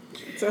gone.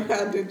 So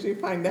how did you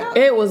find out?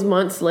 It was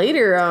months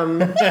later. I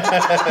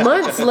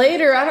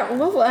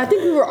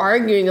think we were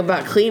arguing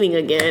about cleaning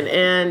again,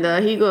 and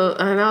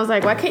and I was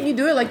like, "Why can't you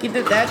do it like you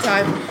did that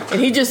time?" And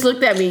he just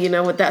looked at me, you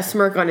know, with that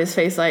smirk on his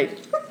face, like.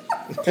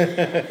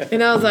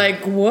 And I was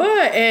like,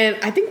 "What?" And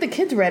I think the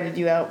kids ratted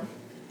you out.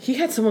 He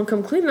had someone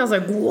come clean, and I was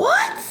like,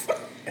 "What?"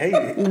 Hey,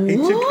 he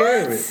took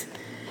care of it.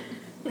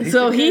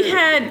 So he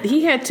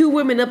had 2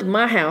 women up in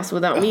my house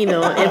without me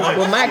knowing, and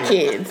with my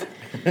kids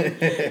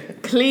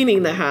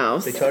cleaning the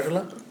house. They charge a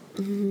lot?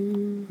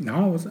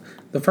 No, it wasn't.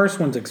 The first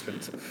one's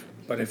expensive,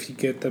 but if you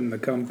get them to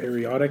come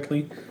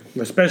periodically,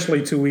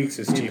 especially 2 weeks,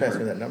 is You pass me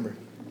cheaper. that number.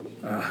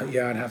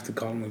 Yeah, I'd have to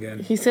call them again.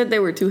 He said they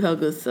were 2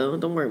 Helgas, so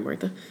don't worry,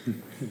 Martha.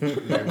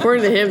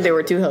 According to him, they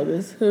were 2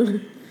 Helgas.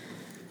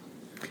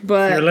 If you're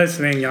But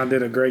listening, y'all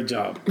did a great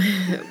job.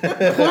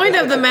 point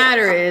of the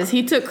matter is,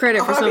 he took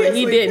credit for something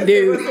he Obviously, didn't 'cause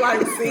It do. was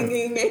like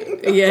singing.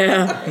 And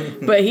Yeah,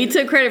 but he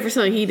took credit for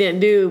something he didn't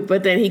do.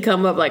 But then he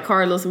come up like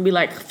Carlos and be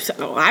like,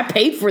 "So I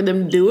paid for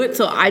them to do it,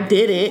 so I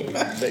did it."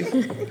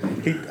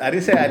 I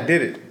didn't say I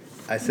did it.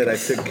 I said I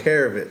took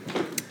care of it.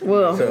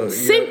 Well, So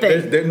same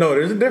thing.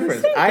 there's a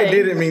difference. Same I thing.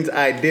 did it means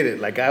I did it.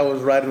 Like I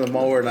was riding the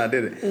mower and I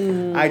did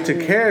it. I took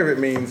care of it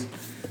means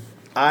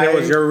It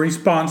was your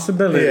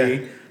responsibility.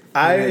 Yeah,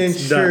 I and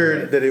it's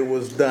ensured done. that it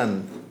was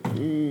done.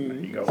 There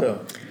you go. So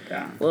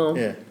Yeah. Well,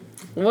 yeah,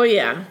 well,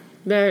 yeah.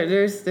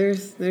 There's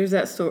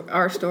that story,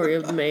 our story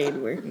of the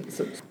maid where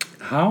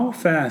How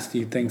fast do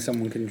you think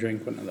someone can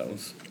drink one of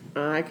those?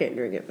 I can't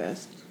drink it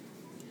fast.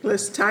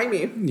 let's time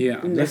you. Yeah,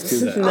 let's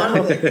do that.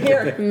 No,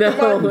 Here.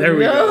 no, There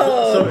we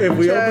no. So if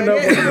we opened up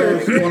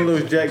Jack. one of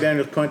those Jack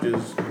Daniels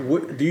punches,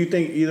 do you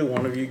think either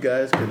one of you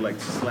guys could like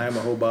slam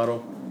a whole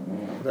bottle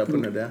without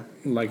putting it down?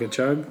 Like a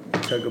chug?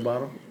 Chug a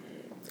bottle?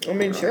 I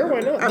mean, sure, why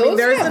not? I mean, Those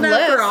there's have enough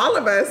less. for all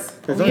of us.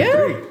 There's only Yeah.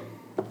 3.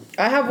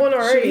 I have one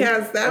already. She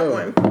has that Oh.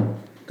 one.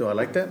 Do I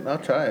like that? I'll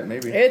try it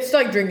maybe. It's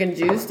like drinking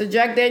juice. The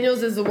Jack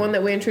Daniels is the one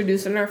that we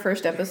introduced in our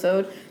first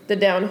episode. The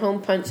Down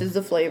Home Punch is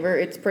the flavor.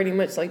 It's pretty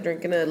much like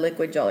drinking a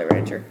liquid Jolly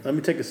Rancher. Let me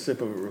take a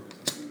sip of it real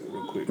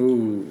quick.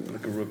 Ooh.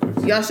 Like a real quick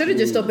sip. Y'all should have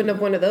just opened up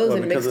one of those Well,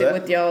 and because mixed of it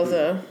that? with y'all's.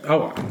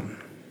 Oh.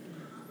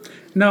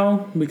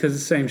 No, because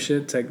it's the same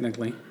shit,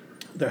 technically.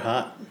 They're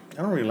hot.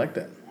 I don't really like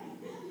that.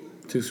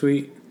 Too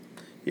sweet.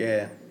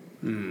 Yeah.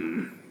 I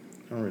don't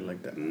really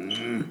like that.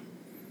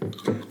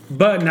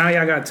 But now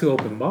y'all got 2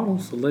 open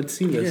bottles, so let's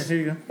see Yeah, this. here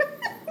you go.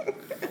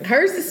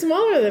 Hers is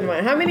smaller than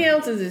mine. How many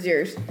ounces is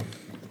yours?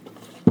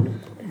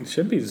 It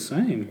should be the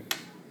same.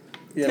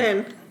 Yeah.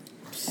 10.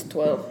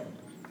 12.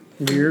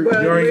 You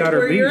Well, already got her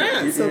where beat. you're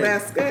at, so Yeah.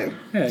 that's good.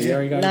 Yeah, you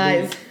already got her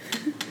Lies. beat.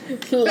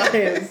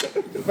 Lies.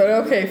 But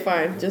okay,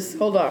 fine. Just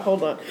hold on. I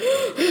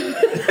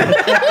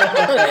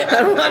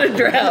don't want to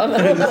drown.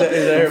 Is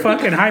that her,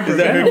 Fucking is that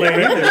her,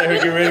 hyperventilating. is that her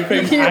get ready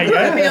face? You I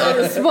put me guess. on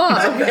the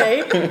spot,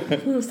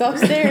 okay? Stop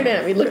staring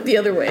at me. Look the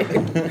other way.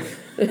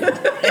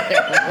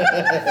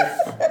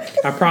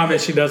 I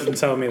promise she doesn't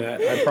tell me that.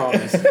 I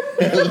promise.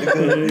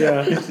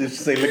 Yeah.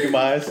 Just say, look at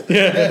my eyes.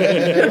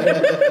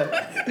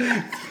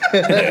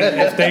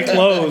 If they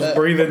close,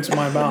 breathe into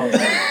my mouth.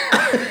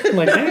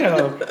 Like,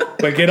 damn.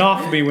 But get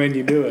off me when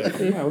you do it.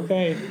 Yeah,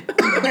 okay.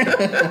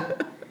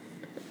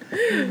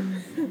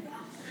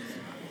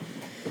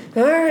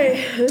 All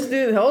right, let's do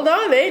this. Hold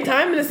on, they ain't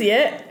timing us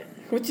yet.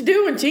 What you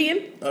doing,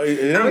 cheating? Oh,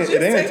 it I was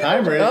ain't, it just ain't a saying.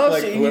 timer. It's Oh,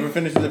 like she- whoever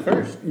finishes it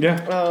first.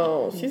 Yeah.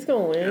 Oh, she's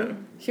gonna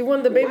win. She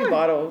won the baby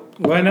bottle.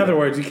 Well, in other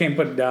words, you can't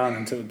put it down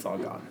until it's all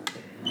gone.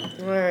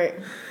 All right,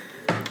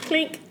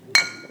 clink.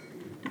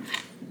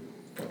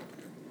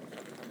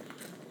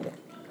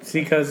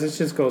 See, because this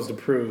just goes to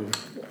prove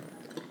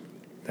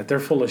that they're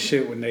full of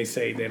shit when they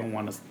say they don't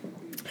want us.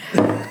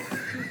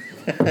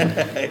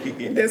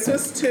 This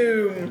was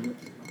too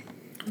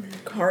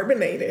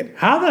carbonated.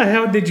 How the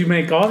hell did you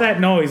make all that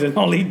noise and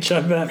only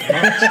chug that much?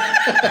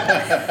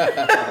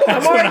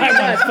 I'm what already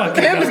I done.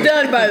 fucking Kim's know.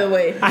 done, by the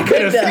way. I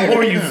could have Kim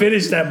swore done. you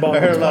finished that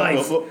bottle heard a lot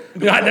twice. of-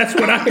 God, that's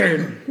what I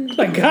heard.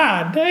 Like,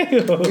 God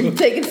damn.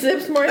 Taking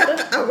sips,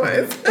 Martha. I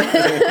was.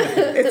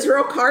 It's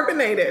real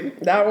carbonated.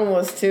 That one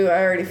was too.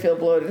 I already feel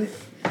bloated.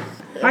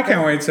 I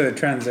can't wait to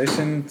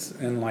transition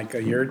in like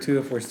a year or two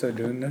if we're still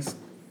doing this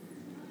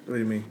What do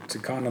you mean? to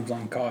condoms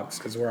on cocks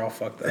because we're all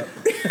fucked up.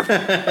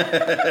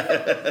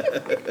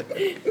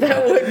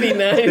 That would be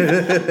nice.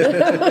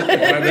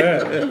 I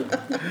bet.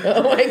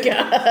 Oh my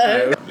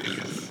god.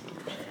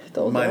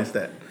 Those Minus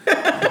that.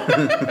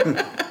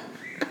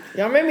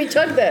 Y'all made me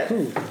chug that.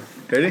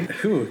 Ready?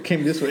 Ooh, it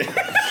came this way.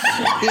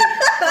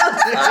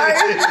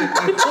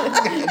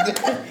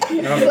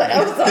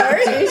 I'm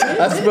sorry.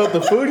 I smelled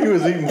the food he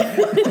was eating.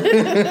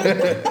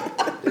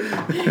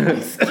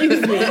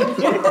 Excuse me.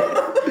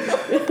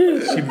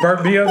 She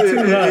burnt me up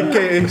too, huh?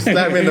 He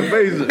slapped me in the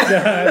face.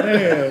 God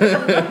damn.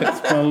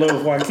 Smell a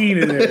little Joaquin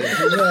in there.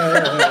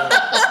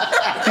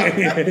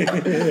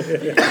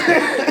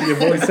 Your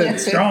voice said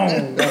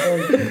strong.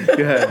 God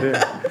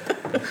damn.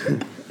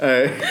 All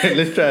right,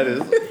 let's try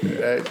this. All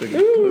right,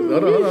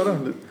 hold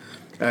on.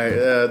 All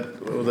right,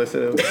 what was I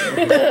saying?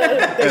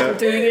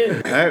 Tuning in.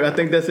 All right, I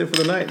think that's it for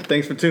the night.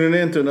 Thanks for tuning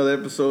in to another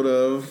episode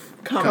of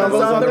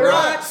Combos on the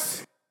Rocks.